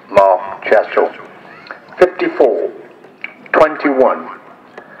 Mark Chessel. 54, 21,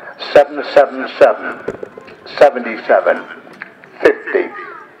 777, 77, 50,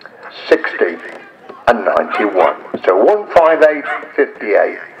 60, and 91. So 158,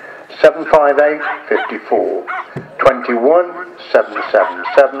 58. 75854, 21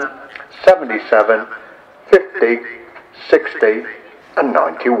 777 77 50 60 and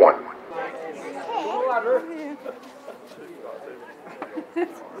 91.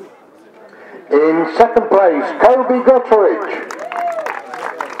 In second place, Kobe Gutteridge.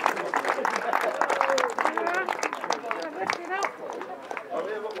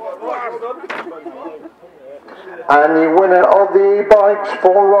 And the winner of the e-bikes,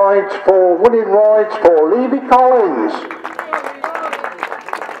 4 rides, 4 winning rides for Levy Collins.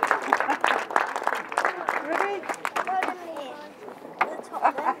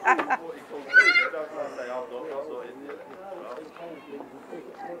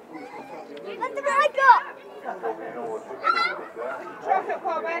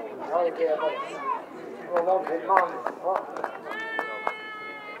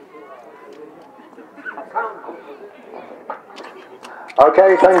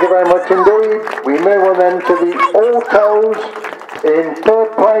 Okay, thank you very much indeed. We move on then to the autos. In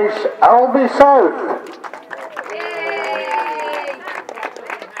third place, Albi South.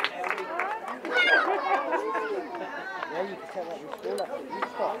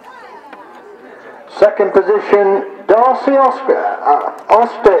 Second position, Darcy Austin.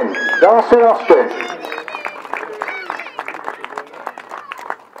 Darcy Austin.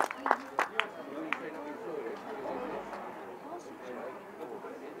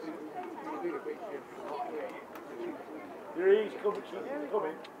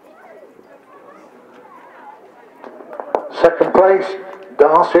 Second place,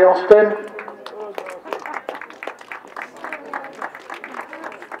 Darcy Austin.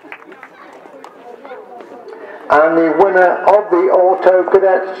 And the winner of the Auto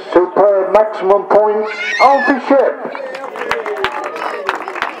Cadets Superb Maximum Points, Alfie Ship.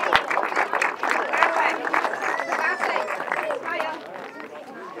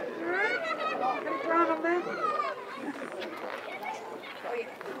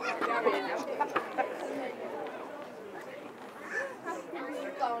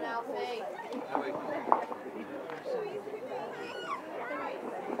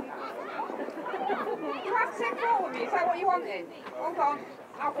 Is that what you wanted? Hold on.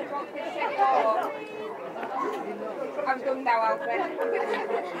 Alfred wants me to take forward. I'm done now, Alfred.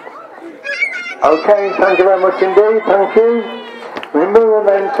 Okay, thank you very much indeed, thank you. We move on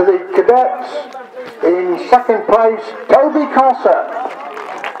then to the cadets. In second place, Toby Cossa.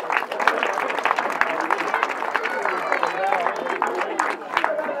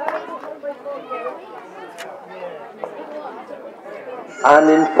 And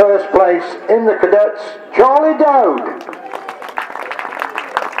in first place in the cadets, Charlie Dowd.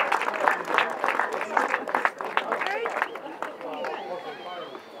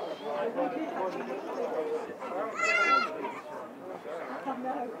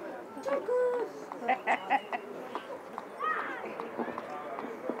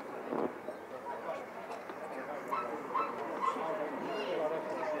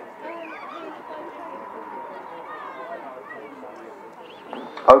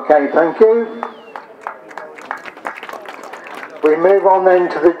 Okay, thank you. We move on then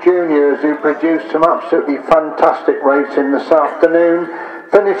to the juniors, who produced some absolutely fantastic racing this afternoon.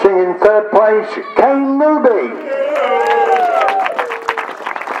 Finishing in third place, Kane Newby.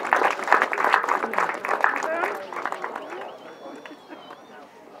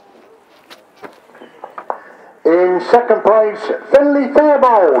 In second place, Finley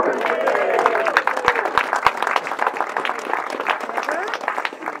Theobald.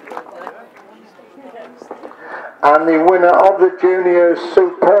 And the winner of the juniors'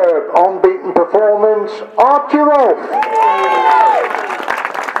 superb unbeaten performance, Archie Rolph.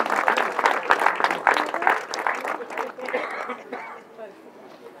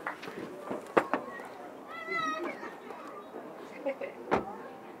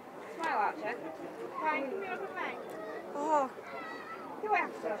 Smile, Archie. Right. Oh. Do I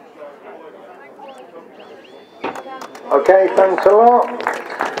have to? Okay, thanks a lot.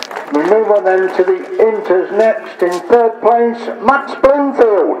 We move on then to the Inters next. In third place, Max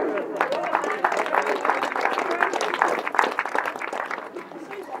Broadhurst.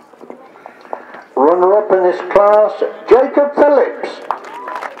 Runner-up in this class, Jacob Phillips.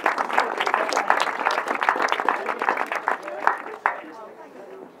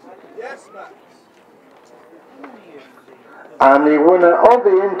 Yes, Max. And the winner of the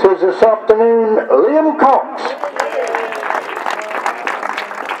Inters this afternoon, Liam Cox.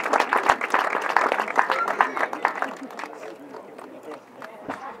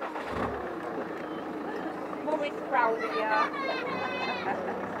 Mummy's proud of you.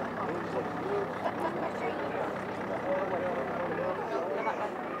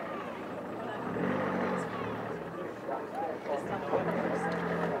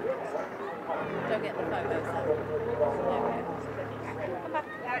 get the photos then.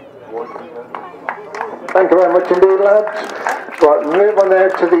 Thank you very much indeed, lads. Right, move on now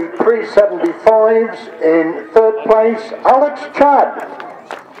to the pre-75s. In third place, Alex Chad.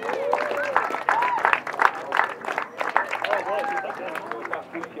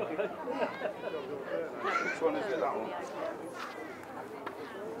 Which one is it, that one?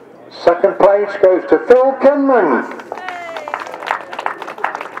 Second place goes to Phil Kinman.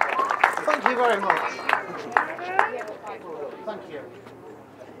 Thank you very much. Thank you.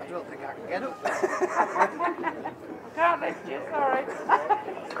 I don't think I can get up there. Can't lift you, sorry.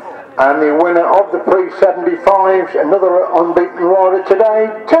 And the winner of the pre-75s, another unbeaten rider today,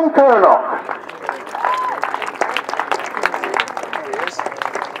 Tim Kernock.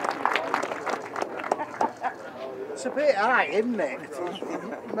 It's a bit high, isn't it?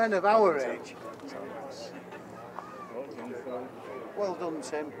 Men of our age. Well done,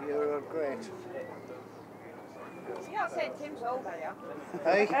 Tim. You're great. You're not saying Tim's old, are you?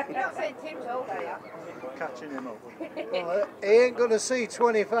 Hey? You're not saying Tim's old, are you? Catching him up. Well, he ain't going to see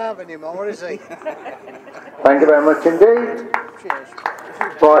 25 anymore, is he? Thank you very much indeed. Cheers.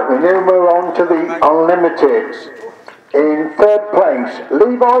 Right, we now move on to the Unlimiteds. In third place,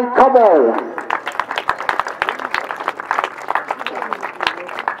 Levi Cobwebs.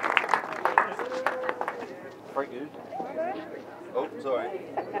 Thank you. Oh, sorry.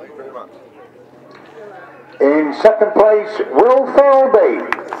 Thank you very much. In second place, Will Thorby.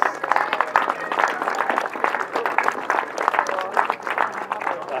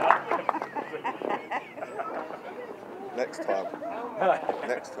 Next time.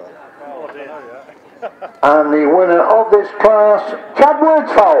 Next time. And the winner of this class, Chad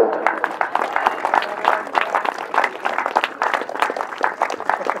Woodsfold.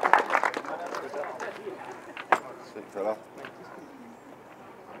 Sweet fella.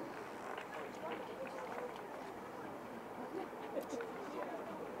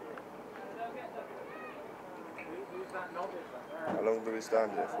 How long do we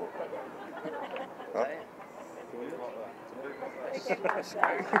stand here for? Huh?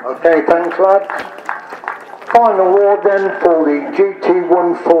 Okay, thanks lads. Final award then for the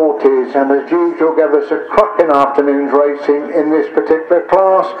GT140s, and as usual gave us a cracking afternoon's racing in this particular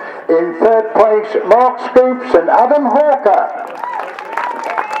class. In third place, Mark Scoops and Adam Hawker.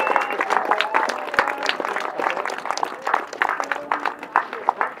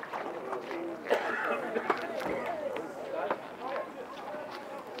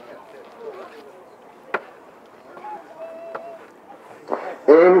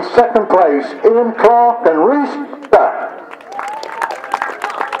 In second place, Ian Clark and Reese Duck.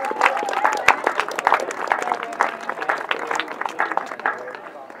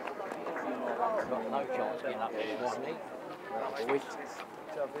 Got no chance getting up there, wasn't he?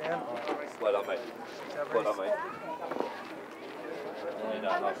 Well done, mate. Well done, mate.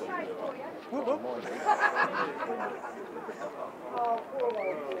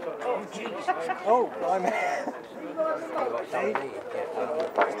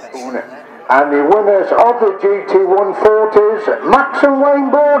 And the winners of the GT140s, Max and Wayne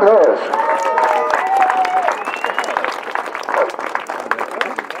Broadhurst.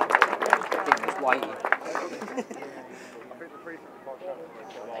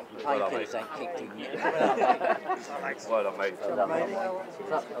 Well done, mate. Well done, mate.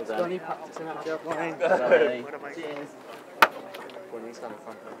 Johnny practicing that job, Wayne. Cheers. When he's done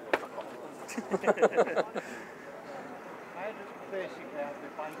front.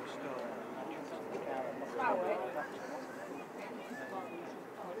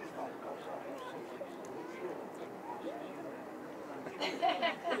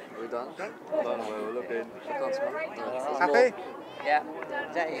 We're done? Done, we're looking. Happy? Yeah.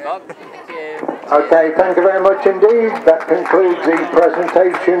 Done. Thank you. Okay, thank you very much indeed. That concludes the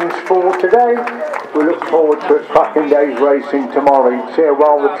presentations for today. We look forward to a cracking day's racing tomorrow. You can see how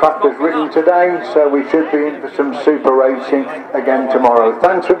well the track is written today, so we should be in for some super racing again tomorrow.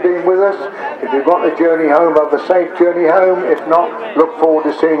 Thanks for being with us. If you've got the journey home, have a safe journey home. If not, look forward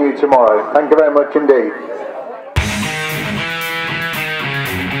to seeing you tomorrow. Thank you very much indeed.